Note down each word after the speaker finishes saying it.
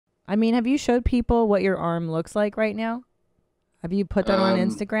I mean, have you showed people what your arm looks like right now? Have you put that on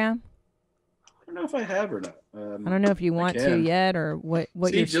Instagram? I don't know if I have or not. I don't know if you want to yet or what.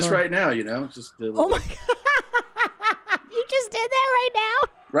 See, your just story. right now, just. Oh my God! You just did that right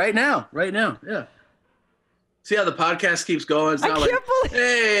now. Right now, yeah. See how the podcast keeps going? It's not like,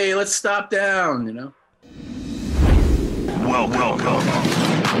 hey, let's stop down. Welcome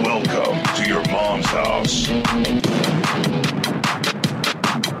to your mom's house.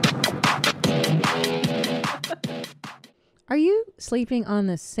 Are you sleeping on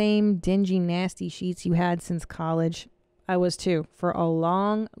the same dingy, nasty sheets you had since college? I was too, for a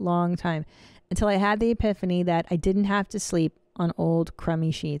long, long time, until I had the epiphany that I didn't have to sleep on old,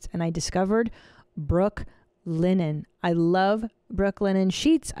 crummy sheets, and I discovered Brook Linen. I love Brook Linen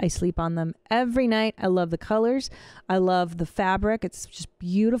sheets. I sleep on them every night. I love the colors. I love the fabric. It's just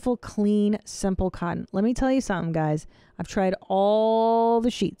beautiful, clean, simple cotton. Let me tell you something, guys. I've tried all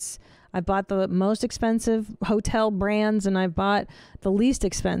the sheets. I bought the most expensive hotel brands, and I bought the least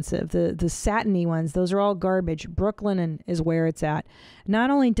expensive, the satiny ones. Those are all garbage. Brook Linen is where it's at. Not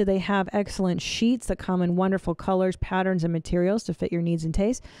only do they have excellent sheets that come in wonderful colors, patterns, and materials to fit your needs and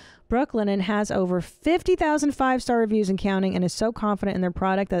tastes, Brook Linen has over 50,000 five-star reviews and counting, and is so confident in their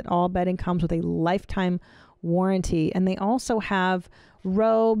product that all bedding comes with a lifetime warranty. And they also have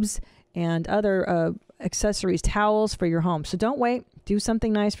robes and other accessories, towels for your home. So don't wait. Do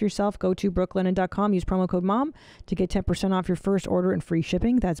something nice for yourself. Go to brooklinen.com. Use promo code MOM to get 10% off your first order and free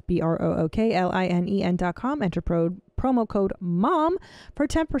shipping. That's BROOKLINEN.com. Enter promo code MOM for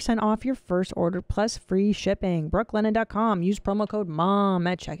 10% off your first order plus free shipping. brooklinen.com. Use promo code MOM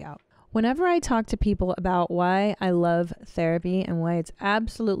at checkout. Whenever I talk to people about why I love therapy and why it's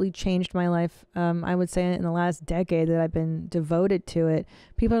absolutely changed my life, I would say in the last decade that I've been devoted to it,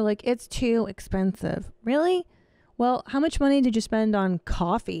 people are like, it's too expensive. Really? Well, how much money did you spend on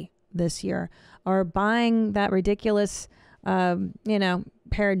coffee this year, or buying that ridiculous,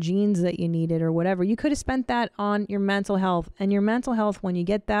 pair of jeans that you needed or whatever? You could have spent that on your mental health, and your mental health, when you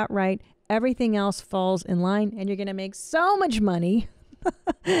get that right, everything else falls in line, and you're going to make so much money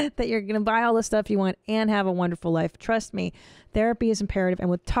that you're going to buy all the stuff you want and have a wonderful life. Trust me, therapy is imperative.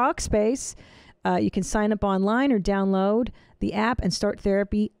 And with Talkspace, you can sign up online or download the app and start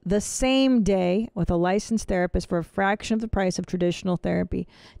therapy the same day with a licensed therapist for a fraction of the price of traditional therapy.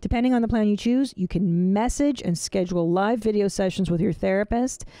 Depending on the plan you choose, you can message and schedule live video sessions with your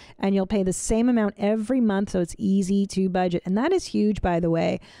therapist, and you'll pay the same amount every month, so it's easy to budget. And that is huge, by the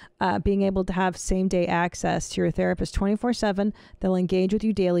way, being able to have same-day access to your therapist 24/7. They'll engage with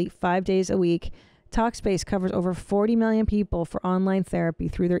you daily, 5 days a week. Talkspace covers over 40 million people for online therapy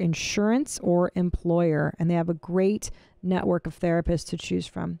through their insurance or employer, and they have a great network of therapists to choose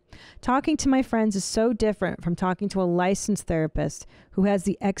from. Talking to my friends is so different from talking to a licensed therapist who has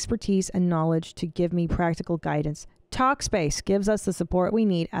the expertise and knowledge to give me practical guidance. Talkspace gives us the support we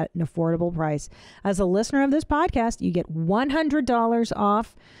need at an affordable price. As a listener of this podcast, you get $100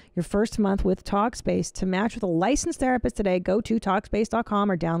 off your first month with Talkspace. To match with a licensed therapist today, go to Talkspace.com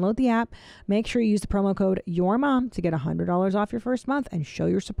or download the app. Make sure you use the promo code YourMom to get $100 off your first month and show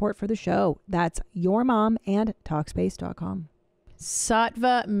your support for the show. That's Your Mom and Talkspace.com.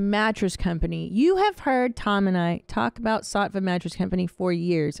 Saatva Mattress Company. You have heard Tom and I talk about Saatva Mattress Company for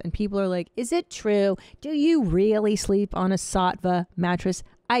years, and people are like, is it true? Do you really sleep on a Saatva mattress?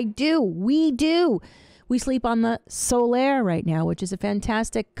 I do. We do. We sleep on the Solaire right now, which is a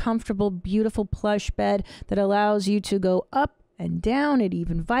fantastic, comfortable, beautiful plush bed that allows you to go up and down. It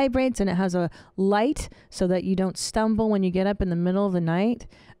even vibrates, and it has a light so that you don't stumble when you get up in the middle of the night.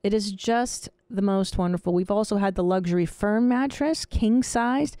 It is just the most wonderful. We've also had the luxury firm mattress, king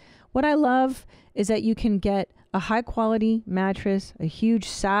sized. What I love is that you can get a high quality mattress, a huge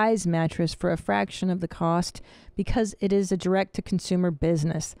size mattress for a fraction of the cost, because it is a direct to consumer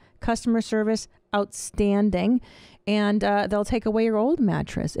business. Customer service, outstanding. And they'll take away your old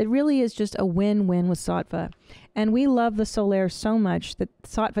mattress. It really is just a win-win with Saatva. And we love the Solaire so much that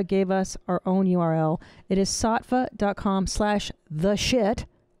Saatva gave us our own URL. It is saatva.com/theshit.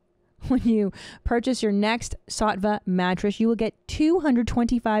 When you purchase your next Saatva mattress, you will get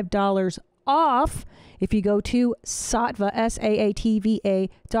 $225 off if you go to Saatva,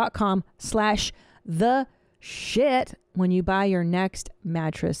 SAATVA.com/theshit when you buy your next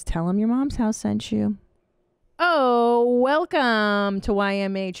mattress. Tell them your mom's house sent you. Oh, welcome to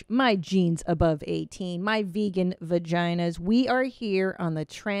YMH, my jeans above 18, my vegan vaginas. We are here on the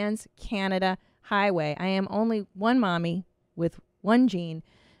Trans-Canada Highway. I am only one mommy with one gene.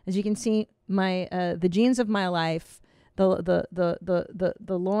 As you can see, my the genes of my life, the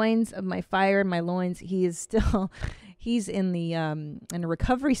loins of my fire in my loins. He is still He's in a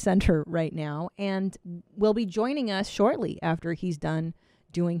recovery center right now, and will be joining us shortly after he's done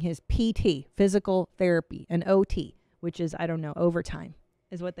doing his PT, physical therapy, and OT, which is, I don't know, overtime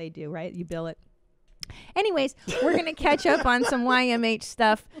is what they do, right? You bill it. Anyways, we're going to catch up on some YMH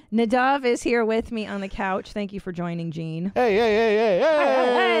stuff. Nadav is here with me on the couch. Thank you for joining, Gene.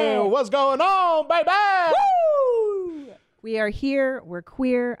 Hey. What's going on, baby? Woo! We are here. We're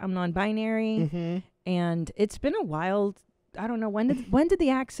queer. I'm non-binary. Mm-hmm. And it's been a wild, I don't know, when did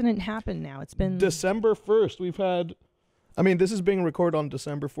the accident happen now? It's been December 1st. We've had, this is being recorded on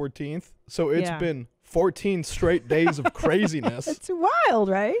December 14th. So it's been 14 straight days of craziness. It's wild,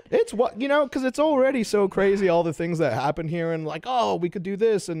 right? It's what, because it's already so crazy, all the things that happen here, and like, oh, we could do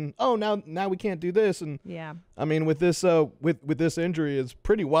this, and oh, now we can't do this. And yeah. With this with this injury, it's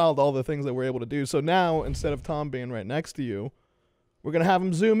pretty wild, all the things that we're able to do. So now, instead of Tom being right next to you, we're going to have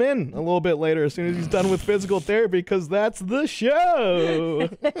him zoom in a little bit later as soon as he's done with physical therapy, because that's the show.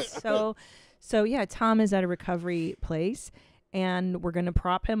 So yeah, Tom is at a recovery place, and we're going to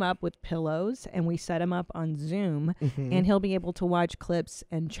prop him up with pillows, and we set him up on Zoom, and he'll be able to watch clips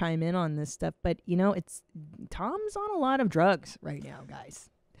and chime in on this stuff. But, Tom's on a lot of drugs right now, guys.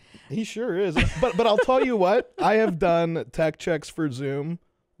 He sure is. But I'll tell you what, I have done tech checks for Zoom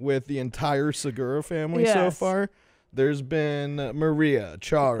with the entire Segura family so far. There's been Maria,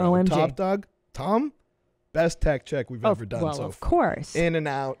 Charo, OMG. Top Dog, Tom. Best tech check we've ever done so far. Of course. In and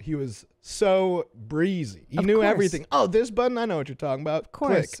out. He was so breezy. He knew everything. Oh, this button, I know what you're talking about. Of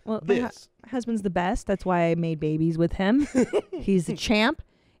course. Click. Well, this. My husband's the best. That's why I made babies with him. He's a champ,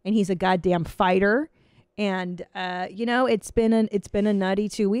 and he's a goddamn fighter. And it's been a nutty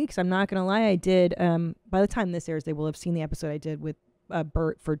 2 weeks. I'm not gonna lie. I did. By the time this airs, they will have seen the episode I did with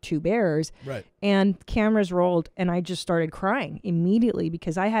Bert for Two Bears. Right. And cameras rolled, and I just started crying immediately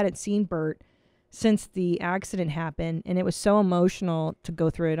because I hadn't seen Bert since the accident happened, and it was so emotional to go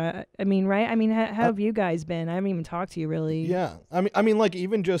through it. Right? How have you guys been? I haven't even talked to you really. Yeah. Like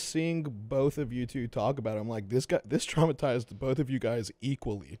even just seeing both of you two talk about it, I'm like, this traumatized both of you guys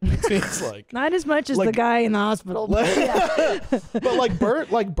equally. It seems like not as much as the guy in the hospital. But Bert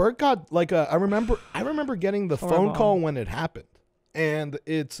got I remember getting the phone call when it happened. And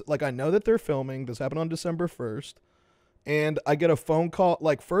it's like, I know that they're filming. This happened on December 1st. And I get a phone call.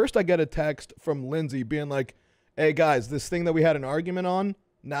 Like, first I get a text from Lindsay being like, hey, guys, this thing that we had an argument on,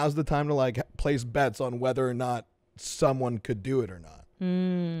 now's the time to, place bets on whether or not someone could do it or not.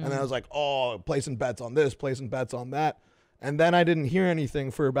 And then I was like, oh, placing bets on this, placing bets on that. And then I didn't hear anything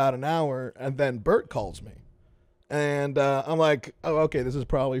for about an hour. And then Bert calls me. And I'm like, oh, okay, this is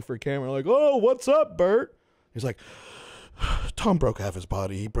probably for camera. Like, oh, what's up, Bert? He's like, Tom broke half his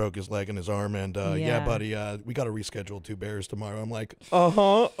body. He broke his leg and his arm. And yeah buddy, we got to reschedule Two Bears tomorrow. I'm like,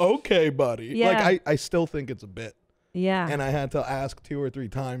 okay, buddy. Yeah. I still think it's a bit. Yeah. And I had to ask 2 or 3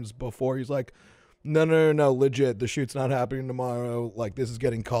 times before. He's like, no, legit. The shoot's not happening tomorrow. Like, this is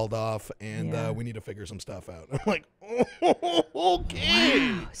getting called off, and we need to figure some stuff out. I'm like,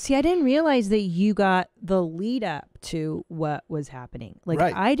 okay. Wow. See, I didn't realize that you got the lead up to what was happening.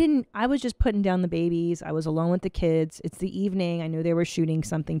 Right. I was just putting down the babies. I was alone with the kids. It's the evening. I knew they were shooting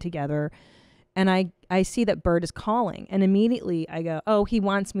something together. And I see that Bert is calling. And immediately I go, oh, he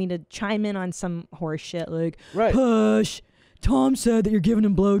wants me to chime in on some horse shit. Like, push. Tom said that you're giving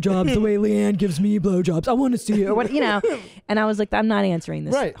him blowjobs the way Leanne gives me blowjobs. I want to see it. Or what, And I was like, I'm not answering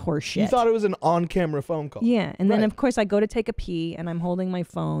this horse shit. You thought it was an on-camera phone call. Yeah. And then, of course, I go to take a pee, and I'm holding my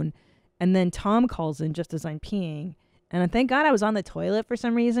phone. And then Tom calls in just as I'm peeing. And thank God I was on the toilet for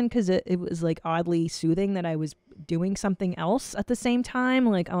some reason, because it was like oddly soothing that I was doing something else at the same time.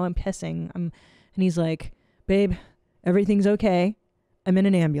 Like, oh, I'm pissing. And he's like, babe, everything's okay. I'm in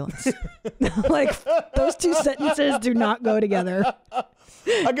an ambulance. Like, those two sentences do not go together.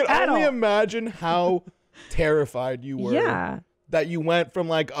 I can only imagine how terrified you were. Yeah. That you went from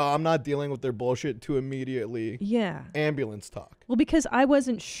like, oh, I'm not dealing with their bullshit to immediately ambulance talk. Well, because I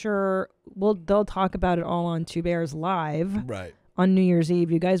wasn't sure. Well, they'll talk about it all on Two Bears Live. Right. On New Year's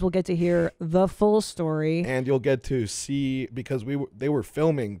Eve. You guys will get to hear the full story. And you'll get to see, because they were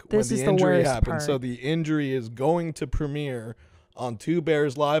filming when the injury happened. Part. So the injury is going to premiere on Two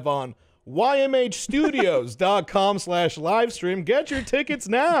Bears Live on YMHstudios.com/livestream. Get your tickets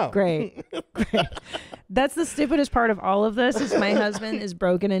now. Great. That's the stupidest part of all of this is my husband is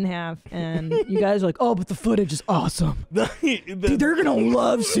broken in half, and you guys are like, oh, but the footage is awesome. Dude, they're going to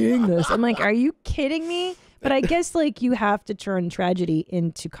love seeing this. I'm like, are you kidding me? But I guess you have to turn tragedy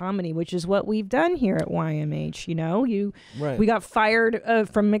into comedy, which is what we've done here at YMH. We got fired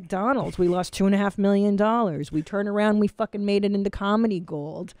from McDonald's. We lost $2.5 million. We turned around. We fucking made it into comedy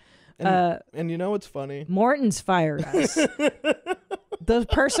gold. And you know what's funny? Morton's fired us. The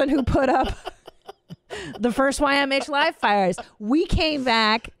person who put up the first YMH Live fires. We came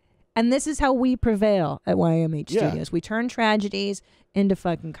back, and this is how we prevail at YMH Studios. We turn tragedies into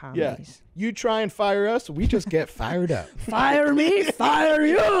fucking comedies. You try and fire us, we just get fired up. Fire me, fire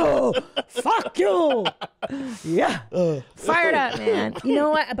you. Fuck you. Yeah. Fired up, man. You know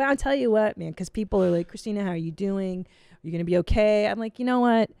what? But I'll tell you what, man, because people are like, Christina, how are you doing? Are you going to be okay? I'm like, you know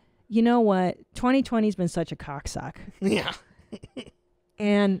what? 2020's been such a cocksuck. Yeah.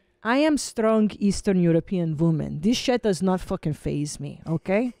 And I am strong Eastern European woman. This shit does not fucking faze me,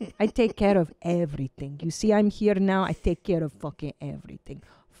 okay? I take care of everything. You see, I'm here now. I take care of fucking everything.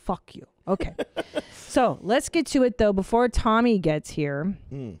 Fuck you. Okay. So let's get to it, though, before Tommy gets here.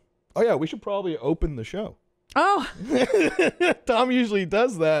 Oh, yeah, we should probably open the show. Oh. Tom usually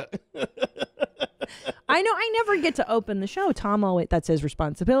does that. I know. I never get to open the show. Tom always, that's his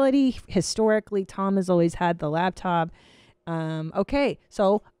responsibility. Historically, Tom has always had the laptop. Okay,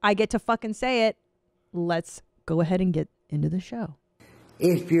 so I get to fucking say it. Let's go ahead and get into the show.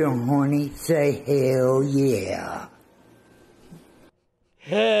 If you're horny, say hell yeah.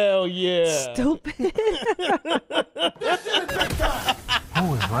 Hell yeah. Stupid.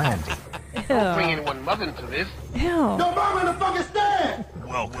 Who is Randy? Don't bring anyone mother into this. Hell. Your mom in the fucking stand!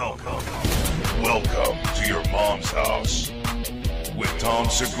 Welcome to your mom's house with Tom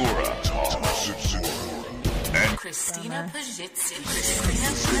Segura. And Christina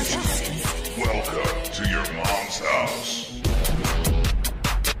Pajitsin. welcome to your mom's house.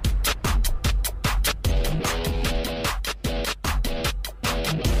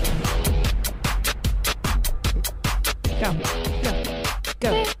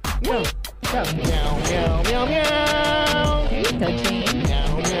 Go. Meow, meow, meow, meow. There you go, Jane.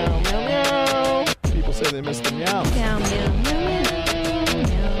 Meow, meow, meow, meow. People say they miss the meow. Meow, meow, meow, meow,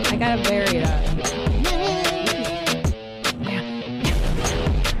 meow. I gotta vary it up.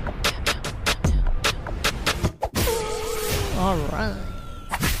 All right.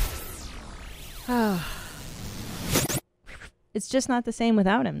 It's just not the same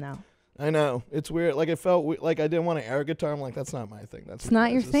without him now. I know. It's weird. Like, it felt like I didn't want to air guitar. I'm like, that's not my thing. It's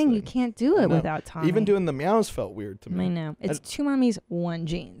not your thing. You can't do it without Tommy. Even doing the meows felt weird to me. I know. It's two mummies, one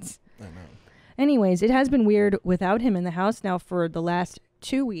jeans. I know. Anyways, it has been weird without him in the house now for the last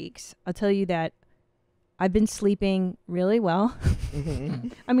 2 weeks. I'll tell you that I've been sleeping really well.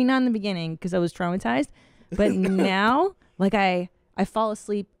 I mean, not in the beginning because I was traumatized. But now, like, I fall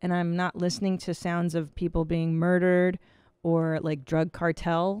asleep and I'm not listening to sounds of people being murdered or like drug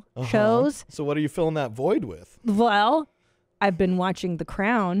cartel shows. So what are you filling that void with? Well, I've been watching The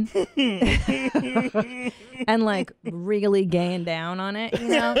Crown and like really gaying down on it, you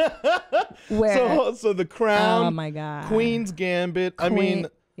know? So The Crown. Oh my God. Queen's Gambit.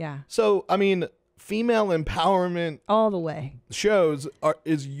 Yeah. So, female empowerment all the way shows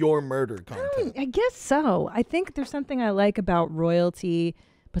is your murder content. I guess so. I think there's something I like about royalty,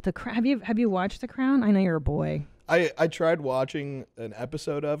 but the Crown. Have you watched The Crown? I know you're a boy. I tried watching an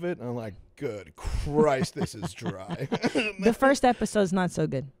episode of it, and I'm like, good Christ, this is dry. The first episode's not so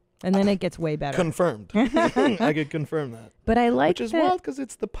good, and then it gets way better. Confirmed. I could confirm that. But I like which is wild because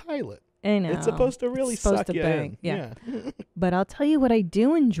it's the pilot. I know. It's supposed to really suck you in. Yeah. But I'll tell you what I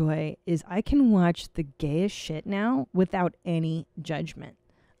do enjoy is I can watch the gayest shit now without any judgment.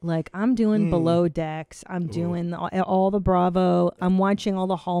 Like, I'm doing Below Decks. I'm doing all the Bravo. I'm watching all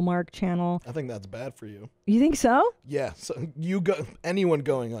the Hallmark Channel. I think that's bad for you. You think so? Yeah. So anyone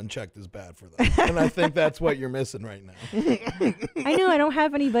going unchecked is bad for them. And I think that's what you're missing right now. I know. I don't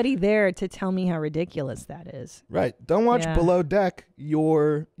have anybody there to tell me how ridiculous that is. Right. Don't watch Below Deck.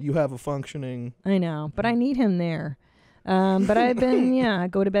 You have a functioning... I know. But I need him there. But I've been, I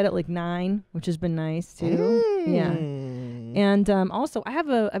go to bed at like 9, which has been nice too. Yeah. And also, I have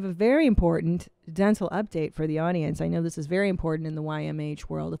a very important dental update for the audience. I know this is very important in the YMH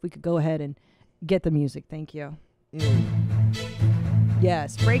world. If we could go ahead and get the music. Thank you.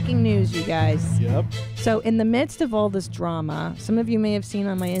 Yes, breaking news, you guys. Yep. So in the midst of all this drama, some of you may have seen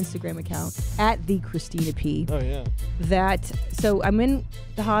on my Instagram account, at the Christina P. Oh, yeah. So I'm in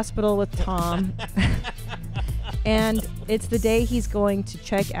the hospital with Tom. And it's the day he's going to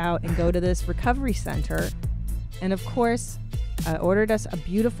check out and go to this recovery center. And of course, I ordered us a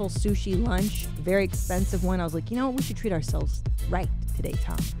beautiful sushi lunch, a very expensive one. I was like, you know what? We should treat ourselves right today,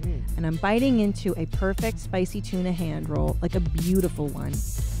 Tom. And I'm biting into a perfect spicy tuna hand roll, like a beautiful one.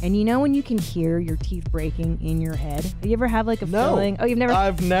 And you know when you can hear your teeth breaking in your head? Have you ever have like a feeling? Oh, you've never?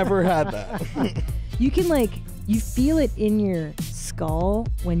 I've never had that. You can you feel it in your skull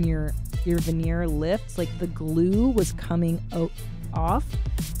when your veneer lifts, like the glue was coming out. off,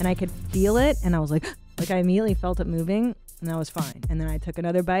 and I could feel it, and I was like I immediately felt it moving, and I was fine. And then I took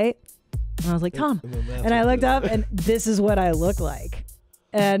another bite, and I was like, Tom, and I looked up, and this is what I look like.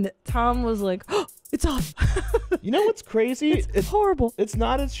 And Tom was like, oh, it's off. You know what's crazy? It's horrible. It's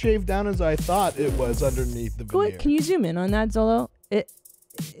not as shaved down as I thought it was underneath the veneer. Can you zoom in on that, Zolo?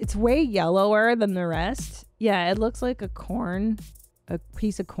 It's way yellower than the rest. Yeah, it looks like a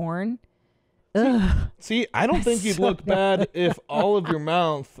piece of corn. See, I don't think you'd look bad if all of your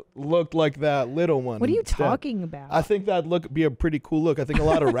mouth looked like that little one. What are you instead. talking about? I think that'd be a pretty cool look. I think a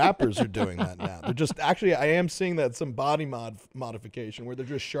lot of rappers are doing that now. They're just actually, I am seeing that some body modification where they're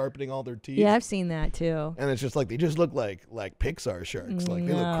just sharpening all their teeth. Yeah, I've seen that too. And it's just like they just look like Pixar sharks. Like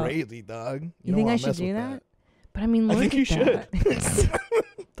they look crazy, dog. You think I should do that? But I mean, look I think you should.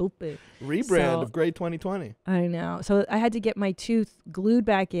 Stupid. Rebrand of Great 2020. I know. So I had to get my tooth glued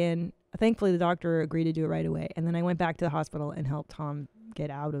back in. Thankfully, the doctor agreed to do it right away, and then I went back to the hospital and helped Tom get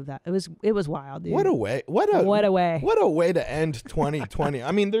out of that. It was wild, dude. What a way! What a way to end 2020.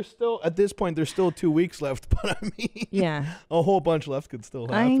 I mean, there's still at this point there's still 2 weeks left, but I mean, yeah, a whole bunch left could still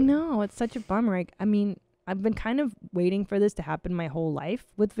happen. I know, it's such a bummer. I mean, I've been kind of waiting for this to happen my whole life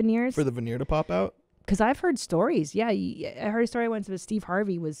with veneers. For the veneer to pop out. Because I've heard stories. Yeah, I heard a story once of Steve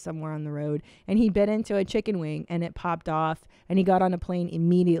Harvey was somewhere on the road and he bit into a chicken wing and it popped off and he got on a plane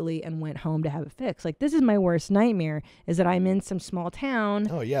immediately and went home to have it fixed. Like, this is my worst nightmare, is that I'm in some small town.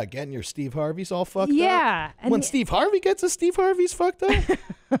 Oh, yeah, getting your Steve Harveys all fucked up. Yeah. When Steve Harvey gets a Steve Harvey's fucked up,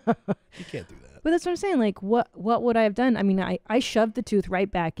 you can't do that. But that's what I'm saying. Like, what would I have done? I mean, I shoved the tooth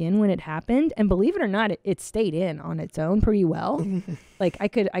right back in when it happened, and believe it or not, it stayed in on its own pretty well. Like, I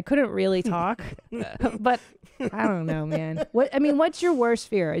couldn't really talk, but I don't know, man. What's your worst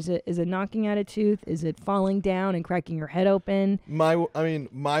fear? Is it knocking out a tooth? Is it falling down and cracking your head open?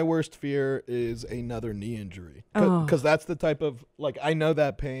 My worst fear is another knee injury, because that's the type of, like, I know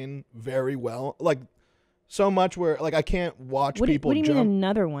that pain very well, like. So much where, like, I can't watch people What do you jump. mean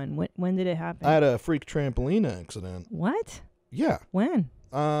another one? When did it happen? I had a freak trampoline accident. What? Yeah. When?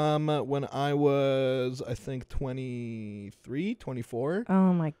 When I was, I think, 23, 24.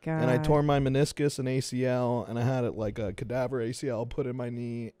 Oh, my God. And I tore my meniscus and ACL, and I had it like a cadaver ACL put in my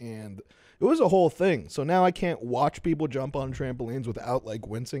knee, and it was a whole thing. So now I can't watch people jump on trampolines without, like,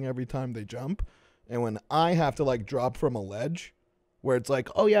 wincing every time they jump. And when I have to, like, drop from a ledge, where it's like,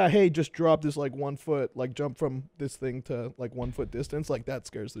 oh yeah, hey, just drop this like 1 foot, like jump from this thing to like 1 foot distance, like that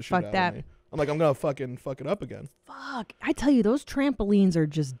scares the shit out of me. I'm like, I'm gonna fucking fuck it up again. Fuck, I tell you, those trampolines are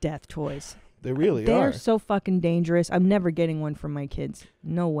just death toys. They really are. They're so fucking dangerous. I'm never getting one for my kids.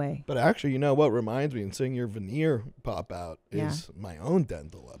 No way. But actually, you know what reminds me, and seeing your veneer pop out is my own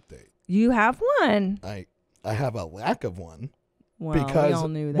dental update. You have one. I have a lack of one. Well, we all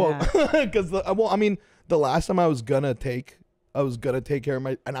knew that. Well, because the last time I was gonna take care of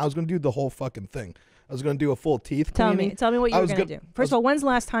and I was gonna do the whole fucking thing. I was gonna do a full teeth cleaning. Tell me what you were gonna do. First of all, when's the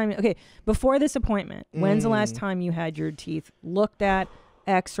last time? Okay, before this appointment, when's the last time you had your teeth looked at,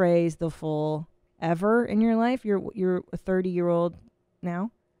 X-rays, the full ever in your life? You're a 30-year-old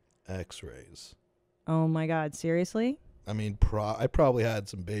now. X-rays. Oh my God, seriously? I mean, I probably had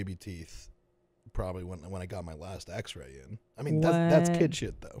some baby teeth. Probably when I got my last X-ray in. I mean, that's kid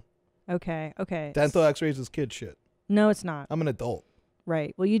shit though. Okay. Dental X-rays is kid shit. No, it's not. I'm an adult.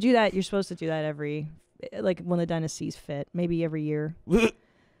 Right. Well, you do that. You're supposed to do that like when the dentist sees fit, maybe every year.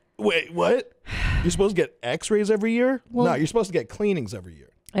 Wait, what? You're supposed to get X-rays every year? Well, no, you're supposed to get cleanings every year.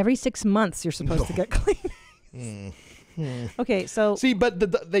 Every 6 months, you're supposed to get cleanings. Okay, so see,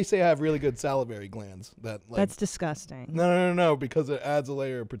 but they say I have really good salivary glands. That's disgusting. No, because it adds a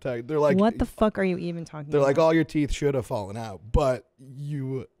layer of protect. They're like, what the fuck are you even talking about? They're like, all your teeth should have fallen out, but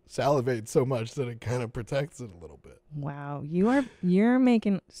you salivate so much that it kind of protects it a little bit. Wow, you're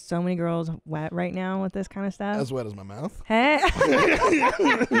making so many girls wet right now with this kind of stuff. As wet as my mouth. Hey.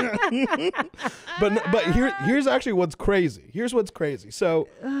 but here's actually what's crazy. Here's what's crazy. So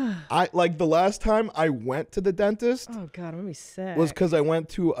I like the last time I went to the dentist. Oh God, I'm gonna be sick. Was because I went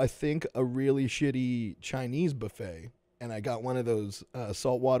to, I think, a really shitty Chinese buffet, and I got one of those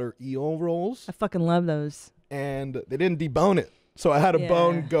saltwater eel rolls. I fucking love those. And they didn't debone it. So I had a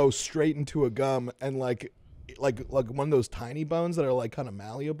bone go straight into a gum, and like one of those tiny bones that are like kind of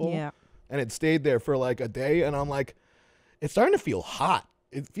malleable. Yeah. And it stayed there for like a day, and I'm like, it's starting to feel hot.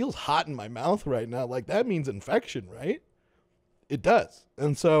 It feels hot in my mouth right now. Like, that means infection, right? It does.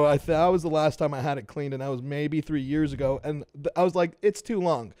 And so that was the last time I had it cleaned, and that was maybe 3 years ago. And I was like, it's too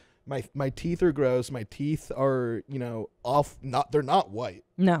long. My teeth are gross. My teeth are, off. They're not white.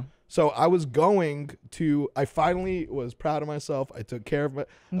 No. So I was I finally was proud of myself. I took care of it.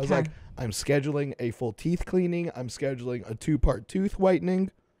 I was like, I'm scheduling a full teeth cleaning. I'm scheduling a 2-part tooth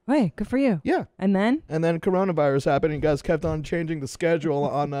whitening. Hey, good for you. Yeah. And then coronavirus happened, and you guys kept on changing the schedule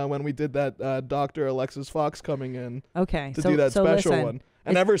on when we did that Dr. Alexis Fox coming in to do that special one.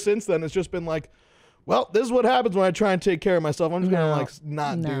 And ever since then, it's just been like, well, this is what happens when I try and take care of myself. I'm just going to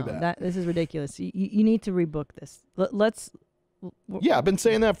not do that. This is ridiculous. You need to rebook this. Yeah, I've been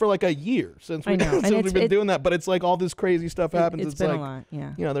saying that for like a year since we've been doing that, but it's like all this crazy stuff happens. It's been like, a lot,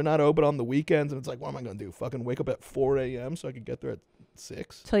 yeah. They're not open on the weekends, and it's like, what am I going to do? Fucking wake up at 4 a.m. so I can get there at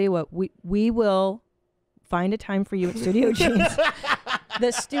 6? Tell you what, we will find a time for you at Studio Jeans.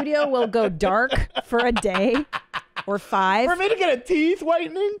 The studio will go dark for a day or 5. For me to get a teeth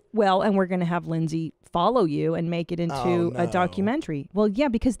whitening? Well, and we're going to have Lindsay follow you and make it into a documentary. Well, yeah,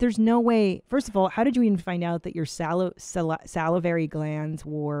 because there's no way. First of all, how did you even find out that your salivary glands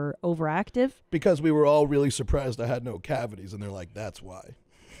were overactive? Because we were all really surprised I had no cavities, and they're like, that's why.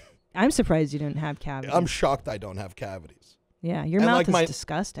 I'm surprised you didn't have cavities. I'm shocked I don't have cavities. Yeah, your mouth is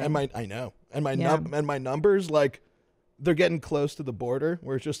disgusting. I know. And my numbers, like, they're getting close to the border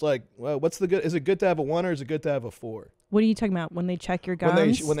where it's just like, well, what's the good? Is it good to have a 1 or is it good to have a 4? What are you talking about? When they check your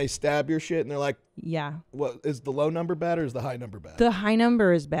gums? When they stab your shit and they're like, yeah. What is the low number bad or is the high number bad? The high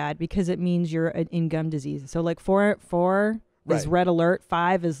number is bad because it means you're in gum disease. So like 4 is red alert.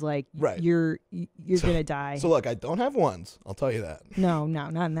 5 is like you're gonna die. So look, I don't have 1s. I'll tell you that. No,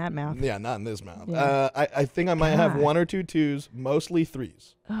 not in that mouth. Yeah, not in this mouth. Yeah. I think I might have 1 or 2 2s, mostly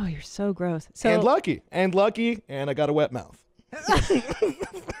 3s. Oh, you're so gross. And lucky, and I got a wet mouth.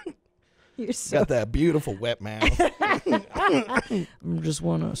 You're so got that beautiful wet mouth. I just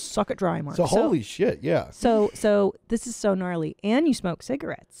want to suck it dry, Mark. So holy shit, yeah. So this is so gnarly, and you smoke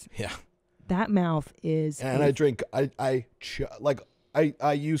cigarettes. Yeah. That mouth is. And I drink. I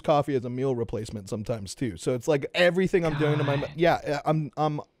use coffee as a meal replacement sometimes too. So it's like everything I'm doing to my. Yeah,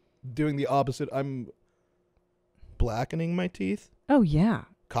 I'm doing the opposite. I'm blackening my teeth. Oh yeah.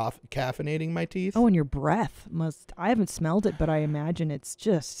 Caffeinating my teeth. Oh, and your breath must. I haven't smelled it, but I imagine it's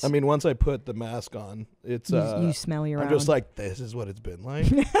just. I mean, once I put the mask on, it's you smell your own. I'm just like, this is what it's been like.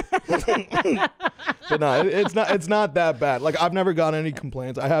 But no, it's not that bad. Like I've never gotten any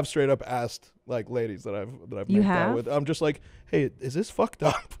complaints. I have straight up asked like ladies that I've made out with. I'm just like, hey, is this fucked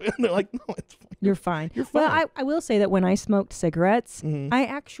up? And they're like, no, it's fine. You're fine. You're fine. Well, I will say that when I smoked cigarettes, I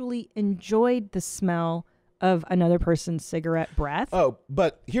actually enjoyed the smell of another person's cigarette breath. Oh,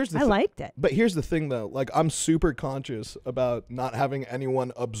 but here's the thing. I liked it. But here's the thing, though. Like, I'm super conscious about not having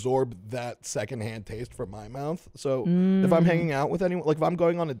anyone absorb that secondhand taste from my mouth. So if I'm hanging out with anyone, like if I'm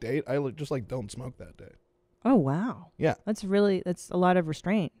going on a date, I just like don't smoke that day. Oh, wow. Yeah. That's a lot of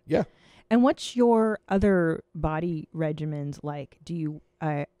restraint. Yeah. And what's your other body regimens like? Do you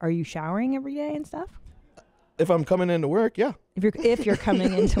are you showering every day and stuff? If I'm coming into work, yeah. If you're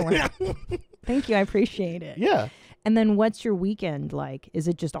coming into work. Thank you. I appreciate it. Yeah. And then what's your weekend like? Is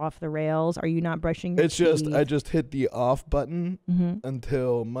it just off the rails? Are you not brushing your teeth? I just hit the off button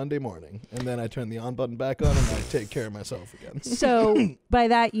until Monday morning. And then I turn the on button back on and I take care of myself again. So by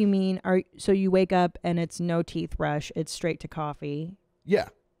that you mean, so you wake up and it's no teeth brush, it's straight to coffee? Yeah.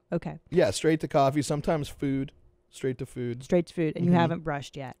 Okay. Yeah, straight to coffee, sometimes food, straight to food. Straight to food, and you haven't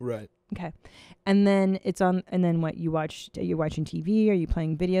brushed yet. Right. Okay. And then and then what, you're watching TV? Are you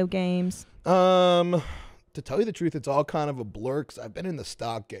playing video games? To tell you the truth, it's all kind of a blur because I've been in the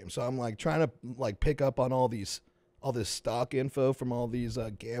stock game. So I'm like trying to like pick up on all this stock info from all these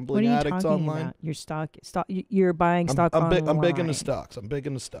gambling addicts online. About? Your stock, you're buying stock online. I'm big into stocks.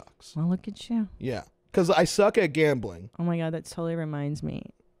 Well, look at you. Yeah. Because I suck at gambling. Oh my God, that totally reminds me.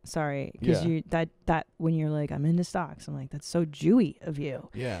 Sorry, because that when you're like, I'm into stocks, I'm like, that's so Jewy of you.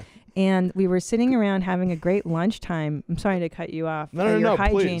 Yeah. And we were sitting around having a great lunchtime. I'm sorry to cut you off. No,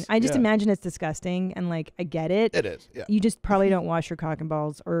 hygiene. Please. I just imagine it's disgusting, and like I get it. It is. Yeah. You just probably don't wash your cock and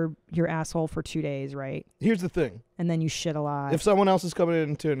balls or your asshole for 2 days, right? Here's the thing. And then you shit a lot. If someone else is coming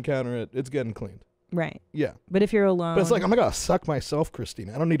in to encounter it, it's getting cleaned. Right. Yeah. But if you're alone, but it's like I'm not gonna suck myself,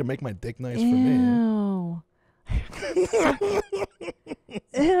 Christina. I don't need to make my dick nice for me.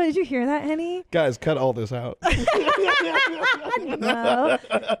 Did you hear that, Henny? Guys, cut all this out. No,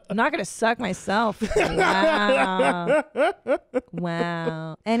 I'm not gonna suck myself.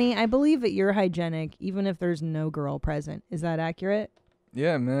 Wow. Henny, I believe that you're hygienic, even if there's no girl present. Is that accurate?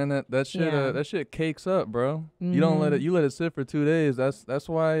 Yeah, man. That shit cakes up, bro. You don't let it sit for 2 days. That's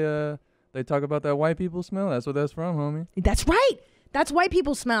why they talk about that white people smell. That's what that's from, homie. That's right. That's white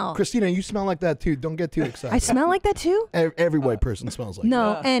people smell. Christina, you smell like that too. Don't get too excited. I smell like that too? Every white person smells like that.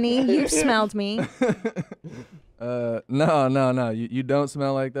 No, Annie, you've smelled me. No. You don't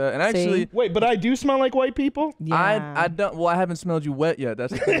smell like that. And actually, wait, but I do smell like white people? Yeah. I don't. Well, I haven't smelled you wet yet.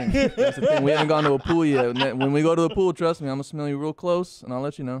 That's the thing. That's the thing. We haven't gone to a pool yet. When we go to the pool, trust me, I'm gonna smell you real close, and I'll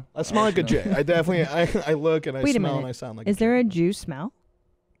let you know. I smell like a J. I definitely. I look and I Wait a smell minute. and I sound like. Is there a Jew smell?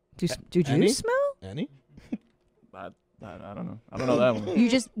 Do Annie? Jews smell? Annie? I don't know. I don't know that one. You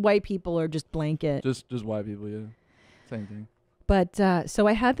just white people or just blanket? Just white people, yeah. Same thing. But so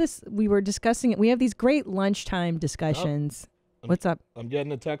I had this. We were discussing it. We have these great lunchtime discussions. What's up? I'm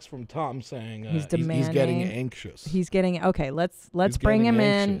getting a text from Tom saying He's demanding. he's getting anxious. He's getting okay. Let's bring him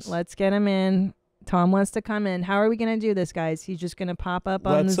in. Let's get him in. Tom wants to come in. How are we gonna do this, guys? He's just gonna pop up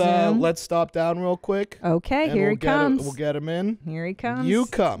on the Zoom. Let's stop down real quick. Okay, here he comes. We'll get him in. Here he comes. You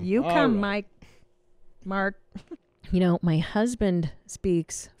come. You come, right. Mark. You know, my husband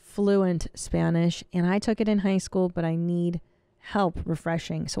speaks fluent Spanish, and I took it in high school, but I need help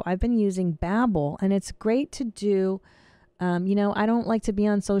refreshing. So I've been using Babbel, and it's great to do. You know, I don't like to be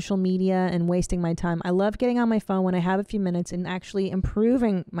on social media and wasting my time. I love getting on my phone when I have a few minutes and actually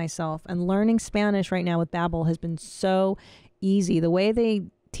improving myself. And learning Spanish right now with Babbel has been so easy. The way they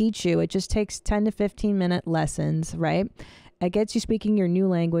teach you, it just takes 10 to 15-minute lessons, right? It gets you speaking your new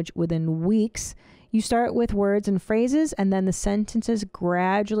language within weeks. You start with words and phrases, and then the sentences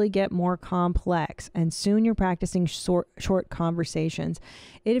gradually get more complex, and soon you're practicing short conversations.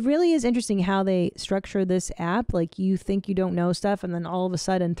 It really is interesting how they structure this app. Like, you think you don't know stuff, and then all of a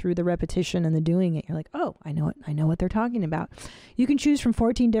sudden, through the repetition and the doing it, you're like, oh, I know it. I know what they're talking about. You can choose from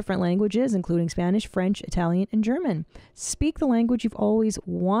 14 different languages, including Spanish, French, Italian, and German. Speak the language you've always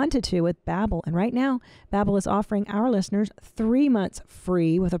wanted to with Babbel. And right now, Babbel is offering our listeners 3 months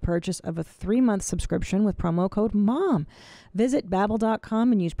free with a purchase of a 3-month subscription with promo code MOM. Visit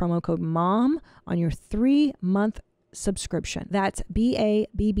Babbel.com and use promo code MOM on your 3-month subscription. That's BABBEL.com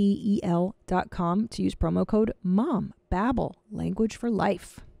to use promo code MOM. Babbel, language for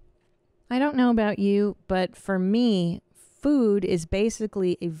life. I don't know about you, but for me, food is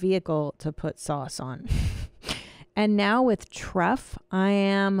basically a vehicle to put sauce on. And now with Truff, I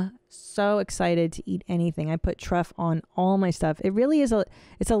am so excited to eat anything. I put Truff on all my stuff. It really is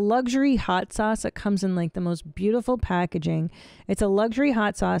it's a luxury hot sauce that comes in like the most beautiful packaging. It's a luxury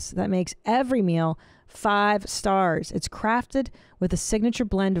hot sauce that makes every meal 5 stars. It's crafted with a signature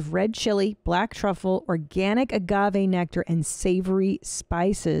blend of red chili, black truffle, organic agave nectar, and savory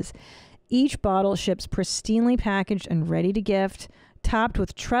spices. Each bottle ships pristinely packaged and ready to gift, topped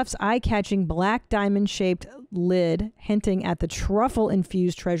with Truff's eye-catching black diamond-shaped lid, hinting at the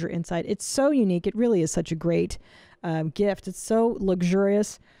truffle-infused treasure inside. It's so unique. It really is such a great gift. It's so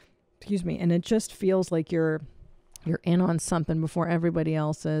luxurious. Excuse me. And it just feels like you're in on something before everybody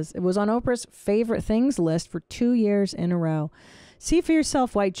else is. It was on Oprah's favorite things list for 2 years in a row. See for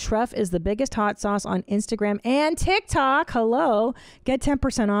yourself why Truff is the biggest hot sauce on Instagram and TikTok. Hello. Get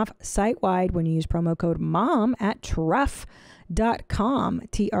 10% off site-wide when you use promo code MOM at Truff.com,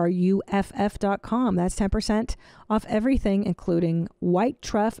 TRUFF.com. That's 10% off everything, including White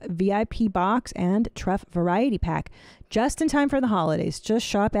Truff VIP Box and Truff Variety Pack. Just in time for the holidays. Just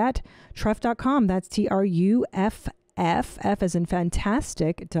shop at Truff.com. That's TRUFF, F as in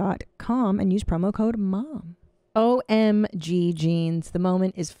fantastic.com, and use promo code MOM. OMG jeans. The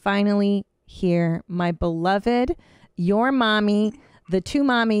moment is finally here. My beloved, your mommy, the 2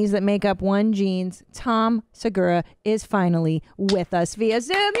 mommies that make up one jeans, Tom Segura, is finally with us via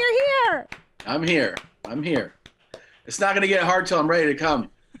Zoom. You're here. I'm here. It's not going to get hard till I'm ready to come.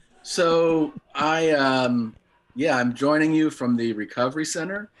 So I'm joining you from the recovery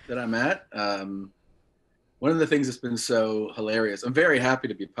center that I'm at. One of the things that's been so hilarious, I'm very happy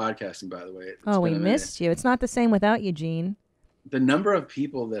to be podcasting, by the way. We missed you. It's not the same without you, Gene. The number of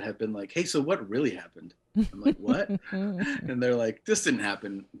people that have been like, hey, so what really happened? I'm like, what? And they're like, this didn't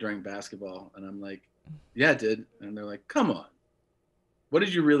happen during basketball. And I'm like, yeah, it did. And they're like, come on. What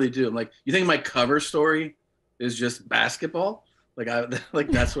did you really do? I'm like, you think my cover story is just basketball?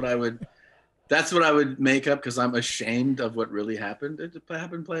 That's what I would make up because I'm ashamed of what really happened. It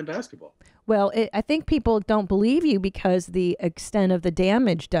happened playing basketball. Well, I think people don't believe you because the extent of the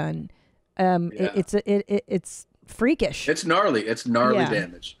damage done. It's freakish. It's gnarly. It's gnarly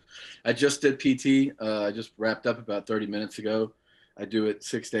damage. I just did PT. I just wrapped up about 30 minutes ago. I do it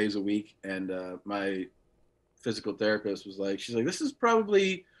 6 days a week. And my physical therapist was like, she's like, this is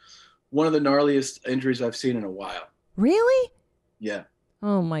probably one of the gnarliest injuries I've seen in a while. Really? Yeah.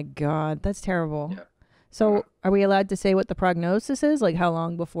 Oh my God. That's terrible. Yeah. So are we allowed to say what the prognosis is? Like how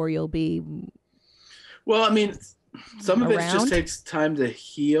long before you'll be? Well, I mean, Some of it around? just takes time to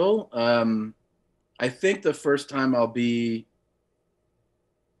heal. I think the first time I'll be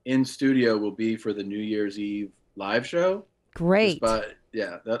in studio will be for the New Year's Eve live show. Great. But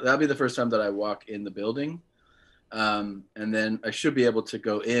yeah, that'll be the first time that I walk in the building. And then I should be able to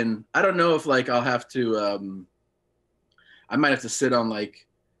go in. I don't know if like I'll have to, I might have to sit on like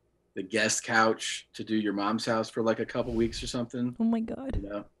the guest couch to do Your Mom's House for like a couple weeks or something. Oh my God. You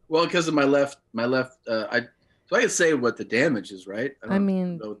know? Well, because of my left, so I can say what the damage is, right? I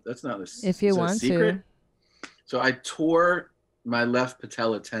mean, know. That's not if you want to. So I tore my left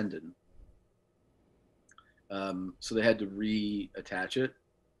patella tendon. So they had to reattach it,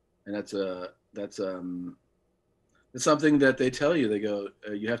 and that's something that they tell you. They go,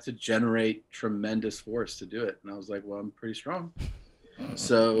 you have to generate tremendous force to do it. And I was like, well, I'm pretty strong.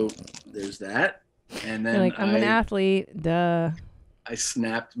 So there's that. And then You're like, I'm an athlete. Duh. I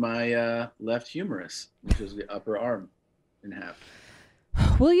snapped my left humerus, which is the upper arm, in half.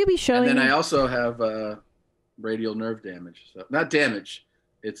 Will you be showing? And then I also have radial nerve damage. So not damage.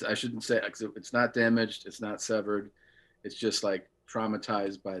 I shouldn't say it's not damaged. It's not severed. It's just like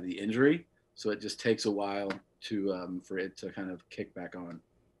traumatized by the injury. So it just takes a while to for it to kind of kick back on.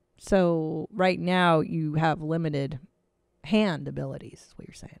 So right now you have limited hand abilities, is what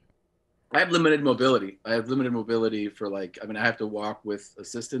you're saying. I have limited mobility. I have limited mobility for like, I mean, I have to walk with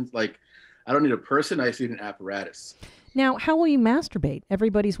assistance. Like, I don't need a person. I just need an apparatus. Now, how will you masturbate?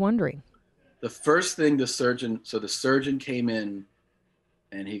 Everybody's wondering. The first thing the surgeon came in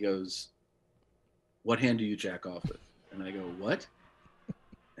and he goes, what hand do you jack off with? And I go, what?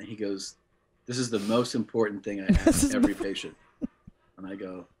 And he goes, this is the most important thing I ask every patient. And I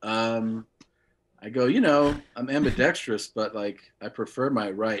go, you know, I'm ambidextrous, but like I prefer my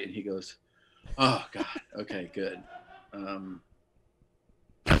right. And he goes, oh God, okay, good. And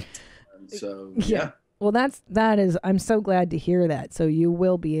so yeah. Well, that is. I'm so glad to hear that. So you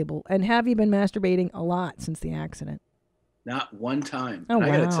will be able. And have you been masturbating a lot since the accident? Not one time. Oh, and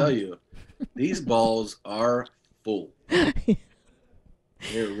wow. I gotta tell you, these balls are full.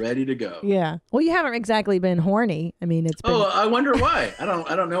 They're ready to go. Yeah. Well, you haven't exactly been horny. I mean, it's been. Oh, I wonder why. I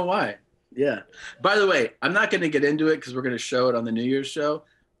don't know why. Yeah. By the way, I'm not going to get into it because we're going to show it on the New Year's show.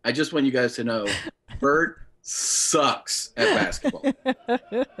 I just want you guys to know, Bert sucks at basketball.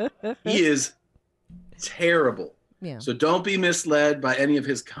 He is terrible. Yeah. So don't be misled by any of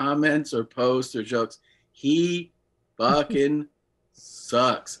his comments or posts or jokes. He fucking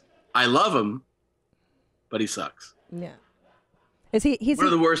sucks. I love him, but he sucks. Yeah. He's one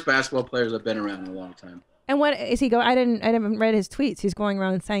of the worst basketball players I've been around in a long time. And what is he go? I haven't read his tweets. He's going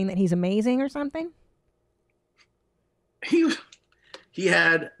around saying that he's amazing or something. He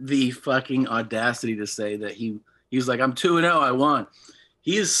had the fucking audacity to say that he's like, I'm 2-0, I won.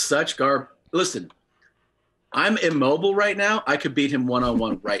 He is such garb. Listen, I'm immobile right now. I could beat him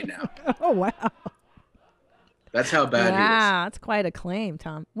one-on-one right now. Oh wow. That's how bad he is. Wow, that's quite a claim,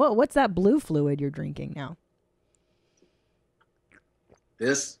 Tom. What's that blue fluid you're drinking now?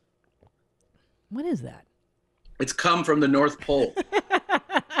 This. What is that? It's come from the North Pole.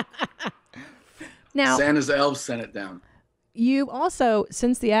 Now, Santa's elves sent it down. You also,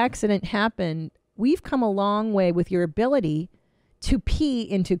 since the accident happened, we've come a long way with your ability to pee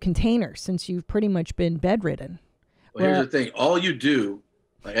into containers since you've pretty much been bedridden. Well, here's the thing. All you do,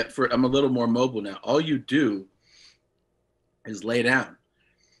 I'm a little more mobile now. All you do is lay down.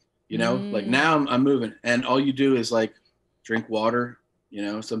 You know, like now I'm moving, and all you do is like drink water. You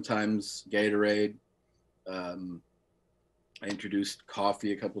know, sometimes Gatorade. I introduced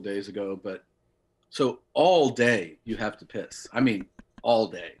coffee a couple days ago, but so all day you have to piss. I mean, all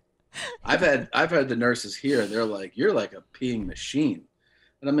day. I've had the nurses here, and they're like, "You're like a peeing machine,"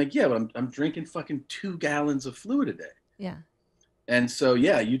 and I'm like, "Yeah, but I'm drinking fucking 2 gallons of fluid a day." Yeah. And so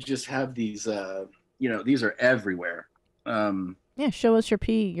yeah, you just have these. These are everywhere. Yeah, show us your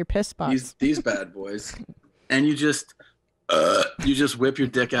piss spots. These bad boys, and you just whip your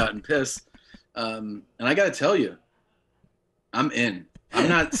dick out and piss. And I got to tell you, I'm in. I'm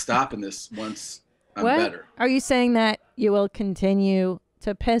not stopping this once I'm better. Are you saying that you will continue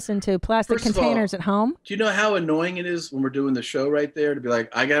to piss into plastic containers at home? Do you know how annoying it is when we're doing the show right there to be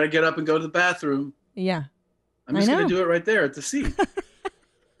like, I got to get up and go to the bathroom? Yeah. I'm just going to do it right there at the seat.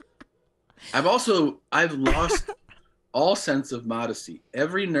 I've lost all sense of modesty.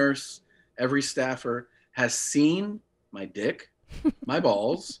 Every nurse, every staffer has seen my dick, my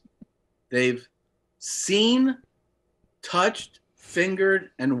balls. They've seen, touched,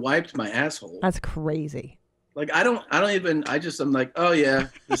 fingered, and wiped my asshole. That's crazy. Like I'm like, oh yeah,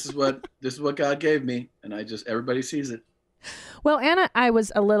 this is what God gave me, and everybody sees it. Well, Anna, I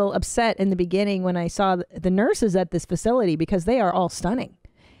was a little upset in the beginning when I saw the nurses at this facility because they are all stunning.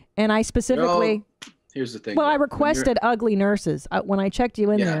 And I specifically... Here's the thing. Well, I requested ugly nurses. When I checked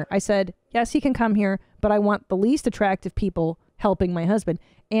you in there, I said, yes, he can come here, but I want the least attractive people helping my husband.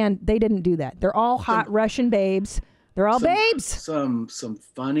 And they didn't do that. They're all hot Russian babes. They're all babes. Some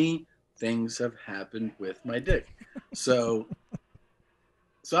funny things have happened with my dick. So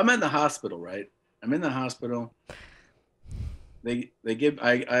I'm in the hospital, right? I'm in the hospital. I'm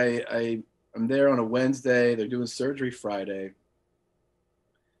there on a Wednesday. They're doing surgery Friday.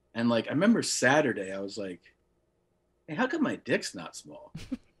 And like, I remember Saturday, I was like, hey, how come my dick's not small?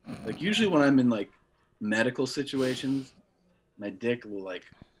 Like usually when I'm in like medical situations, my dick will like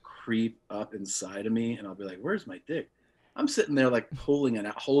creep up inside of me and I'll be like, where's my dick? I'm sitting there like holding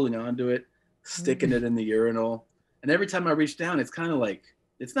on to it, sticking it in the urinal. And every time I reach down, it's kind of like,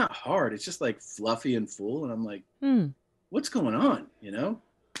 it's not hard. It's just like fluffy and full. And I'm like, what's going on? You know?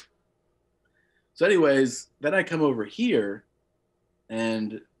 So anyways, then I come over here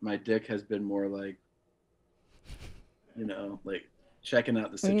and my dick has been more like, you know, like checking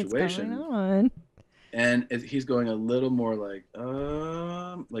out the situation. What's going on? And he's going a little more like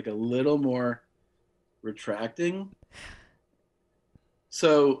a little more retracting.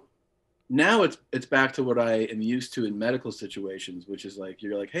 So now it's back to what I am used to in medical situations, which is like,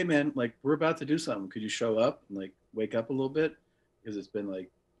 you're like, hey man, like we're about to do something. Could you show up and like wake up a little bit? Because it's been like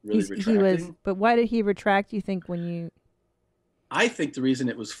really retracting. But why did he retract, you think, when you... I think the reason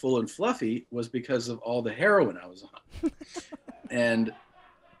it was full and fluffy was because of all the heroin I was on. And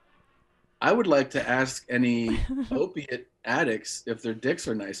I would like to ask any opiate addicts if their dicks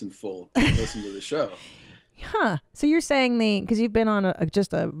are nice and full to listen to the show. Huh. So you're saying because you've been on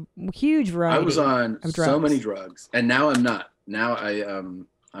just a huge variety. I was on so many drugs, and now I'm not. Now I'm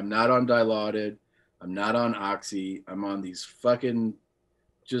not on Dilaudid. I'm not on Oxy. I'm on these fucking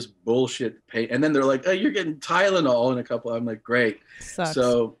just bullshit pain. And then they're like, oh, you're getting Tylenol in a couple. I'm like, great. Sucks.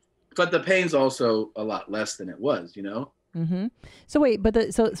 So, but the pain's also a lot less than it was, you know? Mm-hmm. So wait, but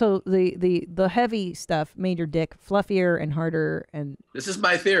the heavy stuff made your dick fluffier and harder, and this is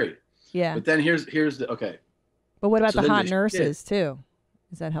my theory. Yeah. But then here's the okay. But what about the hot nurses too?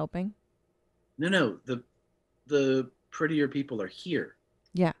 Is that helping? No. The prettier people are here.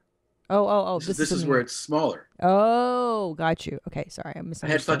 Yeah. Oh. This is where it's smaller. Oh, got you. Okay, sorry, I misunderstood.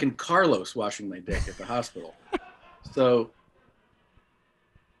 I had fucking Carlos washing my dick at the hospital. So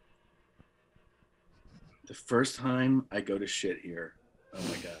the first time I go to shit here, oh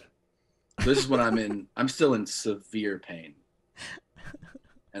my God. This is when I'm still in severe pain.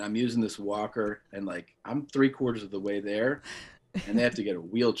 And I'm using this walker and like, I'm 3/4 of the way there and they have to get a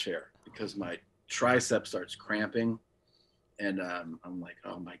wheelchair because my tricep starts cramping. And I'm like,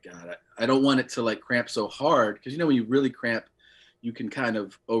 oh my God, I don't want it to like cramp so hard. Cause you know, when you really cramp, you can kind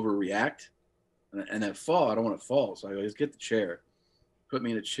of overreact and then fall. I don't want to fall. So I always get the chair, put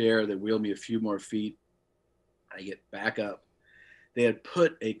me in a chair. They wheel me a few more feet. I get back up. They had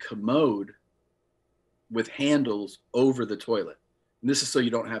put a commode with handles over the toilet. And this is so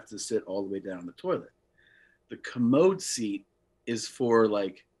you don't have to sit all the way down the toilet. The commode seat is for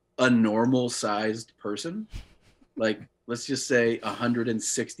like a normal sized person. Like, let's just say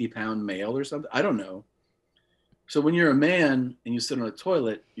 160-pound male or something. I don't know. So when you're a man and you sit on a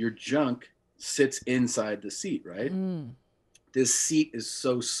toilet, your junk sits inside the seat, right? This seat is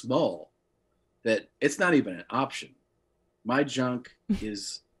so small that it's not even an option. My junk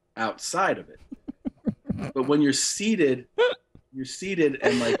is outside of it. But when you're seated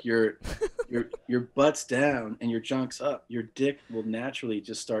and like your butt's down and your junk's up, your dick will naturally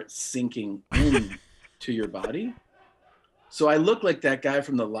just start sinking in to your body. So I look like that guy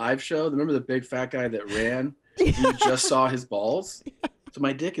from the live show. Remember the big fat guy that ran? You just saw his balls. So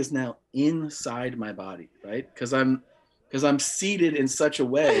my dick is now inside my body, right? Because I'm seated in such a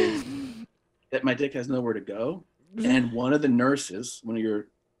way that my dick has nowhere to go. And one of your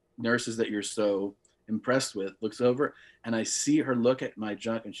nurses that you're so impressed with looks over, and I see her look at my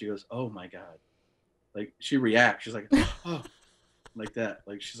junk, and she goes, "Oh my God!" Like she reacts. She's like, "Oh," like that.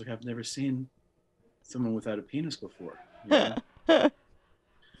 Like she's like, "I've never seen someone without a penis before." You know?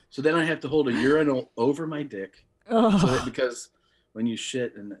 So then I have to hold a urinal over my dick because when you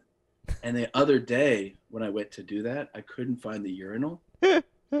shit and the other day when I went to do that, I couldn't find the urinal.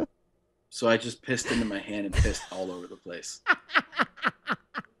 So I just pissed into my hand and pissed all over the place.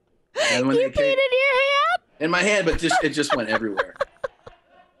 And when you peed in your hand? In my hand, but it just went everywhere.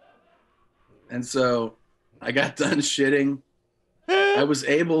 And so I got done shitting. I was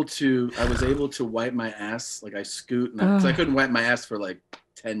able to wipe my ass. Like I scoot, because I couldn't wipe my ass for like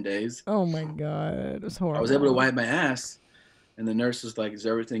 10 days. Oh my God, it was horrible. I was able to wipe my ass, And the nurse was like, "Is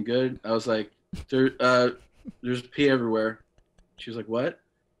everything good?" I was like, "There's pee everywhere." She was like, "What?"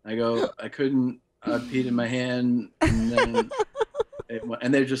 I go, "I couldn't. I peed in my hand, and then."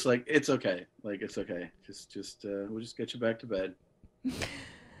 And they're just like, "It's okay. Like, it's okay. Just we'll just get you back to bed."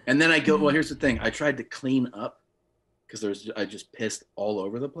 And then I go, well, here's the thing. I tried to clean up because I just pissed all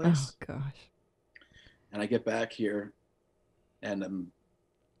over the place. Oh gosh. And I get back here, and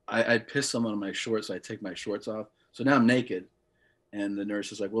I pissed someone on my shorts, so I take my shorts off. So now I'm naked, and the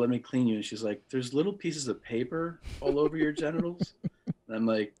nurse is like, "Well, let me clean you." And she's like, "There's little pieces of paper all over your genitals." And I'm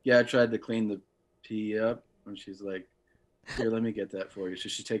like, "Yeah, I tried to clean the pee up." And she's like, "Here, let me get that for you." So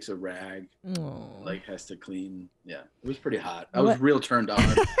she takes a rag, like has to clean. Yeah, it was pretty hot. I was real turned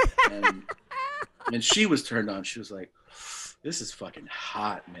on, and she was turned on. She was like, "This is fucking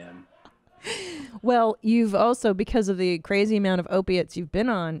hot, man." Well, you've also, because of the crazy amount of opiates you've been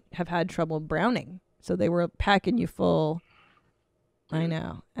on, have had trouble browning. So they were packing you full. I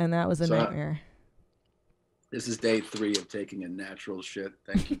know, and that was a nightmare. This is day 3 of taking a natural shit.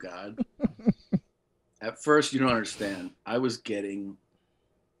 Thank you, God. At first, you don't understand. I was getting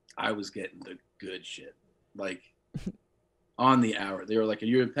the good shit, like on the hour. They were like, "Are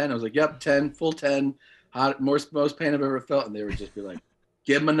you in pen?" I was like, "Yep, 10, full 10, hot, most pain I've ever felt." And they would just be like,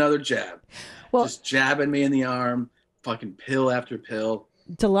 "Give him another jab," just jabbing me in the arm, fucking pill after pill.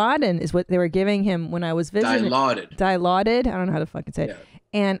 Dilaudid is what they were giving him when I was visiting. Dilaudid. I don't know how to fucking say it. Yeah.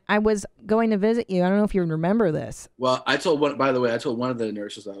 And I was going to visit you. I don't know if you remember this. Well, I told one of the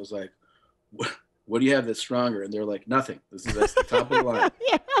nurses, I was like, "What do you have that's stronger?" And they're like, "Nothing. That's the top of the line."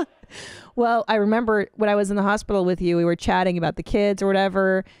 Yeah. Well, I remember when I was in the hospital with you, we were chatting about the kids or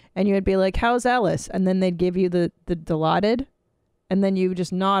whatever, and you would be like, "How's Ellis?" And then they'd give you the Dilaudid, and then you would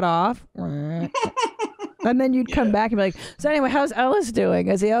just nod off. And then you'd come back and be like, "So anyway, how's Ellis doing?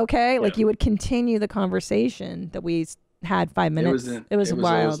 Is he okay?" Like you would continue the conversation that we had 5 minutes. It was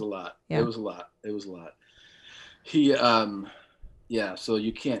wild. It was a lot. Yeah. It was a lot. He, so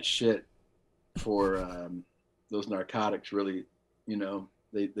you can't shit for those narcotics, really. You know,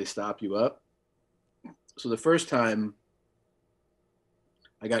 they stop you up. So the first time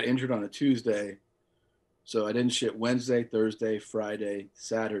I got injured on a Tuesday, so I didn't shit Wednesday, Thursday, Friday,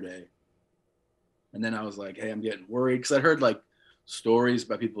 Saturday. And then I was like, "Hey, I'm getting worried," because I heard like stories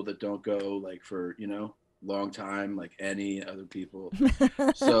about people that don't go like for, long time, like any other people.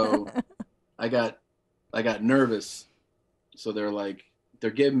 So I got nervous. So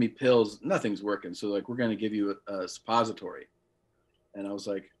they're giving me pills. Nothing's working. So like, "We're going to give you a suppository." And I was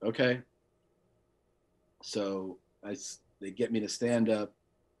like, "Okay." So they get me to stand up,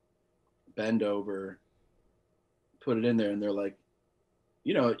 bend over, put it in there. And they're like,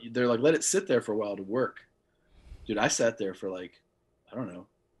 "Let it sit there for a while to work." Dude, I sat there for like, I don't know,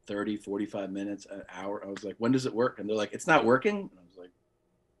 30, 45 minutes, an hour. I was like, "When does it work?" And they're like, "It's not working." And I was like,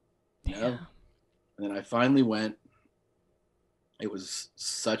 "No." Yeah. And then I finally went. It was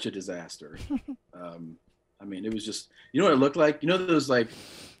such a disaster. I mean, it was just, you know what it looked like? You know those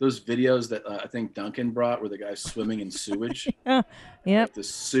videos that I think Duncan brought where the guy's swimming in sewage? Yeah. Yep. Like the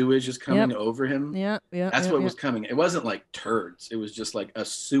sewage is coming over him. Yeah. That's what was coming. It wasn't like turds. It was just like a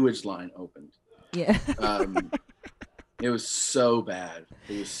sewage line opened. Yeah. It was so bad.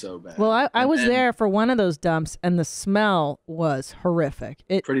 Well, I was there for one of those dumps, and the smell was horrific.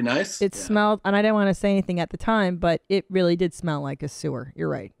 Pretty nice. It smelled, and I didn't want to say anything at the time, but it really did smell like a sewer. You're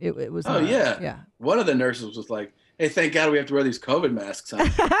right. It was. Oh, yeah. One of the nurses was like, "Hey, thank God we have to wear these COVID masks on."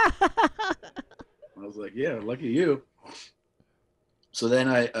 I was like, "Yeah, lucky you." So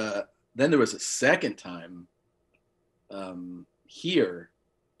then then there was a second time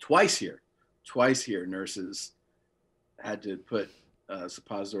twice here, nurses had to put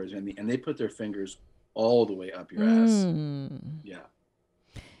suppositories in me, and they put their fingers all the way up your ass. Yeah.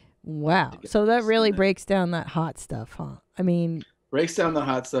 Wow. So that really breaks down that hot stuff, huh? I mean, breaks down the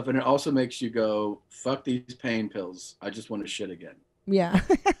hot stuff, and it also makes you go, "Fuck these pain pills. I just want to shit again." Yeah.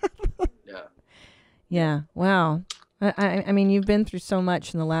 Yeah. Yeah. Wow. I mean, you've been through so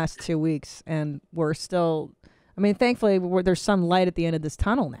much in the last 2 weeks, and we're still, I mean, thankfully there's some light at the end of this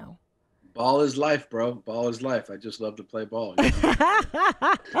tunnel now. Ball is life, bro. Ball is life. I just love to play ball. That's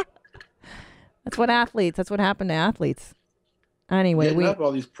what happened to athletes. Anyway, we have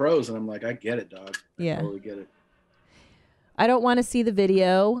all these pros, and I'm like, I get it, dog. Yeah. I totally get it. I don't want to see the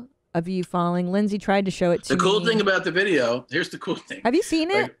video of you falling. Lindsay tried to show it to me. The cool thing about the video, here's the cool thing. Have you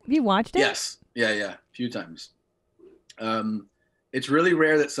seen it? Have you watched it? Yes. Yeah. A few times. It's really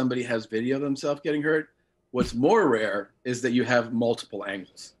rare that somebody has video of themselves getting hurt. What's more rare is that you have multiple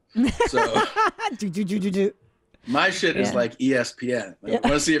angles. So my shit is like ESPN. Like,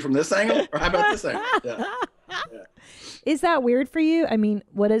 want to see it from this angle, or how about this angle? Yeah. Is that weird for you? I mean,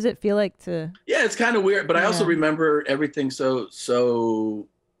 what does it feel like to? Yeah, it's kind of weird, but I also remember everything so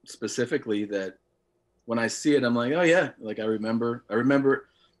specifically that when I see it, I'm like, oh yeah, like I remember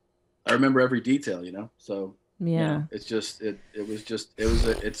every detail, you know. So Yeah. it's the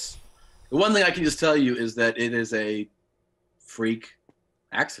one thing I can just tell you is that it is a freak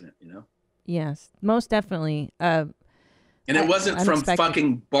accident, you know. Yes, most definitely. And it wasn't from unexpected.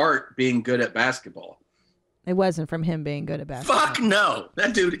 fucking Bart being good at basketball. It wasn't from him being good at basketball. Fuck no,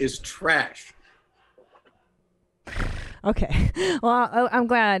 that dude is trash. Okay, well, I'm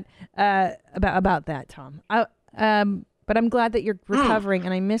glad about that, Tom. But I'm glad that you're recovering,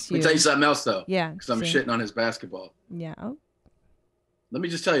 and I miss you. Let me tell you something else though. Yeah, because I'm shitting on his basketball. Yeah. Oh. Let me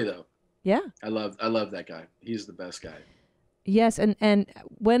just tell you though. Yeah. I love that guy. He's the best guy. Yes, and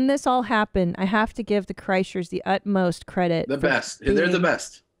when this all happened, I have to give the Kreischers the utmost credit. The best. They're the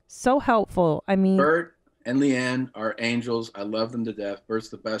best. So helpful. I mean, Bert and Leanne are angels. I love them to death. Bert's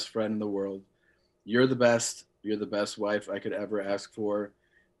the best friend in the world. You're the best. You're the best wife I could ever ask for.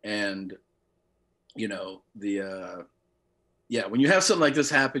 And, you know, when you have something like this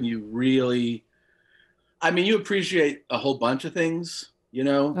happen, you really, I mean, you appreciate a whole bunch of things, you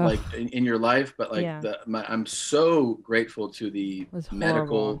know, like in your life, but like I'm so grateful to the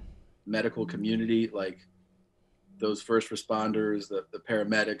medical community, like those first responders, the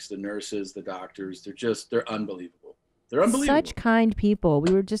paramedics, the nurses, the doctors. They're unbelievable. They're unbelievable. Such kind people.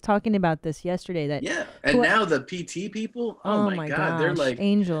 We were just talking about this yesterday. And now the PT people, oh my God, they're like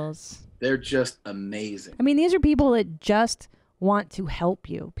angels. They're just amazing. I mean, these are people that just want to help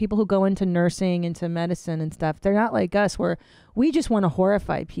you. People who go into nursing, into medicine and stuff. They're not like us where we just want to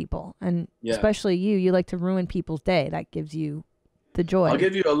horrify people. And especially you like to ruin people's day. That gives you the joy. I'll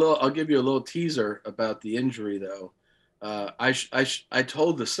give you a little teaser about the injury though. I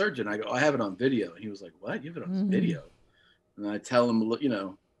told the surgeon, I go, I have it on video. And he was like, what? You have it on video? And I tell him, you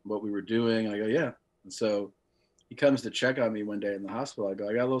know, what we were doing. I go, yeah. And so he comes to check on me one day in the hospital. I go,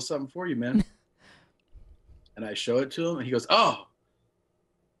 I got a little something for you, man. And I show it to him and he goes, oh.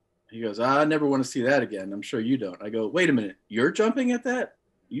 He goes, I never want to see that again. I'm sure you don't. I go, wait a minute. You're jumping at that?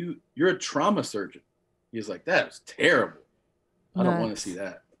 You're a trauma surgeon. He's like, that's terrible. I don't want to see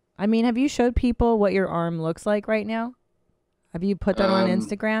that. I mean, have you showed people what your arm looks like right now? Have you put that on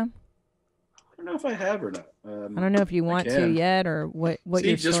Instagram? I don't know if I have or not. I don't know if you want to yet or what.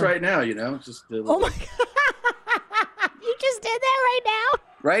 See, just right now, you know, just. Oh my God! You just did that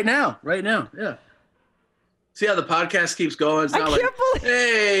right now. Right now, yeah. See how the podcast keeps going? It's not like, believe.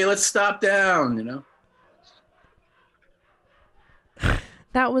 Hey, let's stop down, you know.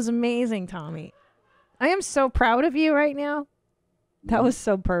 That was amazing, Tommy. I am so proud of you right now. That was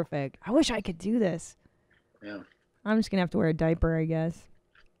so perfect. I wish I could do this. Yeah. I'm just gonna have to wear a diaper, I guess.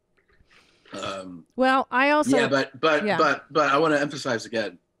 Well, I also but I want to emphasize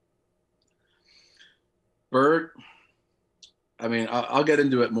again, Bert. I mean, I'll get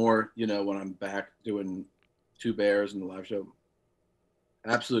into it more, you know, when I'm back doing Two Bears and the live show.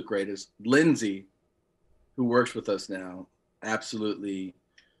 Absolute greatest. Lindsay, who works with us now, absolutely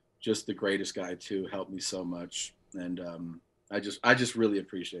just the greatest guy too. Helped me so much, and I just really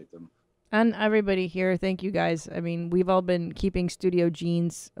appreciate them. And everybody here, thank you guys. I mean, we've all been keeping Studio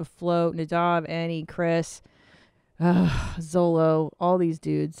Jeans afloat. Nadav, Annie, Chris, Zolo, all these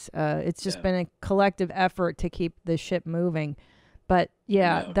dudes. It's just been a collective effort to keep the ship moving. But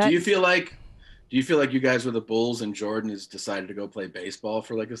yeah, do you feel like you guys were the Bulls and Jordan has decided to go play baseball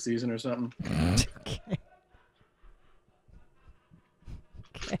for like a season or something? Okay.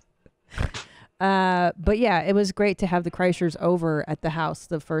 But yeah, it was great to have the Kreischers over at the house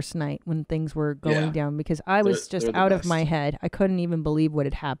the first night when things were going down because I was just out of my head. I couldn't even believe what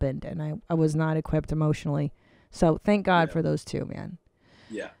had happened, and I was not equipped emotionally. So thank God for those two, man.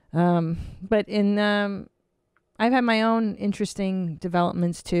 Yeah. But I've had my own interesting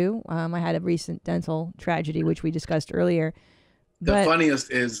developments too. I had a recent dental tragedy, which we discussed earlier. The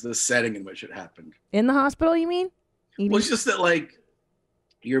funniest is the setting in which it happened. In the hospital, you mean? Well, it's just that like.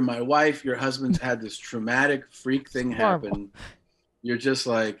 You're my wife, your husband's had this traumatic freak thing happen. You're just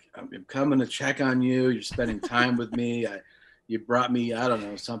like, I'm coming to check on you. You're spending time with me. You brought me, I don't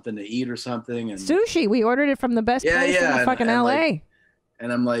know, something to eat or something. And sushi. We ordered it from the best place in fucking LA.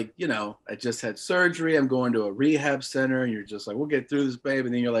 And I'm like, you know, I just had surgery. I'm going to a rehab center. And you're just like, we'll get through this, babe.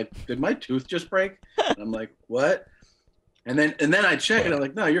 And then you're like, did my tooth just break? And I'm like, what? And then I check and I'm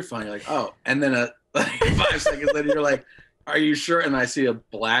like, no, you're fine. You're like, oh. And then like 5 seconds later, you're like, are you sure? And I see a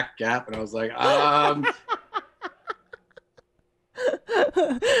black gap, and I was like, yeah,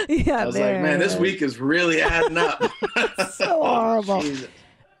 I was like, man, this week is really adding up. So horrible.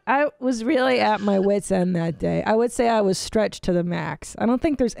 I was really at my wit's end that day. I would say I was stretched to the max. I don't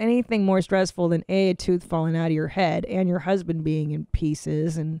think there's anything more stressful than a tooth falling out of your head and your husband being in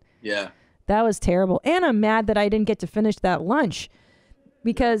pieces. And Yeah. that was terrible. And I'm mad that I didn't get to finish that lunch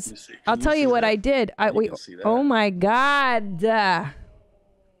because I'll tell you what I did. Oh my God. Yeah.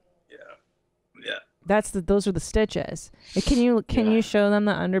 Those are the stitches. Can you show them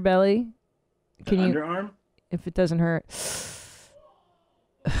the underbelly? The underarm? If it doesn't hurt.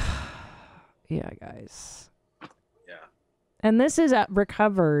 Yeah, guys. Yeah. And this is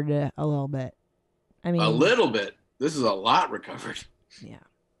recovered a little bit. I mean, a little bit. This is a lot recovered. Yeah.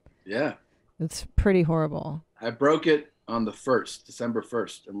 Yeah. It's pretty horrible. I broke it on the 1st, December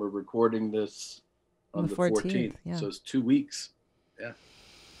 1st, and we're recording this on the 14th. Yeah. So it's 2 weeks. Yeah.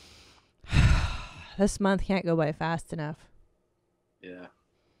 This month can't go by fast enough. Yeah.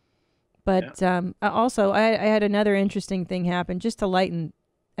 But also, I had another interesting thing happen just to lighten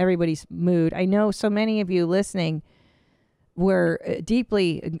everybody's mood. I know so many of you listening were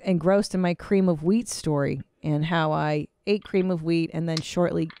deeply engrossed in my cream of wheat story and how I ate cream of wheat and then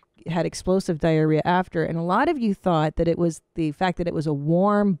shortly had explosive diarrhea after. And a lot of you thought that it was the fact that it was a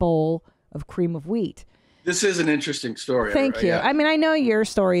warm bowl of cream of wheat. This is an interesting story. Thank you. Yeah. I mean, I know your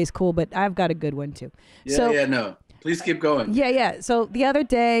story is cool, but I've got a good one too. No. Please keep going. Yeah. So the other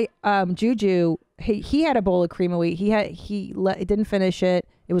day, Juju, he had a bowl of cream of wheat. He didn't finish it.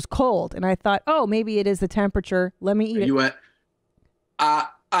 It was cold, and I thought, oh, maybe it is the temperature. Let me eat it. You went,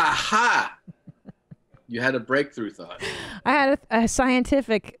 aha! You had a breakthrough thought. I had a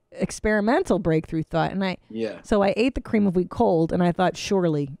scientific experimental breakthrough thought, and So I ate the cream of wheat cold, and I thought,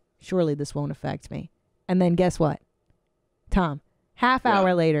 surely this won't affect me. And then guess what, Tom? Half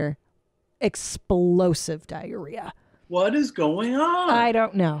hour later, explosive diarrhea. What is going on? I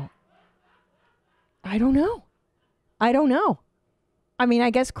don't know. I mean,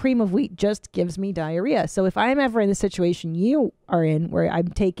 I guess cream of wheat just gives me diarrhea. So if I'm ever in the situation you are in where I'm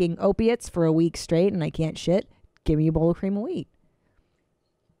taking opiates for a week straight and I can't shit, give me a bowl of cream of wheat.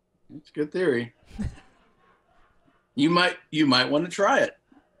 It's a good theory. You might want to try it.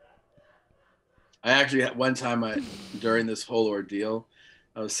 I actually had one time during this whole ordeal,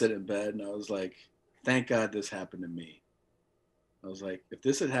 I was sitting in bed and I was like, thank God this happened to me. I was like, if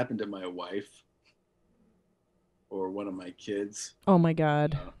this had happened to my wife or one of my kids. Oh my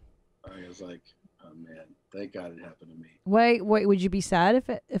God. I was like, oh man, thank God it happened to me. Wait, would you be sad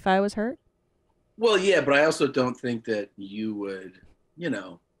if I was hurt? Well, yeah, but I also don't think that you would,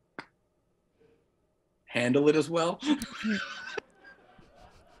 handle it as well.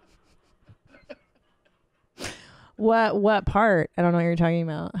 What part? I don't know what you're talking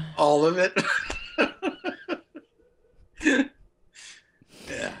about. All of it.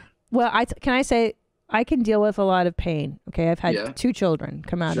 Yeah. Well, can I say I can deal with a lot of pain. Okay, I've had 2 children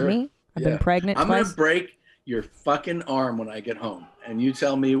come out of me. I've been pregnant I'm twice. gonna break your fucking arm when I get home, and you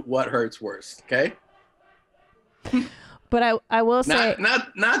tell me what hurts worse. Okay. But I will say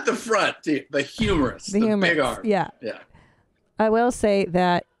not the front, the humerus, the big arm. Yeah. I will say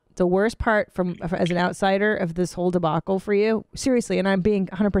that the worst part as an outsider of this whole debacle for you, seriously, and I'm being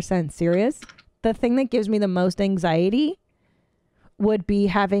 100% serious, the thing that gives me the most anxiety would be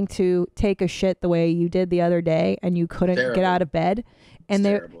having to take a shit the way you did the other day and you couldn't get out of bed. And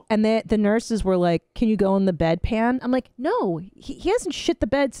the nurses were like, can you go in the bedpan? I'm like, no, he hasn't shit the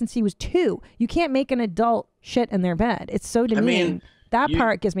bed since he was 2. You can't make an adult shit in their bed. It's so demeaning.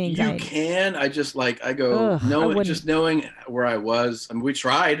 Part gives me anxiety. You can. I just just knowing where I was. I mean, we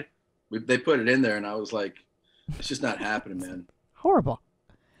tried. They put it in there, and I was like, it's just not happening, man. Horrible.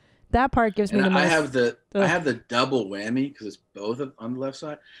 That part gives me the most. I have the double whammy because it's both on the left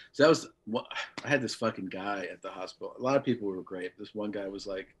side. So that was I had this fucking guy at the hospital. A lot of people were great. This one guy was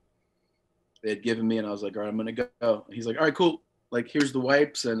like, they had given me, and I was like, all right, I'm gonna go. And he's like, all right, cool. Like, here's the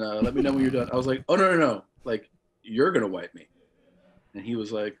wipes, and let me know when you're done. I was like, oh no, like you're gonna wipe me. And he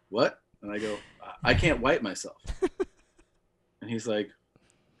was like, what? And I go, I can't wipe myself. And he's like,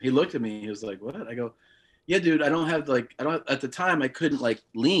 he looked at me. He was like, what? I go, yeah, dude, at the time I couldn't like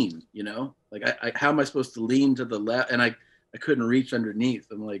lean, like how am I supposed to lean to the left? And I couldn't reach underneath.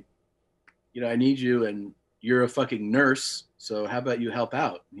 I'm like, I need you, and you're a fucking nurse. So how about you help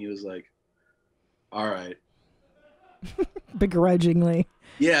out? And he was like, all right. Begrudgingly.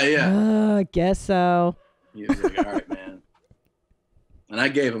 Yeah. I guess so. He was like, all right, man. And I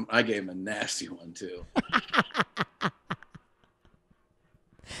gave him a nasty one too.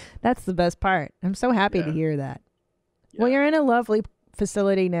 That's the best part. I'm so happy to hear that. Yeah. Well, you're in a lovely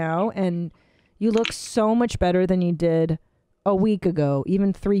facility now, and you look so much better than you did a week ago,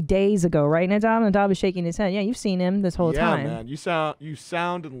 even 3 days ago, right, Nadab? Nadab is shaking his head. Yeah, you've seen him this whole time. Yeah, man. You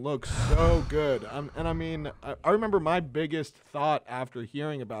sound and look so good. And I mean, I remember my biggest thought after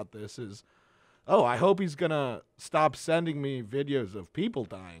hearing about this is, oh, I hope he's going to stop sending me videos of people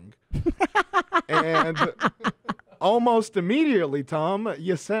dying. And almost immediately, Tom,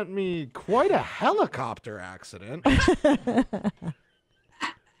 you sent me quite a helicopter accident.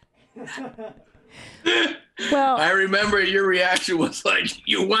 Well, I remember your reaction was like,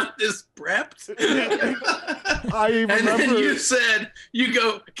 "You want this prepped?" I remember. And then you said, "You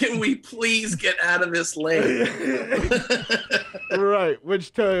go. Can we please get out of this lane?" Right,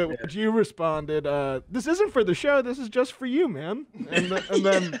 which you responded, "This isn't for the show. This is just for you, man." And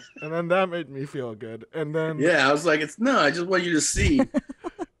then that made me feel good. And then yeah, I was like, I just want you to see.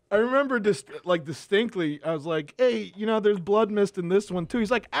 I remember distinctly, I was like, hey, there's blood mist in this one too. He's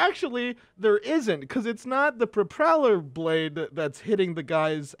like, actually, there isn't, because it's not the propeller blade that's hitting the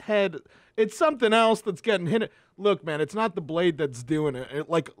guy's head. It's something else that's getting hit. Look, man, it's not the blade that's doing it.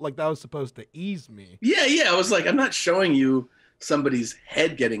 Like that was supposed to ease me. Yeah. I was like, I'm not showing you somebody's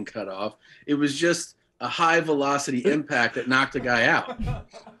head getting cut off. It was just a high velocity impact that knocked a guy out.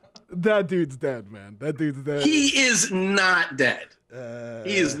 That dude's dead, man. That dude's dead. He is not dead.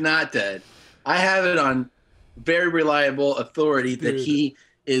 He is not dead. I have it on very reliable authority that he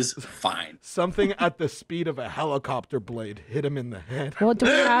is fine. Something at the speed of a helicopter blade hit him in the head. well, do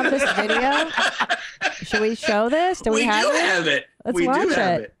we have this video? Should we show this? Do we have it? Let's we watch do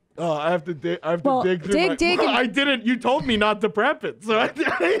have it. it. Oh, I have to dig. Well, dig through. dig. I didn't. You told me not to prep it, so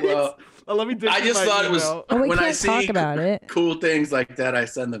Well, let me dig. I just thought it was Well, we when I can't see talk about it. cool things like that, I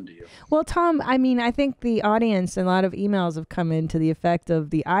send them to you. Well, Tom, I mean, I think the audience and a lot of emails have come in to the effect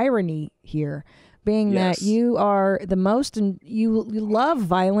of the irony here, being Yes. that you are the most, and you love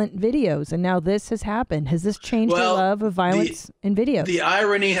violent videos, and now this has happened. Has this changed your Well, love of violence in videos? The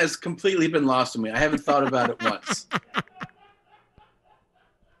irony has completely been lost on me. I haven't thought about it once.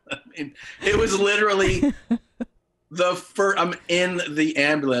 I mean, it was literally the first. I'm in the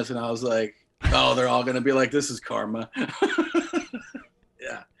ambulance, and I was like, "Oh, they're all gonna be like, this is karma."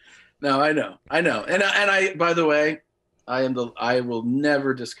 Yeah. No, I know, and I. By the way, I will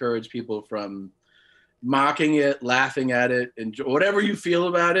never discourage people from mocking it, laughing at it, and whatever you feel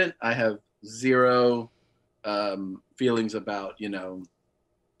about it. I have zero feelings about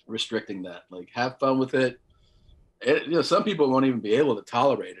restricting that. Like, have fun with it. Some people won't even be able to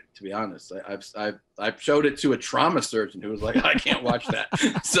tolerate it. To be honest, I've showed it to a trauma surgeon who was like, "I can't watch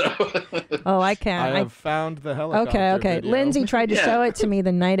that." So, oh, I can. I have found the helicopter. Okay. Video. Lindsay tried to show it to me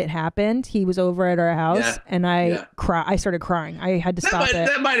the night it happened. He was over at our house, and I started crying. I had to stop it.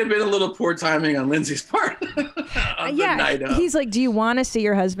 That might have been a little poor timing on Lindsay's part. He's like, "Do you want to see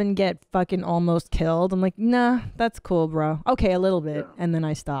your husband get fucking almost killed?" I'm like, "Nah, that's cool, bro. Okay, a little bit," and then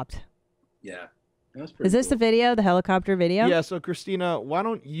I stopped. Yeah. Is this the video, the helicopter video? Yeah, so Christina, why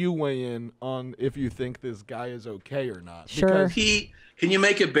don't you weigh in on if you think this guy is okay or not? Sure. Because can you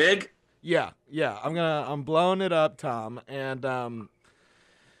make it big? Yeah. I'm blowing it up, Tom, and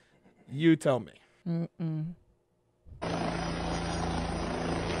you tell me.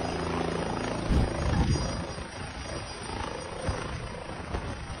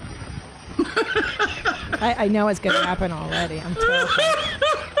 I know it's gonna happen already. I'm terrified.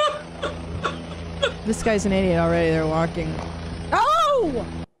 This guy's an idiot already. They're walking. Oh!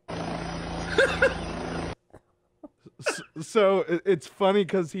 So it's funny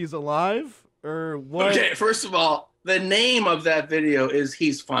because he's alive, or what? Okay, first of all, the name of that video is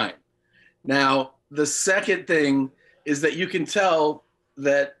 "He's Fine." Now, the second thing is that you can tell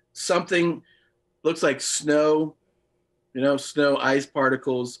that something looks like snow, snow ice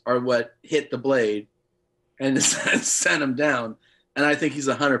particles are what hit the blade and sent him down. And I think he's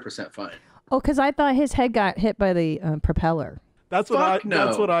 100% fine. Oh, because I thought his head got hit by the propeller. That's what I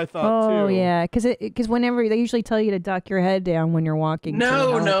thought too. Oh yeah, because whenever they usually tell you to duck your head down when you're walking.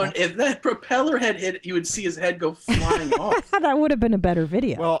 No. If that propeller had hit, you would see his head go flying off. That would have been a better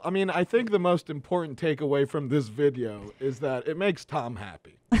video. Well, I mean, I think the most important takeaway from this video is that it makes Tom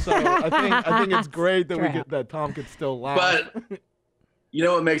happy. So I think it's great that that Tom could still laugh. But you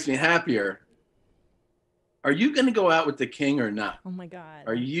know what makes me happier? Are you going to go out with the king or not? Oh my God.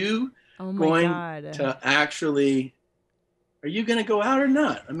 Are you going to actually? Are you going to go out or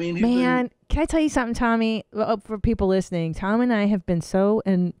not? I mean, can I tell you something, Tommy? For people listening, Tom and I have been so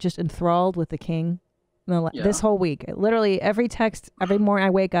just enthralled with the king this whole week. Literally every text, every morning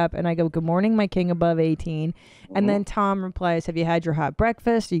I wake up and I go, "Good morning, my king above 18." And then Tom replies, "Have you had your hot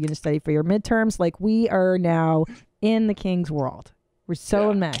breakfast? Are you going to study for your midterms?" Like, we are now in the king's world. We're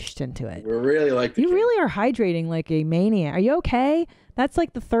so enmeshed into it. We're really like the You king. really are hydrating like a maniac. Are you okay? That's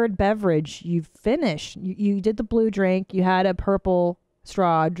like the third beverage you've finished. You did the blue drink. You had a purple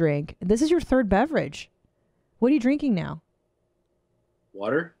straw drink. This is your third beverage. What are you drinking now?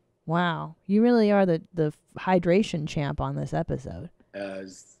 Water. Wow. You really are the hydration champ on this episode.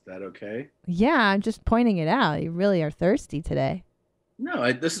 Is that okay? Yeah, I'm just pointing it out. You really are thirsty today. No,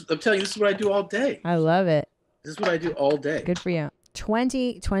 I'm telling you, this is what I do all day. I love it. This is what I do all day. Good for you.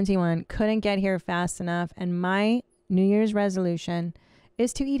 2021 couldn't get here fast enough, and my New Year's resolution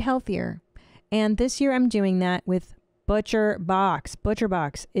is to eat healthier. And this year I'm doing that with Butcher Box. Butcher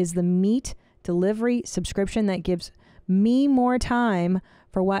Box is the meat delivery subscription that gives me more time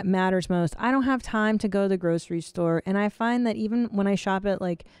for what matters most. I don't have time to go to the grocery store, and I find that even when I shop at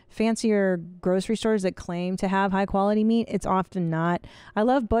like fancier grocery stores that claim to have high quality meat, it's often not. I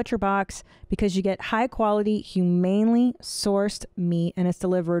love Butcher Box because you get high quality, humanely sourced meat, and it's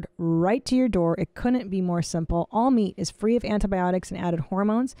delivered right to your door. It couldn't be more simple. All meat is free of antibiotics and added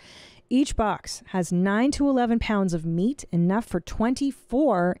hormones. Each box has 9 to 11 pounds of meat, enough for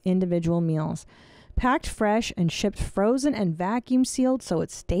 24 individual meals. Packed fresh and shipped frozen and vacuum sealed so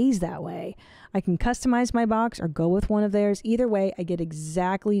it stays that way. I can customize my box or go with one of theirs. Either way, I get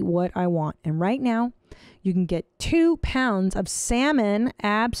exactly what I want. And right now, you can get 2 pounds of salmon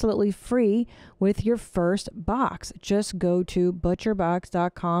absolutely free with your first box. Just go to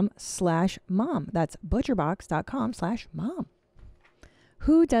butcherbox.com/mom. That's butcherbox.com/mom.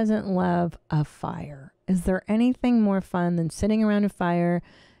 Who doesn't love a fire? Is there anything more fun than sitting around a fire,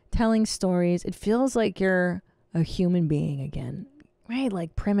 telling stories? It feels like you're a human being again, right?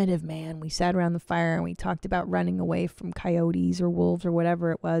 Like primitive man. We sat around the fire and we talked about running away from coyotes or wolves or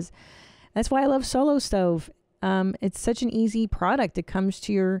whatever it was. That's why I love Solo Stove. It's such an easy product. It comes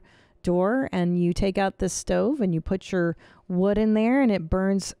to your door and you take out the stove and you put your wood in there and it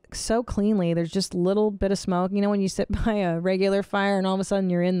burns so cleanly. There's just a little bit of smoke. You know, when you sit by a regular fire and all of a sudden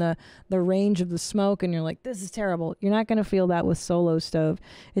you're in the range of the smoke and you're like, this is terrible. You're not going to feel that with Solo Stove.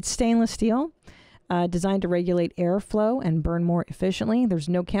 It's stainless steel, designed to regulate airflow and burn more efficiently. There's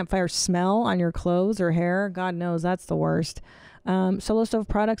no campfire smell on your clothes or hair. God knows that's the worst. Solo Stove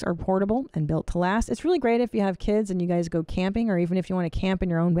products are portable and built to last. It's really great if you have kids and you guys go camping, or even if you want to camp in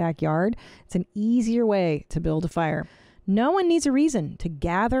your own backyard. It's an easier way to build a fire. No one needs a reason to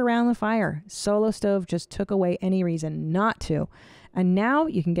gather around the fire. Solo Stove just took away any reason not to. And now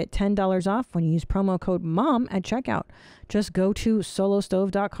you can get $10 off when you use promo code MOM at checkout. Just go to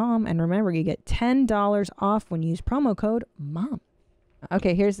solostove.com and remember, you get $10 off when you use promo code MOM.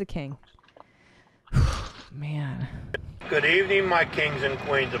 Okay, here's the king. Man. Good evening, my kings and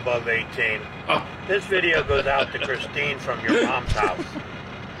queens above 18. This video goes out to Christine from your mom's house.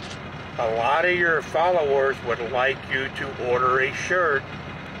 A lot of your followers would like you to order a shirt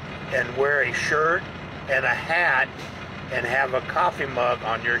and wear a shirt and a hat and have a coffee mug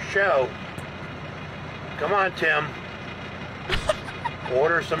on your show. Come on, Tim.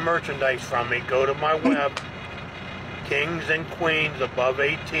 Order some merchandise from me. Go to my web,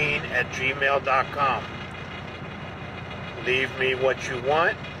 kingsandqueensabove18@gmail.com. Leave me what you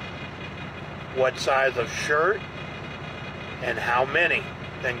want, what size of shirt, and how many.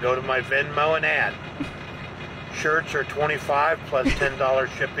 Then go to my Venmo and add. Shirts are $25 plus $10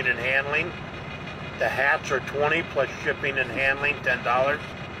 shipping and handling. The hats are $20 plus shipping and handling, $10.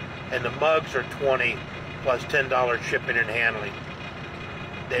 And the mugs are $20 plus $10 shipping and handling.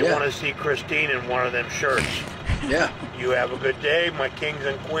 They want to see Christine in one of them shirts. Yeah. You have a good day, my kings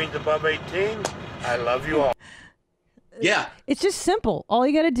and queens above 18. I love you all. Yeah. It's just simple. All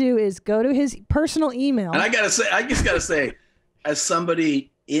you got to do is go to his personal email. And I just gotta say, as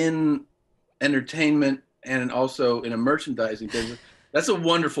somebody in entertainment and also in a merchandising business, that's a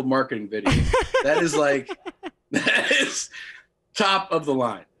wonderful marketing video. That is top of the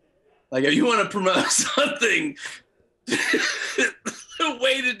line. Like, if you want to promote something, the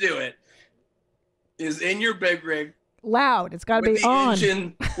way to do it is in your big rig. Loud. It's got to be on.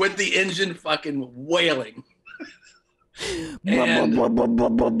 With the engine fucking wailing. Oh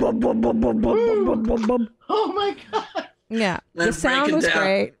my God. Yeah. And The sound was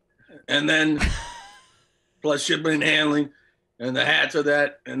great. And then plus shipping and handling, and the hats are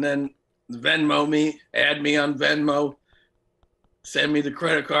that, and then Venmo me, add me on Venmo, send me the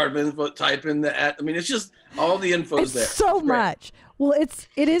credit card info, type in the ad. I mean, it's just all the info's there. So much. Well, it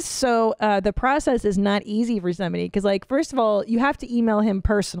is so, the process is not easy for somebody because, like, first of all, you have to email him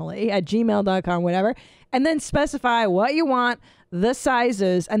personally at gmail.com, whatever, and then specify what you want, the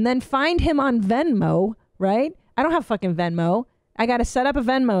sizes, and then find him on Venmo, right? I don't have fucking Venmo. I got to set up a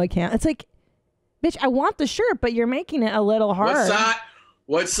Venmo account. It's like, Bitch, I want the shirt, but you're making it a little hard.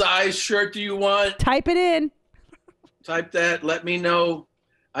 What size shirt do you want? Type it in. Type that. Let me know.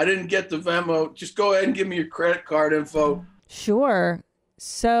 I didn't get the Venmo. Just go ahead and give me your credit card info. Sure.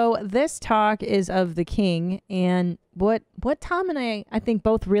 So this talk is of the king, and what Tom and I think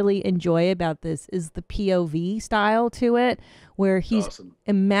both really enjoy about this is the POV style to it, where he's awesome.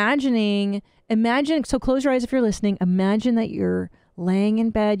 Imagine, so close your eyes if you're listening. Imagine that you're laying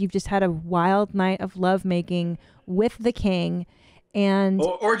in bed. You've just had a wild night of lovemaking with the king, and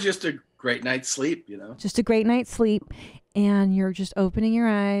or just a great night's sleep, just a great night's sleep, and you're just opening your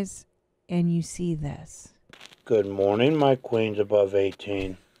eyes and you see this. Good morning, my queens above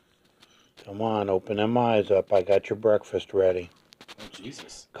 18. Come on, open them eyes up. I got your breakfast ready. Oh,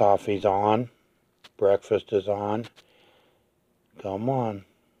 Jesus. Coffee's on. Breakfast is on. Come on.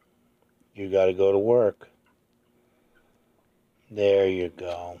 You got to go to work. There you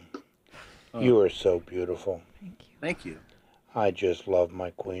go. Oh. You are so beautiful. Thank you. Thank you. I just love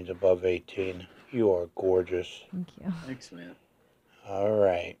my queens above 18. You are gorgeous. Thank you. Thanks, man. All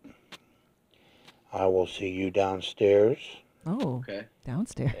right. I will see you downstairs. Oh, okay.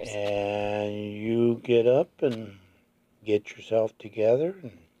 Downstairs. And you get up and get yourself together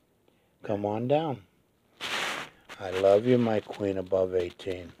and come on down. I love you, my queen above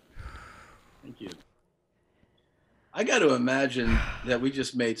 18. Thank you. I got to imagine that we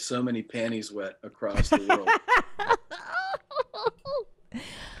just made so many panties wet across the world.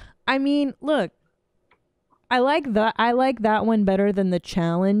 I mean, look, I like that one better than the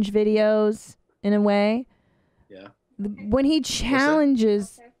challenge videos in a way. Yeah. When he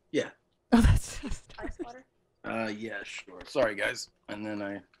challenges. Yeah. Oh, that's just. Ice water? Yeah, sure. Sorry, guys. And then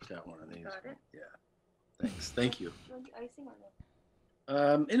I got one of these. Got it? Yeah. Thanks. Thank you. Do you want the icing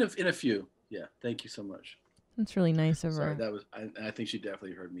or no? In a few. Yeah. Thank you so much. That's really nice of Sorry, her. that was. I think she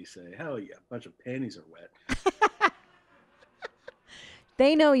definitely heard me say, "Hell yeah, a bunch of panties are wet."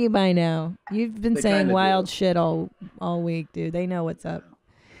 They know you by now. You've been They saying kinda wild do. shit all week, dude. They know what's up.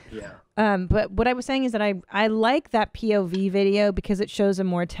 Yeah. But what I was saying is that I like that POV video because it shows a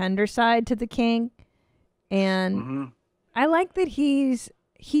more tender side to the king, and I like that he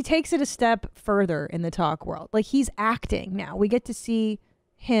takes it a step further in the talk world. Like, he's acting now. We get to see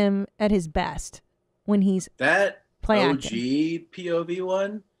him at his best when he's That play OG acting. POV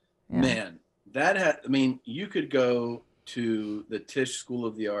one, Yeah. man, that had. I mean, you could go to the Tisch School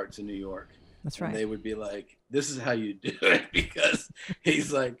of the Arts in New York. That's and right. they would be like, "This is how you do it," because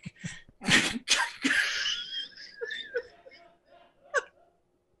he's like.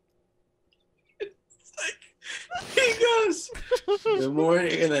 It's like, he goes, "Good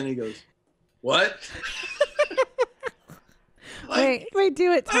morning," and then he goes, "What?" Like, wait,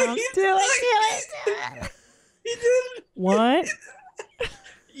 do it, Tom. like, Do it. he did. What?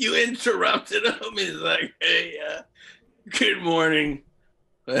 You interrupted him. He's like, "Hey, good morning."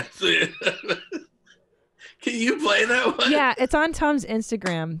 Can you play that one? Yeah, it's on Tom's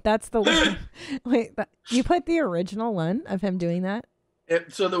Instagram. That's the one. Wait, you put the original one of him doing that?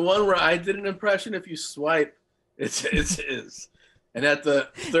 So the one where I did an impression, if you swipe, it's his. And at the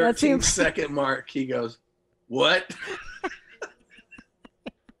 13-second mark, he goes, "What?"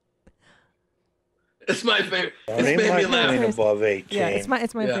 It's my favorite. It's made me laugh. Queen above 18. Yeah, it's my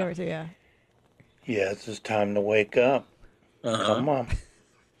favorite too. Yeah. Yes, it's time to wake up. Come on.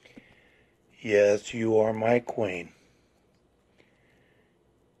 Yes, you are my queen.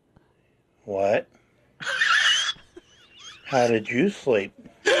 What? How did you sleep?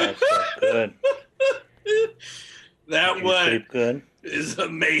 That's so good. That Did you one sleep good? is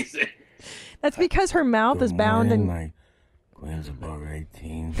amazing. That's because her mouth is bound in. My queen's above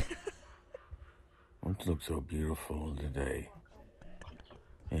 18. What looks so beautiful today?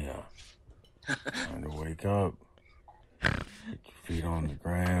 Yeah. Time to wake up. Get your feet on the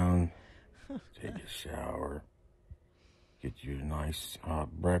ground. Take a shower. Get you a nice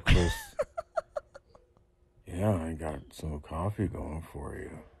hot breakfast. Yeah, I got some coffee going for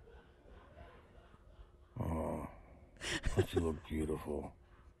you. Oh, don't you look beautiful?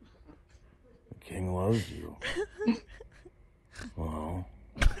 The king loves you. Well,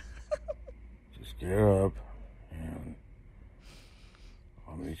 just get up and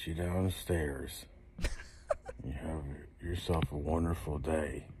I'll meet you downstairs. You have yourself a wonderful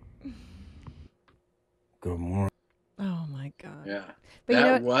day. Good morning. Oh my god. Yeah. But that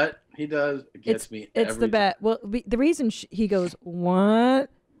you know what he does gets me. It's every the bet. Well, the reason he goes, "What?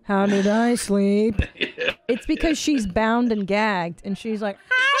 How did I sleep?" It's because she's bound and gagged, and she's like,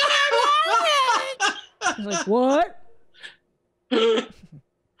 "She's like, what?"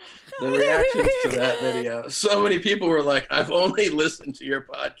 The reactions to that video. So many people were like, I've only listened to your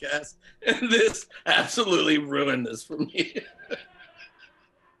podcast, and this absolutely ruined this for me.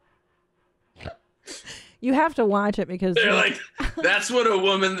 You have to watch it because they're like, that's what a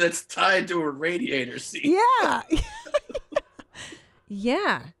woman that's tied to a radiator sees. Yeah.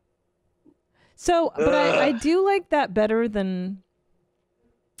 Yeah. So, but I do like that better than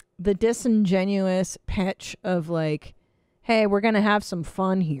the disingenuous pitch of like, hey, we're going to have some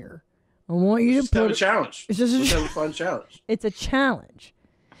fun here. I want you to have a challenge. Let's have a fun challenge. It's a challenge.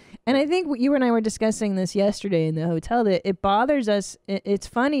 And I think you and I were discussing this yesterday in the hotel, that it bothers us. It's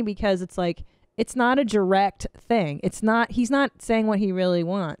funny because it's like, it's not a direct thing. He's not saying what he really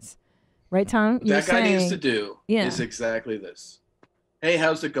wants. Right, Tom? That guy needs to do is exactly this. Hey,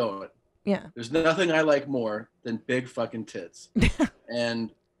 how's it going? Yeah. There's nothing I like more than big fucking tits.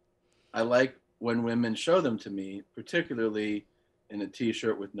 And I like when women show them to me, particularly in a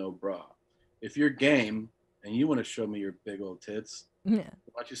t-shirt with no bra. If you're game and you want to show me your big old tits, why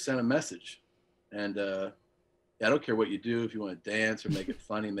don't you send a message? And I don't care what you do. If you want to dance or make it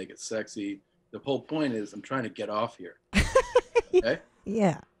funny, make it sexy. The whole point is I'm trying to get off here. Okay?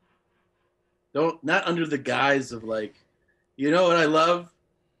 Yeah. Not under the guise of like, you know what I love?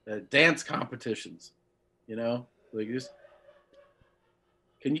 Dance competitions. You know? Like just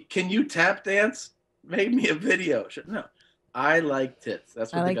can you tap dance? Make me a video. No. I like tits.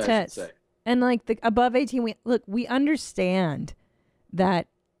 That's what the guy should say. And like the above 18, we understand that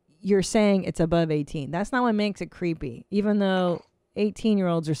you're saying it's above 18. That's not what makes it creepy, even though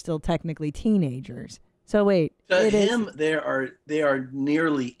 18-year-olds are still technically teenagers. So wait, to him, they are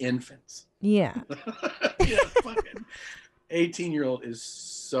nearly infants. Yeah. Yeah, fucking 18-year-old is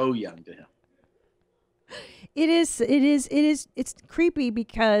so young to him. It's creepy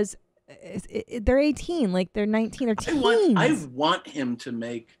because they're 18, like they're 19 or teens. I want him to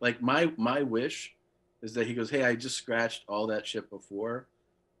make, like, my wish is that he goes, hey, I just scratched all that shit before.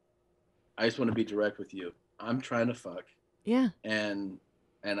 I just want to be direct with you. I'm trying to fuck. Yeah. And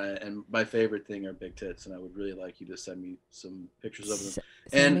my favorite thing are big tits, and I would really like you to send me some pictures of them.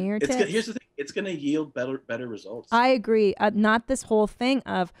 Send me your tits. Here's the thing: it's going to yield better results. I agree. Not this whole thing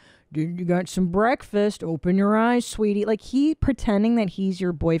of, dude, you got some breakfast. Open your eyes, sweetie. Like he pretending that he's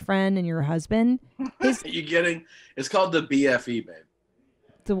your boyfriend and your husband. You getting? It's called the BFE, babe.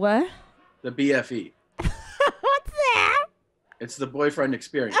 The what? The BFE. What's that? It's the boyfriend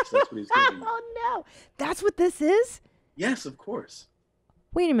experience. That's what he's doing. Oh no, that's what this is. Yes, of course.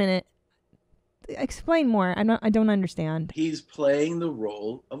 Wait a minute. Explain more. I don't understand. He's playing the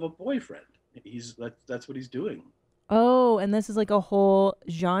role of a boyfriend. That's what he's doing. Oh, and this is like a whole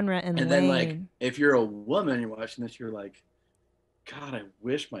genre and lane. Then like if you're a woman, you're watching this, you're like, God, I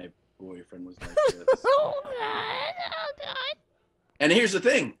wish my boyfriend was like this. Oh God. And here's the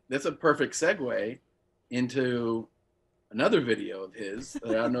thing. That's a perfect segue into another video of his.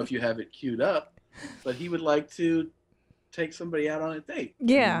 I don't know if you have it queued up, but he would like to take somebody out on a date.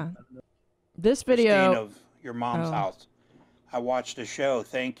 Yeah. This video Christine of Your Mom's House. I watched the show.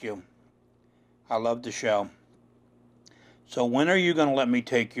 Thank you. I love the show. So when are you going to let me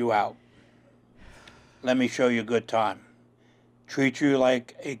take you out? Let me show you a good time. Treat you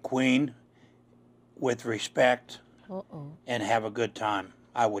like a queen with respect and have a good time.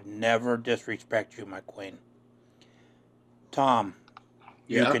 I would never disrespect you, my queen. Tom,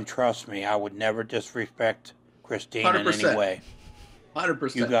 you can trust me. I would never disrespect Christine 100%. in any way.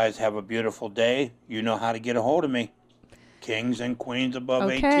 100%. You guys have a beautiful day. You know how to get a hold of me. Kings and Queens Above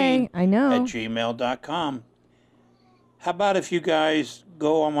 18 I know. at gmail.com. How about if you guys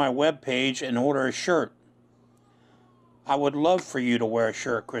go on my webpage and order a shirt? I would love for you to wear a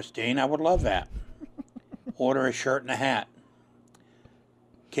shirt, Christine. I would love that. Order a shirt and a hat.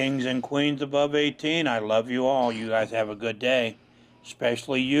 Kings and Queens Above 18, I love you all. You guys have a good day.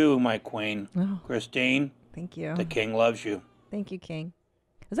 Especially you, my queen. Christine. Thank you. The king loves you. Thank you, King.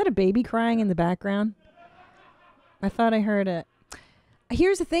 Is that a baby crying in the background? I thought I heard it.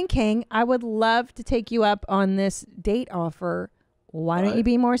 Here's the thing, King. I would love to take you up on this date offer. Why don't you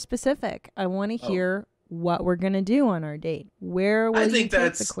be more specific? I want to hear what we're going to do on our date. Where will you take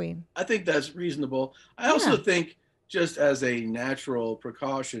the queen? I think that's reasonable. I also think, just as a natural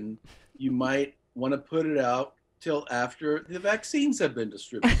precaution, you might want to put it out till after the vaccines have been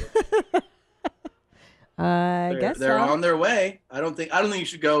distributed. I guess they're on their way. I don't think you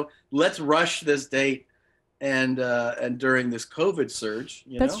should go, let's rush this date and during this COVID surge.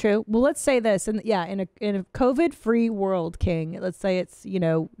 That's true. Well, let's say this, in a COVID-free world, King. Let's say it's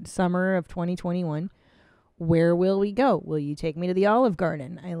summer of 2021. Where will we go? Will you take me to the Olive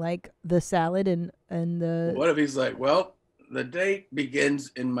Garden? I like the salad and the. What if he's like, well, the date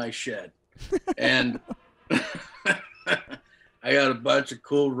begins in my shed, and I got a bunch of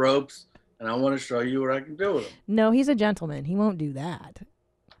cool ropes, and I want to show you what I can do with them. No, he's a gentleman. He won't do that.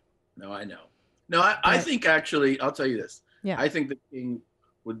 No, I know. No, I think actually, I'll tell you this. Yeah. I think the king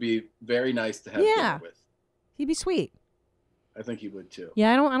would be very nice to have dinner with. He'd be sweet. I think he would too.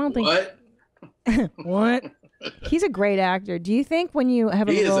 Yeah, I don't think. What? What? He's a great actor. Do you think when you have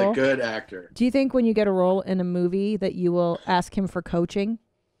a He role, is a good actor. Do you think when you get a role in a movie that you will ask him for coaching?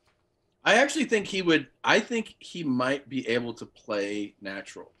 I actually think he would. I think he might be able to play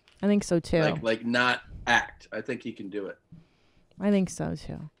natural. I think so too. Like not act. I think he can do it. I think so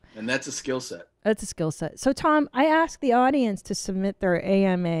too. And that's a skill set. That's a skill set. So, Tom, I asked the audience to submit their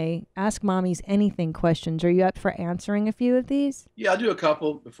AMA, Ask Mommies Anything questions. Are you up for answering a few of these? Yeah, I'll do a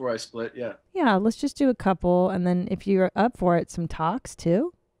couple before I split. Yeah. Yeah, let's just do a couple. And then if you're up for it, some talks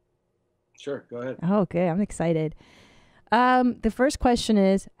too. Sure, go ahead. Okay, I'm excited. The first question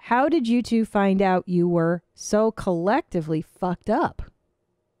is, how did you two find out you were so collectively fucked up?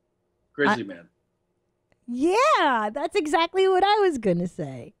 Grizzly Man. Yeah, that's exactly what I was going to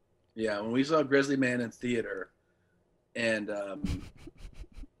say. Yeah, when we saw Grizzly Man in theater, and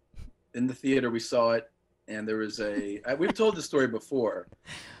in the theater we saw it, and there was we've told the story before,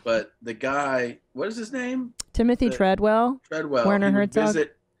 but the guy, what is his name? Timothy Treadwell. Werner Herzog.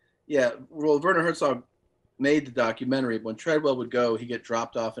 Well, Werner Herzog made the documentary. When Treadwell would go, he'd get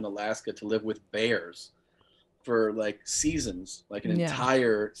dropped off in Alaska to live with bears for like seasons, like an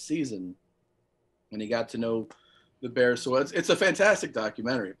entire season, and he got to know the bears. So it's a fantastic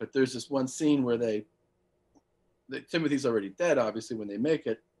documentary, but there's this one scene where Timothy's already dead, obviously, when they make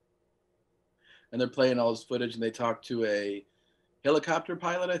it, and they're playing all this footage, and they talk to a helicopter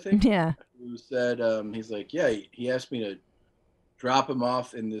pilot, I think, who said, he's like, yeah, he asked me to drop him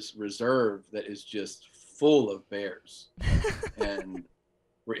off in this reserve that is just full of bears. And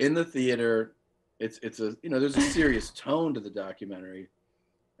we're in the theater. It's a, there's a serious tone to the documentary.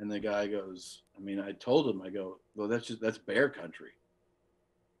 And the guy goes, I told him, I go, well, that's bear country.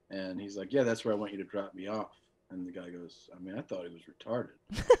 And he's like, yeah, that's where I want you to drop me off. And the guy goes, I thought he was retarded.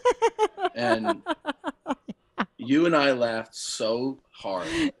 And you and I laughed so hard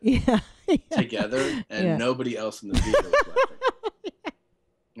together, and nobody else in the theater was laughing.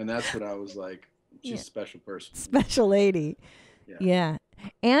 And that's what I was like, she's a special person. Special lady. Yeah.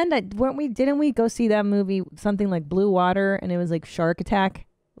 And didn't we go see that movie, something like Blue Water, and it was like Shark Attack,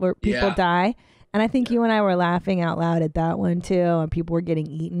 where people die? And I think you and I were laughing out loud at that one too, and people were getting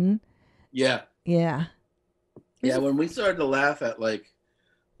eaten. Yeah. Yeah. Yeah, when we started to laugh at like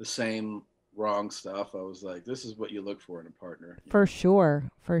the same wrong stuff, I was like, this is what you look for in a partner. For sure.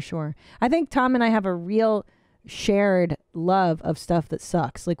 For sure. I think Tom and I have a real shared love of stuff that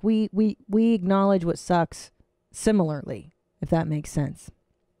sucks. Like we acknowledge what sucks similarly, if that makes sense.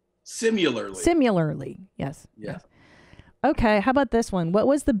 Similarly. Yes. Yeah. Yes. Okay, how about this one? What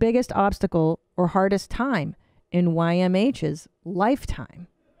was the biggest obstacle or hardest time in YMH's lifetime?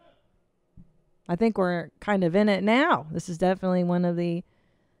 I think we're kind of in it now. This is definitely one of them.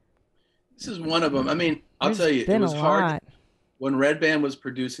 I'll tell you, it was hard when Red Band was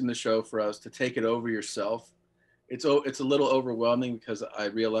producing the show for us to take it over yourself. It's a little overwhelming because I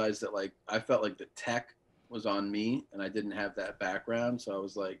realized that like I felt like the tech was on me and I didn't have that background. So I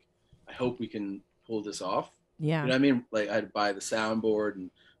was like, I hope we can pull this off. Yeah. You know what I mean? Like I had to buy the soundboard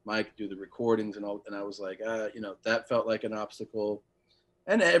and Mike do the recordings and all, and I was like, that felt like an obstacle.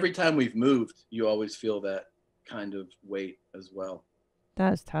 And every time we've moved, you always feel that kind of weight as well.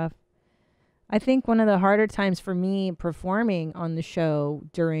 That's tough. I think one of the harder times for me performing on the show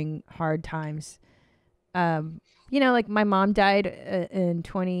during hard times, like my mom died in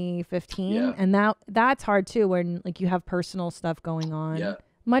 2015, and that's hard too, when like you have personal stuff going on. Yeah.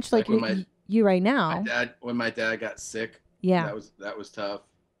 Much like you right now. When my dad got sick, yeah, that was tough.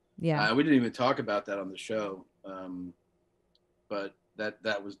 Yeah, we didn't even talk about that on the show, but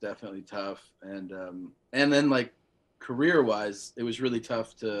that was definitely tough. And then like career wise, it was really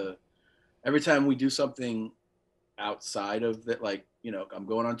tough to. Every time we do something outside of that, like I'm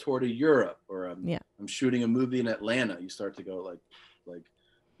going on tour to Europe, or I'm shooting a movie in Atlanta, you start to go like you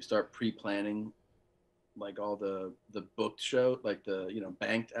start pre-planning like all the booked show, like the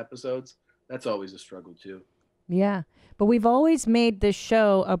banked episodes. That's always a struggle too. Yeah, but we've always made this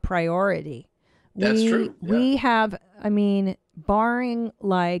show a priority. That's true. Yeah. We have, barring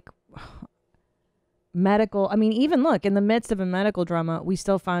like medical, even look, in the midst of a medical drama, we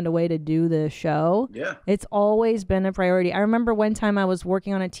still found a way to do the show. Yeah. It's always been a priority. I remember one time I was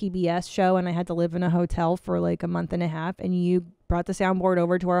working on a TBS show and I had to live in a hotel for like a month and a half, and you brought the soundboard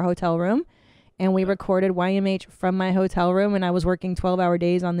over to our hotel room and we recorded YMH from my hotel room, and I was working 12-hour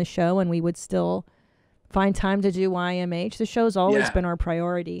days on the show, and we would still find time to do YMH. The show's always been our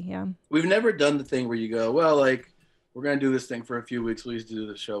priority. Yeah. We've never done the thing where you go, well, like, we're going to do this thing for a few weeks. We'll just do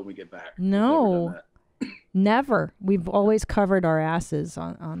the show when we get back. No. Never. We've always covered our asses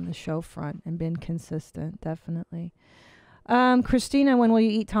on the show front and been consistent, definitely. Christina, when will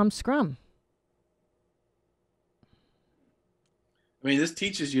you eat Tom's Scrum? I mean, this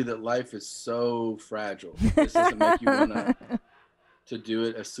teaches you that life is so fragile. This doesn't make you want to do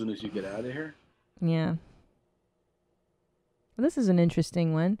it as soon as you get out of here. Yeah. Well, this is an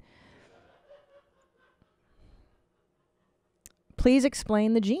interesting one. Please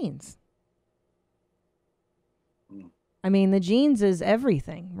explain the jeans. I mean, the jeans is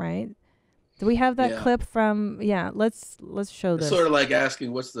everything, right? Do we have that clip from? Yeah, let's show this. It's sort of like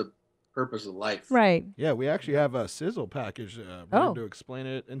asking, what's the purpose of life? Right. Yeah, we actually have a sizzle package ready to explain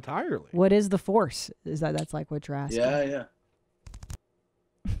it entirely. What is the force? That's like what you're asking? Yeah.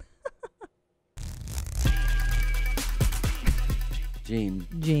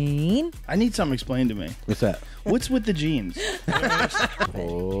 Gene. I need something explained to me. What's that? What's with the jeans?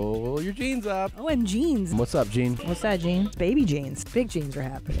 Oh, your jeans up. Oh, and jeans. What's up, Gene? What's that, Gene? Baby jeans. Big jeans are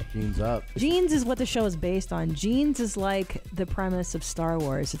happening. Jeans up. Jeans is what the show is based on. Jeans is like the premise of Star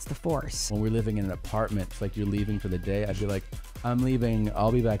Wars. It's the Force. When we're living in an apartment, it's like you're leaving for the day. I'd be like, I'm leaving.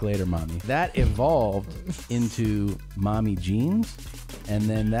 I'll be back later, Mommy. That evolved into Mommy Jeans. And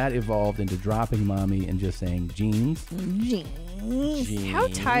then that evolved into dropping Mommy and just saying jeans. Jeans. How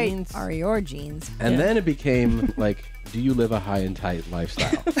tight are your jeans? And then it became like, do you live a high and tight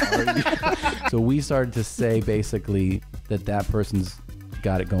lifestyle? So we started to say basically that person's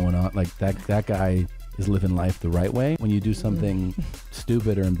got it going on. Like that guy is living life the right way. When you do something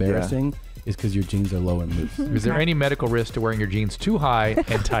stupid or embarrassing, is because your jeans are low and loose. Is there any medical risk to wearing your jeans too high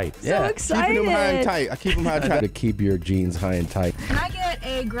and tight? So excited. Keeping them high and tight. I keep them high and tight. To keep your jeans high and tight. Can I get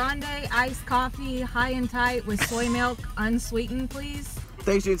a grande iced coffee, high and tight, with soy milk, unsweetened, please?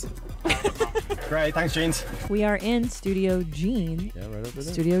 Thanks, jeans. Great, thanks, jeans. We are in Studio Gene. Yeah, right over there.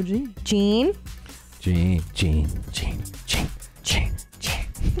 Studio Gene. Gene. Gene.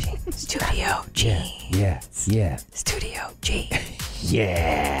 Studio Gene. Yeah. Studio Gene.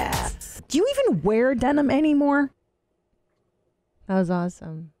 Yeah. Do you even wear denim anymore? That was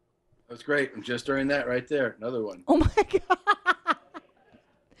awesome. That was great. And just during that right there, another one. Oh my God.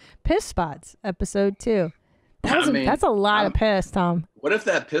 Piss Spots, episode 2. That's a lot of piss, Tom. What if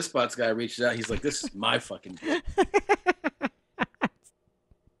that Piss Spots guy reaches out? He's like, this is my fucking game.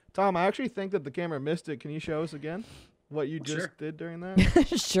 Tom, I actually think that the camera missed it. Can you show us again what you just did during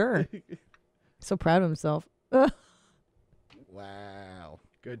that? Sure. So proud of himself. Wow.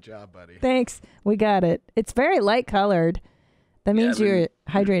 Good job, buddy. Thanks. We got it. It's very light colored. That means you're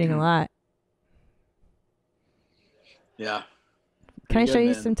hydrating a lot. Yeah. Can I show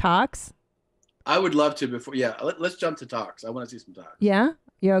you some talks? I would love to before. Yeah. Let's jump to talks. I want to see some talks. Yeah?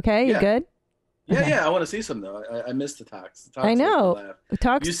 You okay? You good? Yeah. I want to see some though. I missed the talks. I know.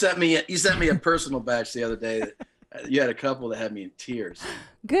 Talks. You sent me a personal badge the other day that you had a couple that had me in tears.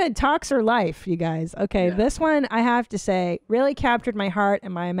 Good. Talks are life, you guys. Okay. Yeah. This one, I have to say, really captured my heart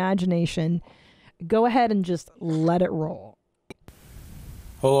and my imagination. Go ahead and just let it roll.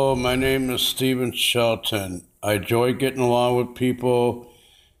 Hello, my name is Stephen Shelton. I enjoy getting along with people.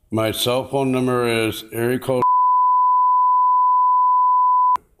 My cell phone number is area code.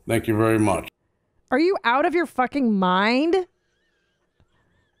 Thank you very much. Are you out of your fucking mind?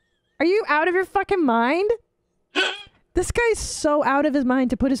 Are you out of your fucking mind? This guy's so out of his mind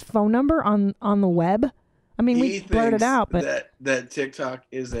to put his phone number on the web. I mean, we blurted out, but that TikTok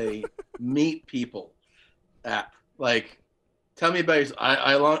is a meet people app. Like, tell me about yourself.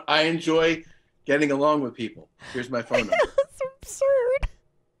 I enjoy getting along with people. Here's my phone number. That's absurd.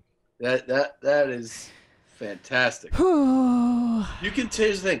 That is fantastic. You can tell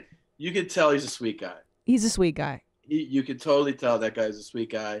the thing. You can tell he's a sweet guy. He's a sweet guy. You can totally tell that guy's a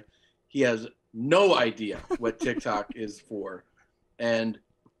sweet guy. He has no idea what TikTok is for, and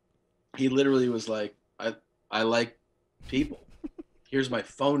he literally was like, "I like people. Here's my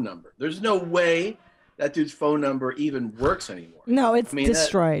phone number." There's no way that dude's phone number even works anymore. No, it's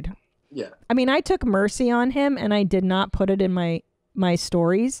destroyed. Yeah. I mean, I took mercy on him, and I did not put it in my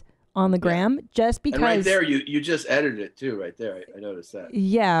stories on the gram just because. And right there, you just edited it too. Right there, I noticed that.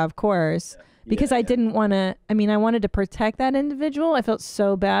 Yeah, of course. Yeah. Because I didn't want to. I mean, I wanted to protect that individual. I felt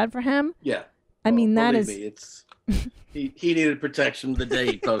so bad for him. Yeah. I mean, that is. It's he needed protection the day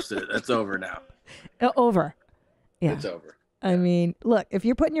he posted it. That's over now. Over. Yeah. It's over. I mean, look, if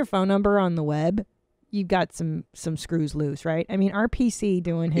you're putting your phone number on the web, you got some screws loose, right? I mean, RPC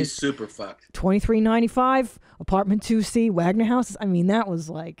doing his He's super fucked. $23.95 apartment 2C Wagner houses. I mean, that was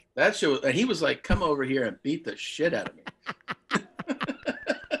like That shit was, and he was like, "Come over here and beat the shit out of me."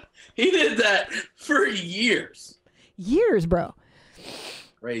 He did that for years. Years, bro.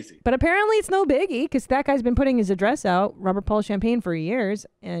 Crazy. But apparently it's no biggie because that guy's been putting his address out, Robert Paul Champagne, for years,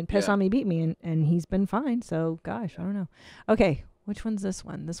 and Piss on Me, Beat Me, and he's been fine. So, gosh, I don't know. Okay, which one's this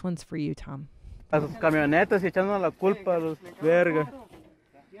one? This one's for you, Tom. Las camionetas y echando la culpa a los verga.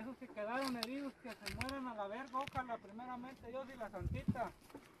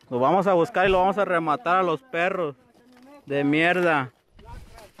 Lo vamos a buscar y lo vamos a rematar a los perros de mierda.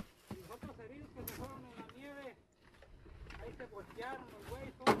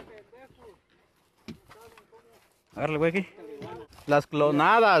 Agárrale, güey, aquí. Las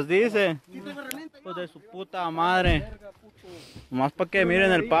clonadas, dice. Pues de su puta madre. Nomás para que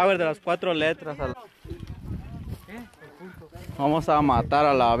miren el power de las 4 letras. Vamos a matar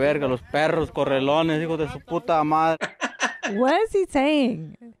a la verga, los perros correlones, hijos de su puta madre. What is he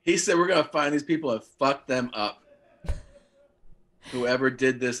saying? He said we're gonna find these people and fuck them up. Whoever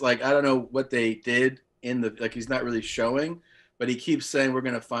did this, like, I don't know what they did in the, like, he's not really showing, but he keeps saying we're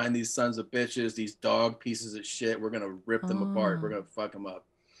gonna find these sons of bitches, these dog pieces of shit. We're gonna rip them apart. We're gonna fuck them up.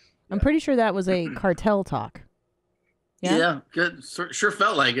 I'm pretty sure that was a cartel talk. Yeah, good. Sure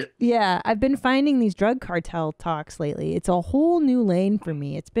felt like it. Yeah, I've been finding these drug cartel talks lately. It's a whole new lane for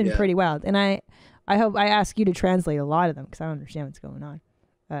me. It's been pretty wild, and I hope I ask you to translate a lot of them because I don't understand what's going on.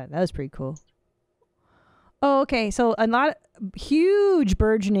 That was pretty cool. Oh, okay. So a lot, huge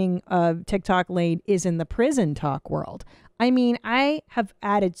burgeoning TikTok lane is in the prison talk world. I mean, I have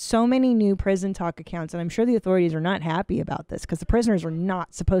added so many new prison talk accounts, and I'm sure the authorities are not happy about this because the prisoners are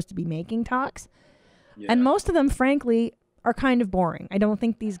not supposed to be making talks. And most of them, frankly, are kind of boring. I don't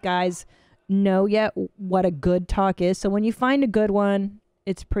think these guys know yet what a good talk is. So when you find a good one,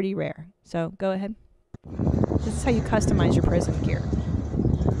 it's pretty rare. So go ahead. This is how you customize your prison gear.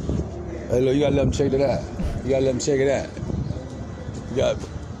 Hey, look, you gotta let them check it out. You gotta let them check it out. You got,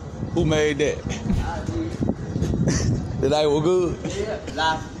 who made that? The night was good? Yeah,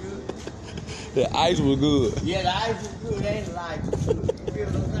 life was good. The ice was good. Yeah, the ice was good and life was good. You feel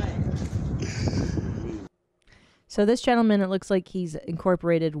what I'm saying? So this gentleman, it looks like he's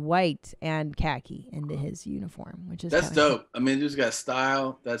incorporated white and khaki into his uniform, which is That's dope. I mean, dude's got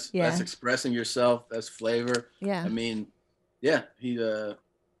style. That's expressing yourself. That's flavor. Yeah. I mean, yeah, he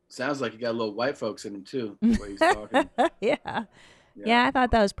sounds like he got a little white folks in him too. The way he's talking. Yeah, I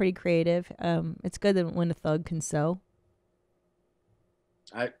thought that was pretty creative. It's good that when a thug can sew.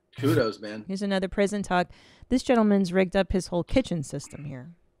 Kudos, man. Here's another prison talk. This gentleman's rigged up his whole kitchen system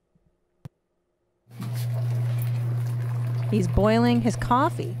here. He's boiling his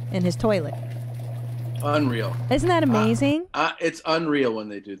coffee in his toilet. Unreal. Isn't that amazing? It's unreal when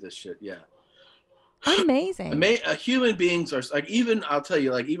they do this shit. Yeah. Amazing. Human beings are like, even I'll tell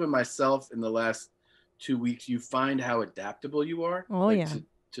you, like, even myself in the last 2 weeks, you find how adaptable you are. Oh, like, yeah.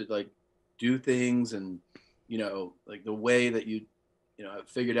 To like do things, and like the way that I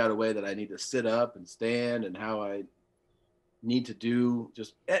figured out a way that I need to sit up and stand, and how I need to do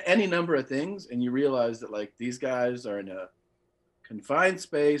just any number of things, and you realize that, like, these guys are in a confined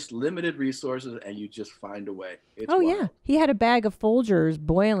space, limited resources, and you just find a way. It's wild. Yeah. He had a bag of Folgers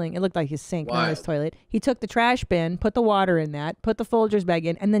boiling. It looked like his sink, not his toilet. He took the trash bin, put the water in that, put the Folgers bag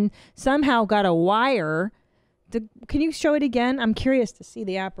in, and then somehow got a wire. Can you show it again? I'm curious to see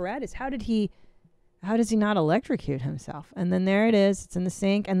the apparatus. How does he not electrocute himself? And then there it is. It's in the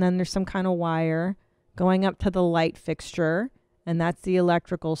sink, and then there's some kind of wire going up to the light fixture, and that's the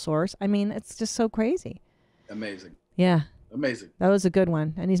electrical source. I mean, it's just so crazy. Amazing. Yeah. Amazing. That was a good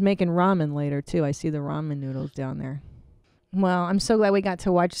one. And he's making ramen later, too. I see the ramen noodles down there. Well, I'm so glad we got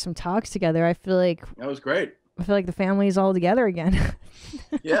to watch some talks together. I feel like... That was great. I feel like the family's all together again.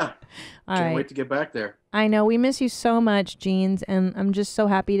 Yeah. All Can't right. wait to get back there. I know. We miss you so much, Jeans, and I'm just so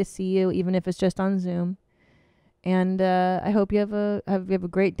happy to see you, even if it's just on Zoom. And I hope you have a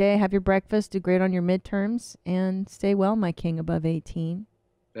great day. Have your breakfast. Do great on your midterms. And stay well, my king above 18.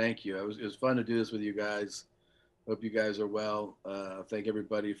 Thank you. It was fun to do this with you guys. Hope you guys are well. Thank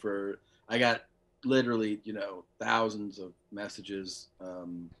everybody for... I got literally, thousands of messages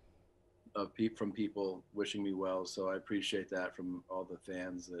from people wishing me well. So I appreciate that from all the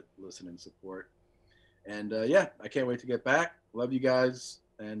fans that listen and support. And I can't wait to get back. Love you guys,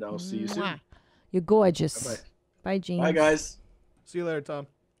 and I'll see you soon. You're gorgeous. Bye-bye. Bye, Jeans. Bye, guys. See you later, Tom.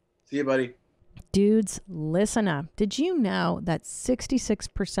 See you, buddy. Dudes, listen up. Did you know that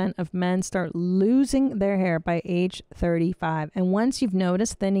 66% of men start losing their hair by age 35? And once you've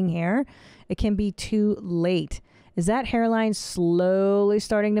noticed thinning hair, it can be too late. Is that hairline slowly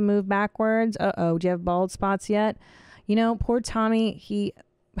starting to move backwards? Uh-oh, do you have bald spots yet? You know, poor Tommy, he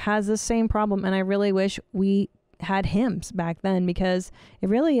has the same problem, and I really wish we had Hims back then, because it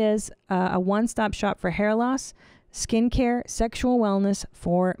really is a one-stop shop for hair loss, skincare, sexual wellness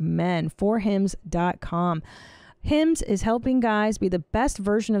for men. Forhims.com. Hims is helping guys be the best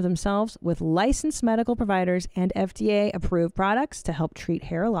version of themselves with licensed medical providers and FDA-approved products to help treat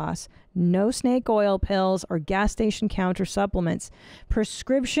hair loss. No snake oil pills or gas station counter supplements.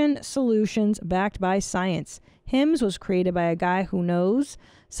 Prescription solutions backed by science. Hims was created by a guy who knows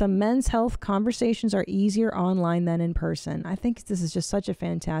some men's health conversations are easier online than in person. I think this is just such a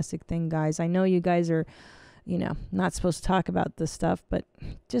fantastic thing, guys. I know you guys are, you know, not supposed to talk about this stuff, but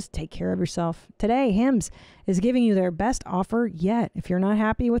just take care of yourself. Today, Hims is giving you their best offer yet. If you're not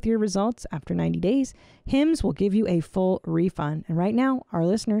happy with your results after 90 days, Hims will give you a full refund. And right now, our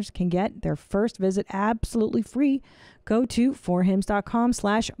listeners can get their first visit absolutely free. Go to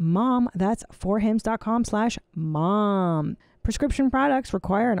forhims.com/mom. That's forhims.com/mom. Prescription products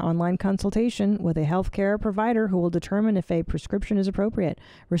require an online consultation with a healthcare provider who will determine if a prescription is appropriate.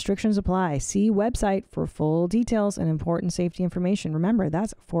 Restrictions apply. See website for full details and important safety information. Remember,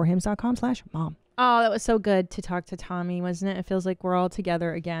 that's forhims.com/mom. Oh, that was so good to talk to Tommy, wasn't it? It feels like we're all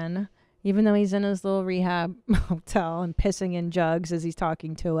together again. Even though he's in his little rehab hotel and pissing in jugs as he's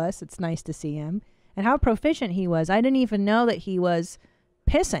talking to us, it's nice to see him. And how proficient he was. I didn't even know that he was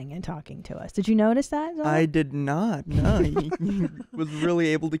pissing and talking to us. Did you notice that, Zola? I did not. No, he was really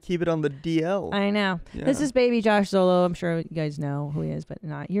able to keep it on the DL. I know. Yeah. This is baby Josh Zolo. I'm sure you guys know who he is, but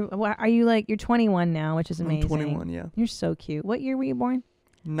not. You're 21 now, which is amazing. I'm 21, yeah. You're so cute. What year were you born?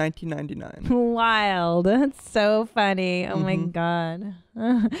 1999. Wild. That's so funny. Oh my God.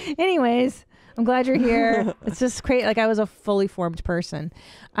 Anyways, I'm glad you're here. It's just great. Like, I was a fully formed person.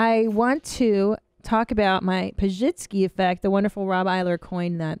 I want to talk about my Pazitsky effect. The wonderful Rob Eiler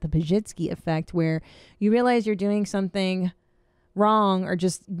coined that, the Pazitsky effect, where you realize you're doing something wrong or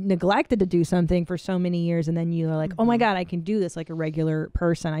just neglected to do something for so many years, and then you're like, oh my God, I can do this like a regular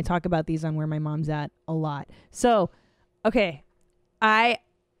person. I talk about these on Where My Mom's At a lot. So, okay, I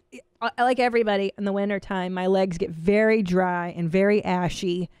like everybody in the wintertime, my legs get very dry and very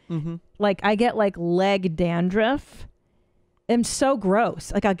ashy. Like, I get like leg dandruff. I'm so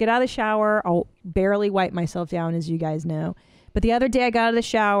gross. Like, I'll get out of the shower, I'll barely wipe myself down, as you guys know. But the other day I got out of the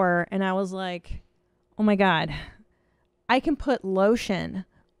shower and I was like, oh my God, I can put lotion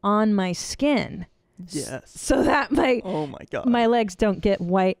on my skin. Yes. So that my my legs don't get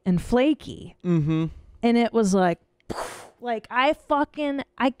white and flaky. And it was like I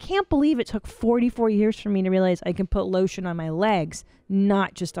can't believe it took 44 years for me to realize I can put lotion on my legs,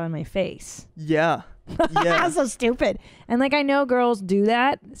 not just on my face. Yeah. Yeah. So stupid. And like, I know girls do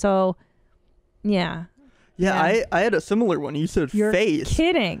that. So yeah. Yeah. I had a similar one. You said You're face.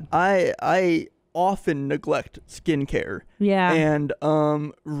 Kidding. I often neglect skincare. Yeah. And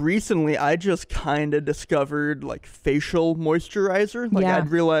recently I just kind of discovered like facial moisturizer. Like, I'd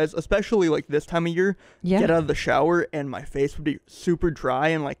realize, especially like this time of year, get out of the shower and my face would be super dry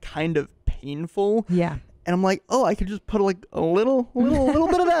and like kind of painful. Yeah. And I'm like, oh, I could just put like a little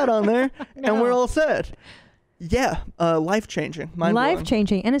bit of that on there and we're all set. Yeah, life-changing.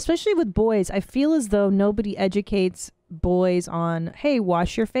 Life-changing. And especially with boys, I feel as though nobody educates boys on, hey,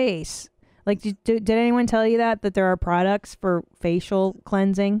 wash your face. Like, did anyone tell you that there are products for facial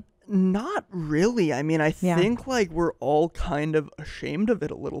cleansing? Not really. I mean, I think like we're all kind of ashamed of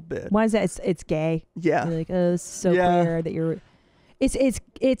it a little bit. Why is that? It's gay. Yeah. You're like, oh, it's so clear that you're... It's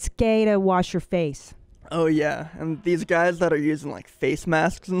gay to wash your face. Oh yeah, and these guys that are using like face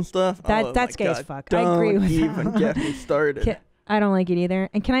masks and stuff. That's gay as fuck. I agree with that. Don't even get me started. I don't like it either.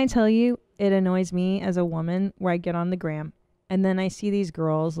 And can I tell you, it annoys me as a woman where I get on the gram and then I see these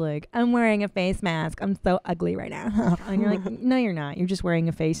girls like, I'm wearing a face mask. I'm so ugly right now. And you're like, no, you're not. You're just wearing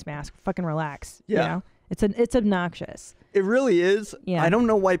a face mask. Fucking relax. Yeah. You know? It's obnoxious. It really is. Yeah. I don't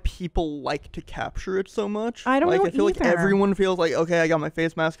know why people like to capture it so much. I don't know I feel like either. everyone feels like, okay, I got my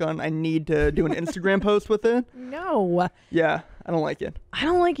face mask on. I need to do an Instagram post with it. No. Yeah, I don't like it. I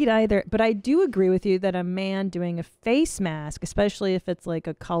don't like it either. But I do agree with you that a man doing a face mask, especially if it's like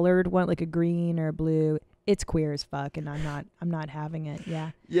a colored one, like a green or a blue, it's queer as fuck, and I'm not having it.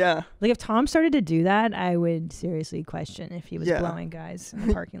 Yeah. Yeah. Like, if Tom started to do that, I would seriously question if he was blowing guys in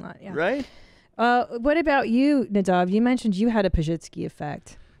the parking lot. Yeah. Right? What about you, Nadav? You mentioned you had a Pazitsky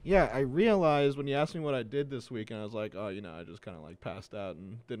effect. Yeah, I realized when you asked me what I did this week, and I was like, oh, you know, I just kind of like passed out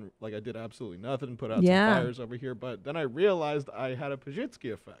and didn't, like, I did absolutely nothing, put out some fires over here. But then I realized I had a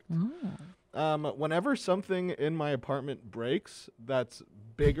Pajitsky effect. Whenever something in my apartment breaks that's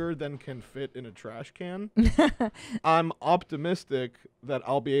bigger than can fit in a trash can, I'm optimistic that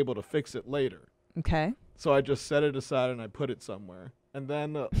I'll be able to fix it later. Okay. So I just set it aside and I put it somewhere. And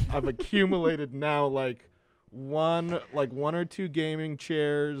then I've accumulated now like one or two gaming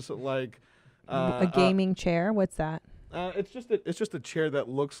chairs, like a gaming chair. What's that? It's just a chair that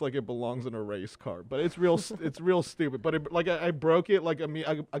looks like it belongs in a race car, but it's real it's real stupid. But I broke it like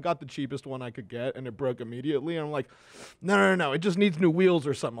I got the cheapest one I could get, and it broke immediately. And I'm like, no, it just needs new wheels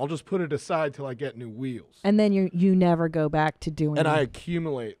or something. I'll just put it aside till I get new wheels. And then you never go back to doing. And I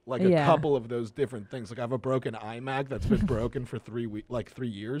accumulate like a couple of those different things. Like I have a broken iMac that's been broken for 3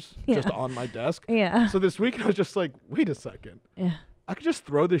 years, just on my desk. Yeah. So this week I was just like, wait a second. Yeah. I could just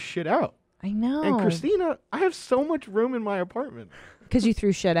throw this shit out. I know. And Christina, I have so much room in my apartment. Because you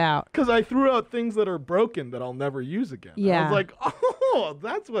threw shit out. Because I threw out things that are broken that I'll never use again. Yeah. I was like, oh,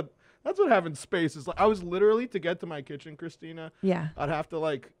 that's what having space is like. I was literally, to get to my kitchen, Christina, I'd have to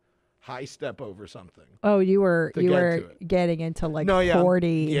like high step over something. Oh, you were getting into like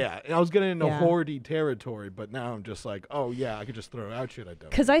hoardy. Yeah, and I was getting into hoardy territory, but now I'm just like, oh yeah, I could just throw out shit I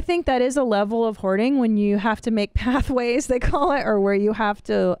don't. Because I think that is a level of hoarding when you have to make pathways, they call it, or where you have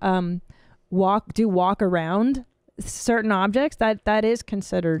to walk around certain objects. That is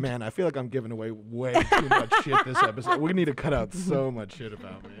considered. Man, I feel like I'm giving away way too much shit this episode. We need to cut out so much shit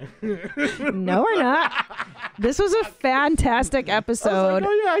about me. No, we're not. This was a fantastic episode. I was like,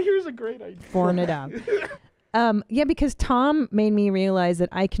 oh yeah, here's a great idea. Pouring it out. Yeah, because Tom made me realize that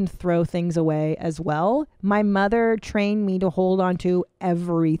I can throw things away as well. My mother trained me to hold on to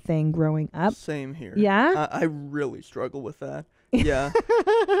everything growing up. Same here. Yeah? I really struggle with that. Yeah.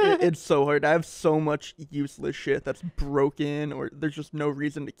 It's so hard. I have so much useless shit that's broken or there's just no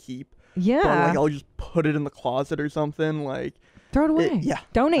reason to keep. Yeah. But like I'll just put it in the closet or something. Like throw it away.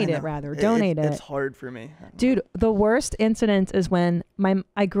 Donate it rather. Donate it. It's hard for me. Dude, the worst incident is when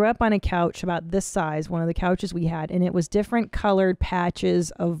I grew up on a couch about this size, one of the couches we had, and it was different colored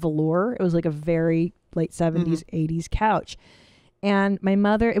patches of velour. It was like a very late 70s, 80s couch. And my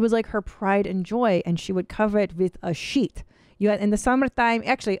mother, it was like her pride and joy, and she would cover it with a sheet. You had, in the summertime,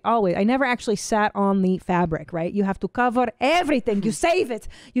 actually always, I never actually sat on the fabric, right? You have to cover everything. You save it.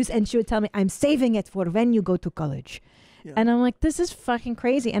 And she would tell me, I'm saving it for when you go to college. Yeah. And I'm like, this is fucking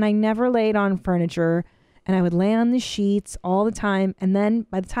crazy. And I never laid on furniture, and I would lay on the sheets all the time. And then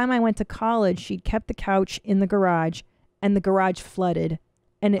by the time I went to college, she'd kept the couch in the garage, and the garage flooded,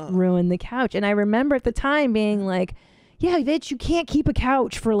 and it ruined the couch. And I remember at the time being like, yeah, bitch, you can't keep a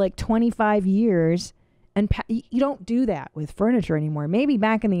couch for like 25 years. And you don't do that with furniture anymore. Maybe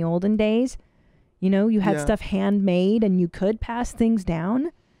back in the olden days, you know, you had stuff handmade and you could pass things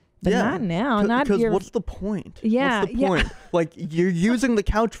down. But not now. Not because what's the point? Yeah. What's the point? Like, you're using the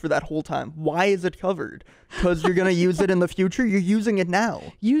couch for that whole time. Why is it covered? Because you're going to use it in the future? You're using it now.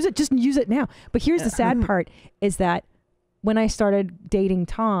 Just use it now. But here's the sad part is that when I started dating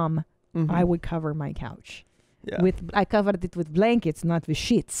Tom, I would cover my couch. Yeah. I covered it with blankets, not with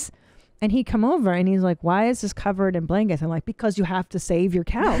sheets. And he'd come over and he's like, why is this covered in blankets? I'm like, because you have to save your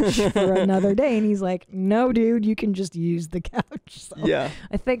couch for another day. And he's like, no, dude, you can just use the couch. So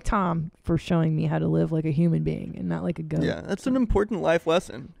I thank Tom for showing me how to live like a human being and not like a goat. Yeah, that's an important life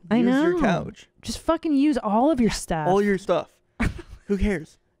lesson. I know. Use your couch. Just fucking use all of your stuff. All your stuff. Who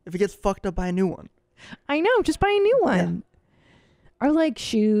cares? If it gets fucked up, buy a new one. I know. Just buy a new one. Yeah. Or like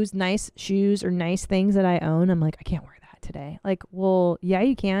shoes, nice shoes or nice things that I own. I'm like, I can't wear today. Like, well, yeah,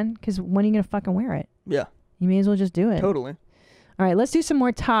 you can, because when are you gonna fucking wear it? Yeah, you may as well just do it. Totally. All right, let's do some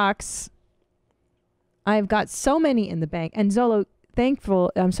more talks. I've got so many in the bank, and Zolo,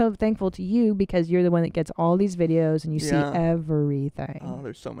 I'm so thankful to you because you're the one that gets all these videos and you see everything. Oh,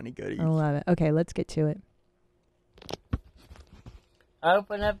 there's so many goodies. I love it. Okay, let's get to it.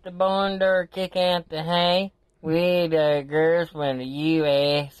 Open up the barn door, kick out the hay. We the girls from the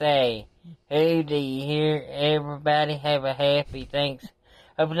USA. Who do you hear? Everybody have a happy thanks.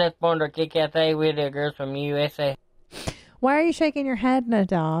 Open up the barn door, kick out the hay with the girls from USA. Why are you shaking your head,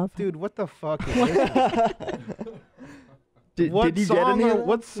 Nadav? Dude, what the fuck is this?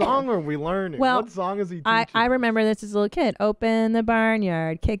 What song are we learning? Well, what song is he teaching? I remember this as a little kid. Open the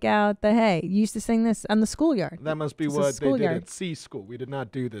barnyard, kick out the hay. You used to sing this on the schoolyard. That must be what they did at C school. We did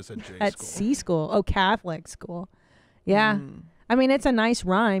not do this at J school. At C school. Oh, Catholic school. Yeah. I mean, it's a nice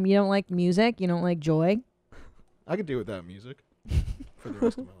rhyme. You don't like music. You don't like joy. I could do without music for the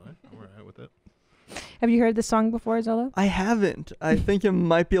rest of my life. I'm all right with it. Have you heard this song before, Zolo? I haven't. I think it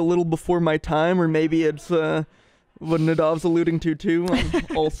might be a little before my time, or maybe it's what Nadav's alluding to too.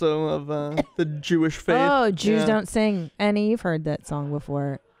 Also of the Jewish faith. Oh, Jews don't sing any. You've heard that song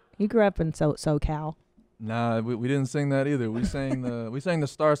before. You grew up in SoCal. Nah, we didn't sing that either. We sang the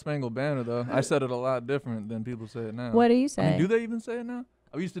Star Spangled Banner though. I said it a lot different than people say it now. What do you say? I mean, do they even say it now?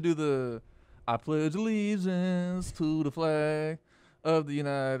 I used to do the I pledge allegiance to the flag of the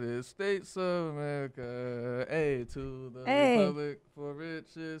United States of America, to the republic for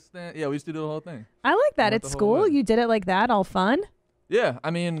which it stands. Yeah, we used to do the whole thing. I like that. At school, you did it like that, all fun? Yeah, I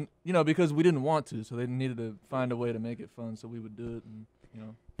mean, because we didn't want to, so they needed to find a way to make it fun, so we would do it, and,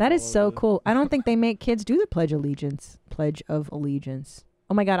 That is so cool. I don't think they make kids do the Pledge of Allegiance.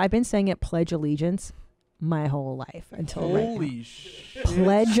 Oh my God, I've been saying it Pledge Allegiance my whole life until Holy shit.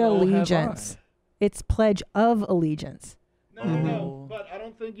 Pledge So Allegiance. It's Pledge of Allegiance. No, but I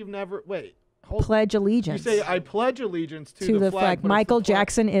don't think you've never. Wait. Pledge allegiance. You say, I pledge allegiance to the flag. Michael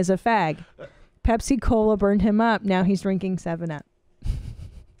Jackson is a fag. Pepsi Cola burned him up. Now he's drinking 7-Up.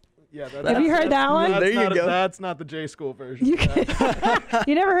 Yeah, have you heard that one? There you go. That's not the J School version. You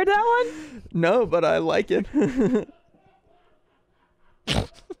never heard that one? No, but I like it.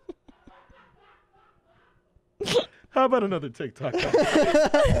 How about another TikTok?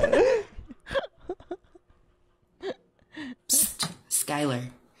 Psst,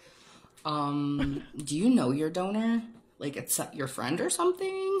 Skylar. Do you know your donor? Like it's your friend or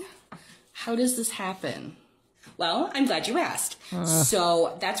something? How does this happen? Well, I'm glad you asked.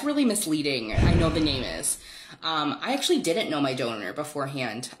 So that's really misleading. I know the name is. I actually didn't know my donor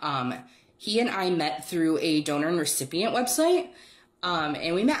beforehand. He and I met through a donor and recipient website,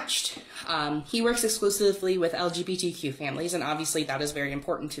 and we matched. He works exclusively with LGBTQ families, and obviously that is very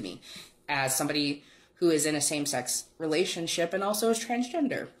important to me as somebody who is in a same-sex relationship and also is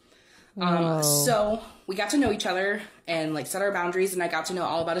transgender. So we got to know each other and like set our boundaries, and I got to know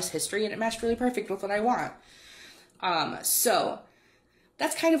all about his history, and it matched really perfect with what I want. So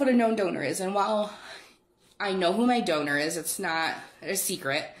that's kind of what a known donor is. And while I know who my donor is, it's not a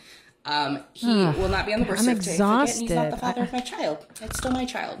secret. He will not be on the birth certificate, and he's not the father of my child. It's still my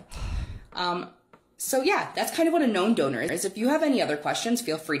child. So yeah, that's kind of what a known donor is. If you have any other questions,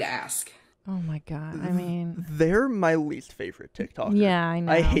 feel free to ask. Oh my God. I mean, they're my least favorite TikTokers. Yeah, I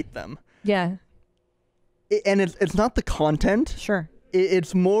know. I hate them. Yeah. And it's not the content. Sure.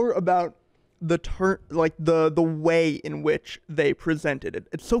 It's more about the the way in which they presented it.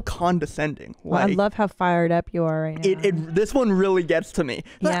 It's so condescending. Well, I love how fired up you are right now. This one really gets to me.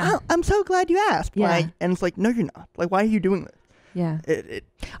 Yeah. Like, I'm so glad you asked. Yeah. Like, and it's like, no, you're not. Like, why are you doing this? Yeah.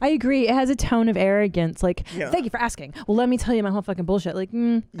 I agree. It has a tone of arrogance. Like, Yeah. thank you for asking. Well, let me tell you my whole fucking bullshit. Like,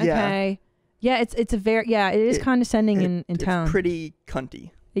 okay. Yeah, it's a very, it is condescending in tone. It's pretty cunty.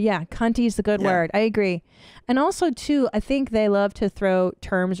 Yeah, cunty is the good word. I agree. And also, too, I think they love to throw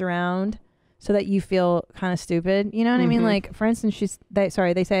terms around so that you feel kind of stupid. You know what I mean? Like, for instance, they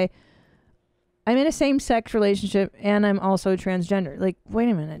say, I'm in a same-sex relationship and I'm also transgender. Like, wait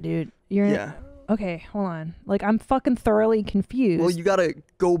a minute, dude. Okay, hold on. Like, I'm fucking thoroughly confused. Well, you gotta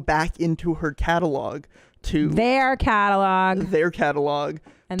go back into her catalog to their catalog,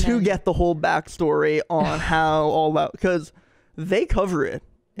 and to get the whole backstory on how all that, because they cover it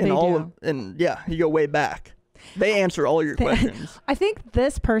in you go way back. They answer all your questions. I think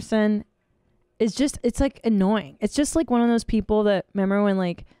this person is it's like annoying. It's just like one of those people that, remember when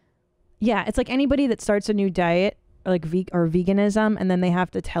it's like anybody that starts a new diet or like veganism, and then they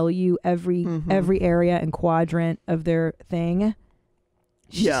have to tell you every area and quadrant of their thing.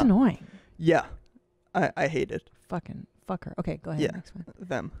 It's just annoying. Yeah. I hate it. Fucking fuck her. Okay, go ahead. Yeah. Next one.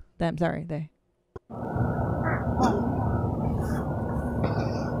 Them. Sorry, they.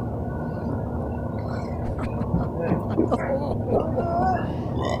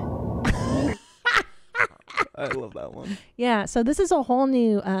 I love that one. Yeah, so this is a whole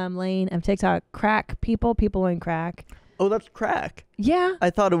new lane of TikTok. Crack people in crack. Oh, that's crack. Yeah. I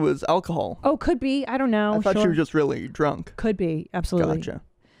thought it was alcohol. Oh, could be. I don't know. I thought she was just really drunk. Could be. Absolutely. Gotcha.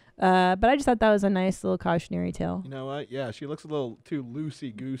 But I just thought that was a nice little cautionary tale. You know what? Yeah, she looks a little too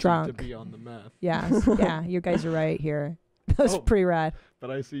loosey-goosey Drunk. to be on the meth. Yes. Yeah, you guys are right here. That was pretty rad.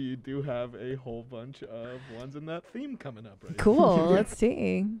 But I see you do have a whole bunch of ones in that theme coming up right Cool. Let's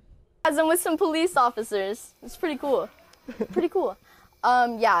see. As I'm with some police officers. It's pretty cool. Pretty cool.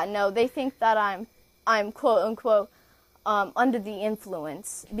 Yeah, no, they think that I'm quote unquote under the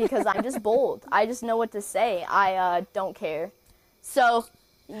influence because I'm just bold. I just know what to say. I don't care. So,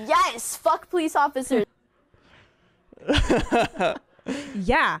 yes, fuck police officers.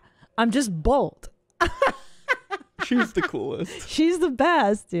 Yeah, I'm just bold. She's the coolest. She's the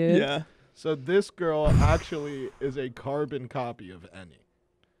best, dude. Yeah. So this girl actually is a carbon copy of Annie.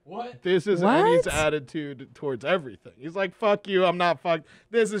 What? This is What? Annie's attitude towards everything. He's like, fuck you, I'm not fucked.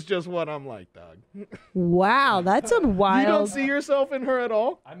 This is just what I'm like, dog. Wow, that's a wild. You don't see yourself in her at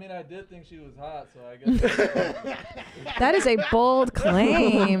all? I mean, I did think she was hot, so I guess. That is a bold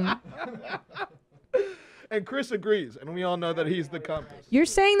claim. And Chris agrees, and we all know that he's the compass. You're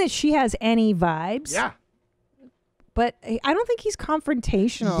saying that she has any vibes? Yeah. But I don't think he's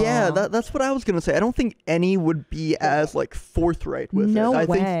confrontational. Yeah, that's what I was gonna say. I don't think any would be as like forthright with No it. I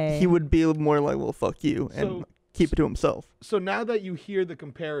way. think he would be more like, "Well, fuck you," and keep it to himself. So now that you hear the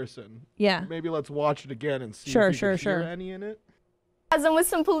comparison, Yeah. maybe let's watch it again and see Sure, if you sure, can hear sure. Annie in it. As I'm with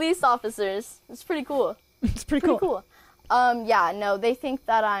some police officers. It's pretty cool. It's pretty cool. Yeah, no, they think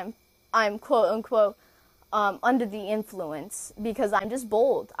that I'm quote unquote under the influence because I'm just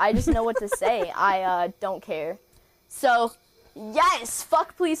bold. I just know what to say. I don't care. So, yes,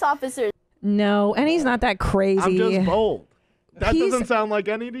 fuck police officers. No, and he's not that crazy. I'm just bold. That He's- doesn't sound like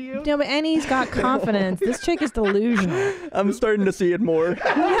Annie to you? No, but Annie's got confidence. This chick is delusional. I'm starting to see it more.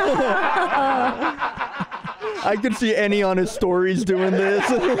 I could see Annie on his stories doing this.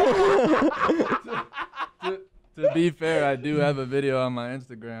 To be fair, I do have a video on my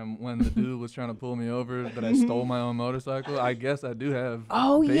Instagram when the dude was trying to pull me over, but I stole my own motorcycle. I guess I do have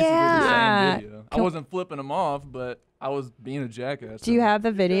basically the same video. I wasn't flipping him off, but I was being a jackass. Do you have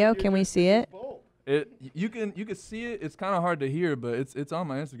the video? Can we see it? You can see it. It's kind of hard to hear, but it's on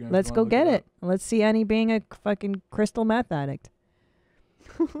my Instagram. if Let's you go wanna look get it. Let's see Annie being a fucking crystal meth addict.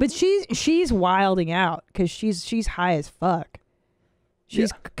 But she's wilding out because she's high as fuck. She's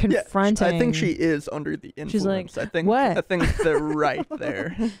Yeah. confronting. I think she is under the influence. She's like, I think what? I think they're right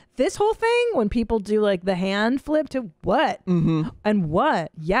there. This whole thing when people do like the hand flip to what and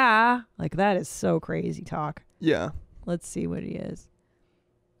what? Yeah, like that is so crazy talk. Yeah. Let's see what he is.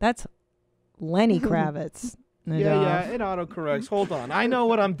 That's Lenny Kravitz. Yeah, it autocorrects. Hold on. I know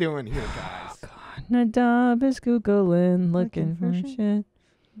what I'm doing here, guys. Nadab is Googling, looking for shit.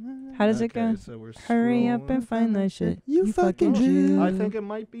 How does it go? So we're Hurry up and find that shit. You fucking Jew. Jew. I think it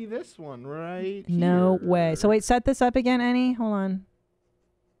might be this one right No way. So wait, set this up again, Annie. Hold on.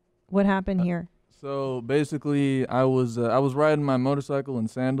 What happened here? So basically, I was riding my motorcycle in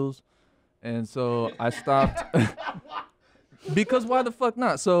sandals, and so I stopped. Because why the fuck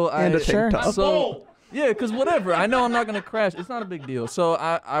not? So And a tank top. So yeah, because whatever. I know I'm not gonna crash. It's not a big deal. So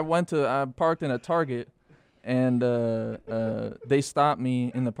I parked in a Target, and they stopped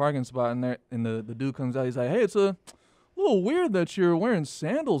me in the parking spot, and the dude comes out. He's like, "Hey, it's a little weird that you're wearing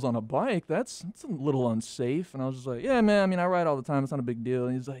sandals on a bike. That's a little unsafe." And I was just like, "Yeah, man. I mean, I ride all the time. It's not a big deal."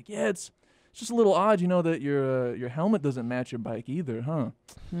 And he's like, "Yeah, it's just a little odd, you know, that your helmet doesn't match your bike either, huh?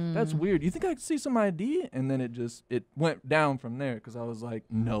 That's weird. You think I could see some ID?" And then it went down from there because I was like,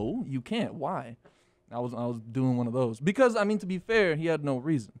 "No, you can't. Why?" I was doing one of those because I mean, to be fair, he had no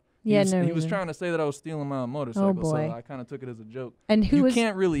reason. He was reason. trying to say that I was stealing my own motorcycle, Oh, boy. so I kind of took it as a joke. And who you was-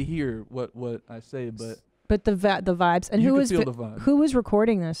 can't really hear what I say, but the vibes. And You who can was feel the vibe. who was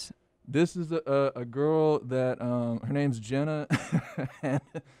recording this? this is a girl that her name's Jenna, and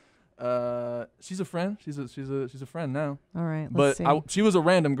she's a friend. She's a friend now. All right, let's but see. she was a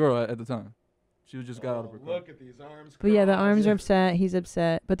random girl at the time. She was just got out of her car. Look at these arms. But yeah, the arms are upset. He's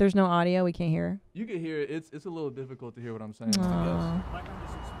upset, but there's no audio. We can't hear. You can hear it. It's a little difficult to hear what I'm saying. Aw. I guess.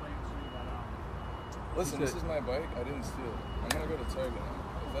 Listen, this is my bike. I didn't steal it. I'm gonna go to Target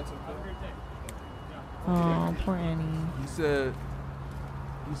now. If that's okay. Oh, poor Annie. He said,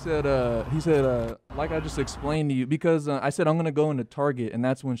 like I just explained to you, because I said I'm gonna go into Target, and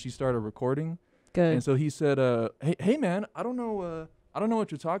that's when she started recording. Good. And so he said, hey man, I don't know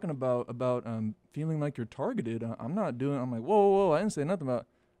what you're talking about feeling like you're targeted. I'm not doing. I'm like, whoa, I didn't say nothing about.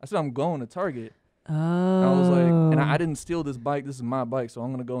 I said I'm going to Target. Oh. And I was like, and I didn't steal this bike. This is my bike, so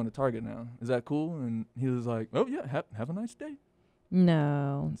I'm gonna go into Target now. Is that cool? And he was like, oh yeah, have a nice day.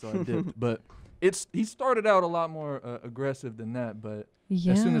 No. And so I did, but he started out a lot more aggressive than that. But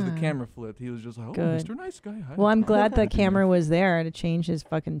Yeah. as soon as the camera flipped, he was just like, oh, Good. Mr. Nice Guy. Hi." Well, I'm glad the camera was there to change his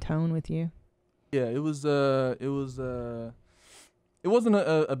fucking tone with you. Yeah, it wasn't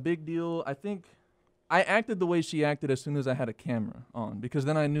a big deal. I think I acted the way she acted as soon as I had a camera on, because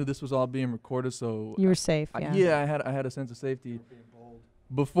then I knew this was all being recorded. So You were safe, yeah. I had a sense of safety.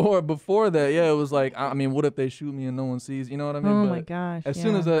 Before that, yeah, it was like, I mean, what if they shoot me and no one sees? You know what I mean? Oh But my gosh, As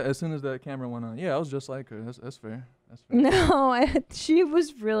soon as that camera went on, yeah, I was just like her. That's fair. That's fair. No, she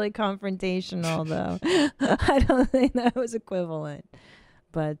was really confrontational though. I don't think that was equivalent.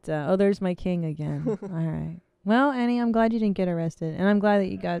 But there's my king again. All right. Well, Annie, I'm glad you didn't get arrested, and I'm glad that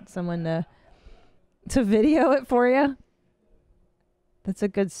you got someone to video it for you. That's a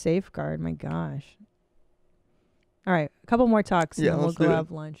good safeguard. My gosh. All right, a couple more talks, and Yeah, then we'll let's go do it.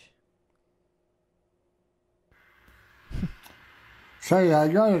 have lunch. Say, I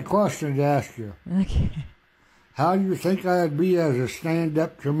got a question to ask you. Okay. How do you think I'd be as a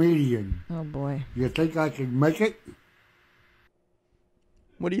stand-up comedian? Oh boy. You think I could make it?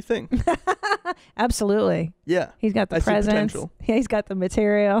 What do you think? Absolutely. Yeah, He's got the I see presence. potential. Yeah, he's got the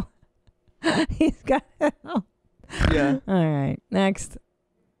material. He's got. Yeah. All right. Next.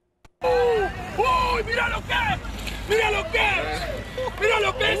 ¡Uy, mira lo que es! ¡Mira lo que es! ¡Mira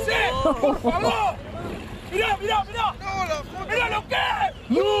lo que es! ¡Por favor! ¡Mira, mira, mira! ¡Mira lo que es!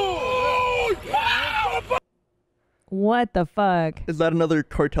 ¡Uy! ¡Ah! What the fuck? Is that another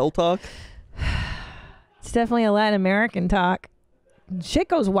cartel talk? It's definitely a Latin American talk. Shit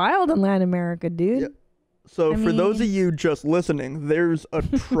goes wild in Latin America, dude. So I for those of mean- you just listening, there's a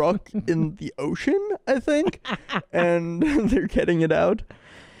truck in the ocean, I think, and they're getting it out.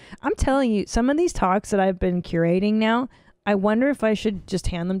 I'm telling you, some of these talks that I've been curating now, I wonder if I should just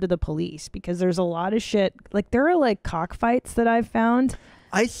hand them to the police, because there's a lot of shit. Like, there are like cockfights that I've found.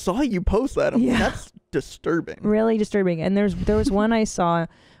 I saw you post that. I'm like, that's disturbing. Really disturbing. And there was one I saw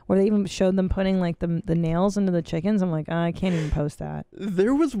where they even showed them putting like the nails into the chickens. I'm like, I can't even post that.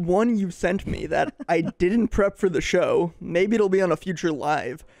 There was one you sent me that I didn't prep for the show. Maybe it'll be on a future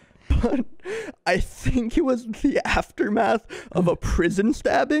live. But I think it was the aftermath of a prison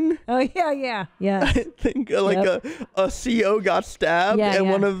stabbing. Oh, yeah. I think a CO got stabbed, Yeah, and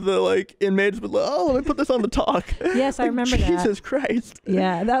yeah. one of the like inmates was like, "Oh, let me put this on the talk." Yes, I Like, remember that. Jesus Christ.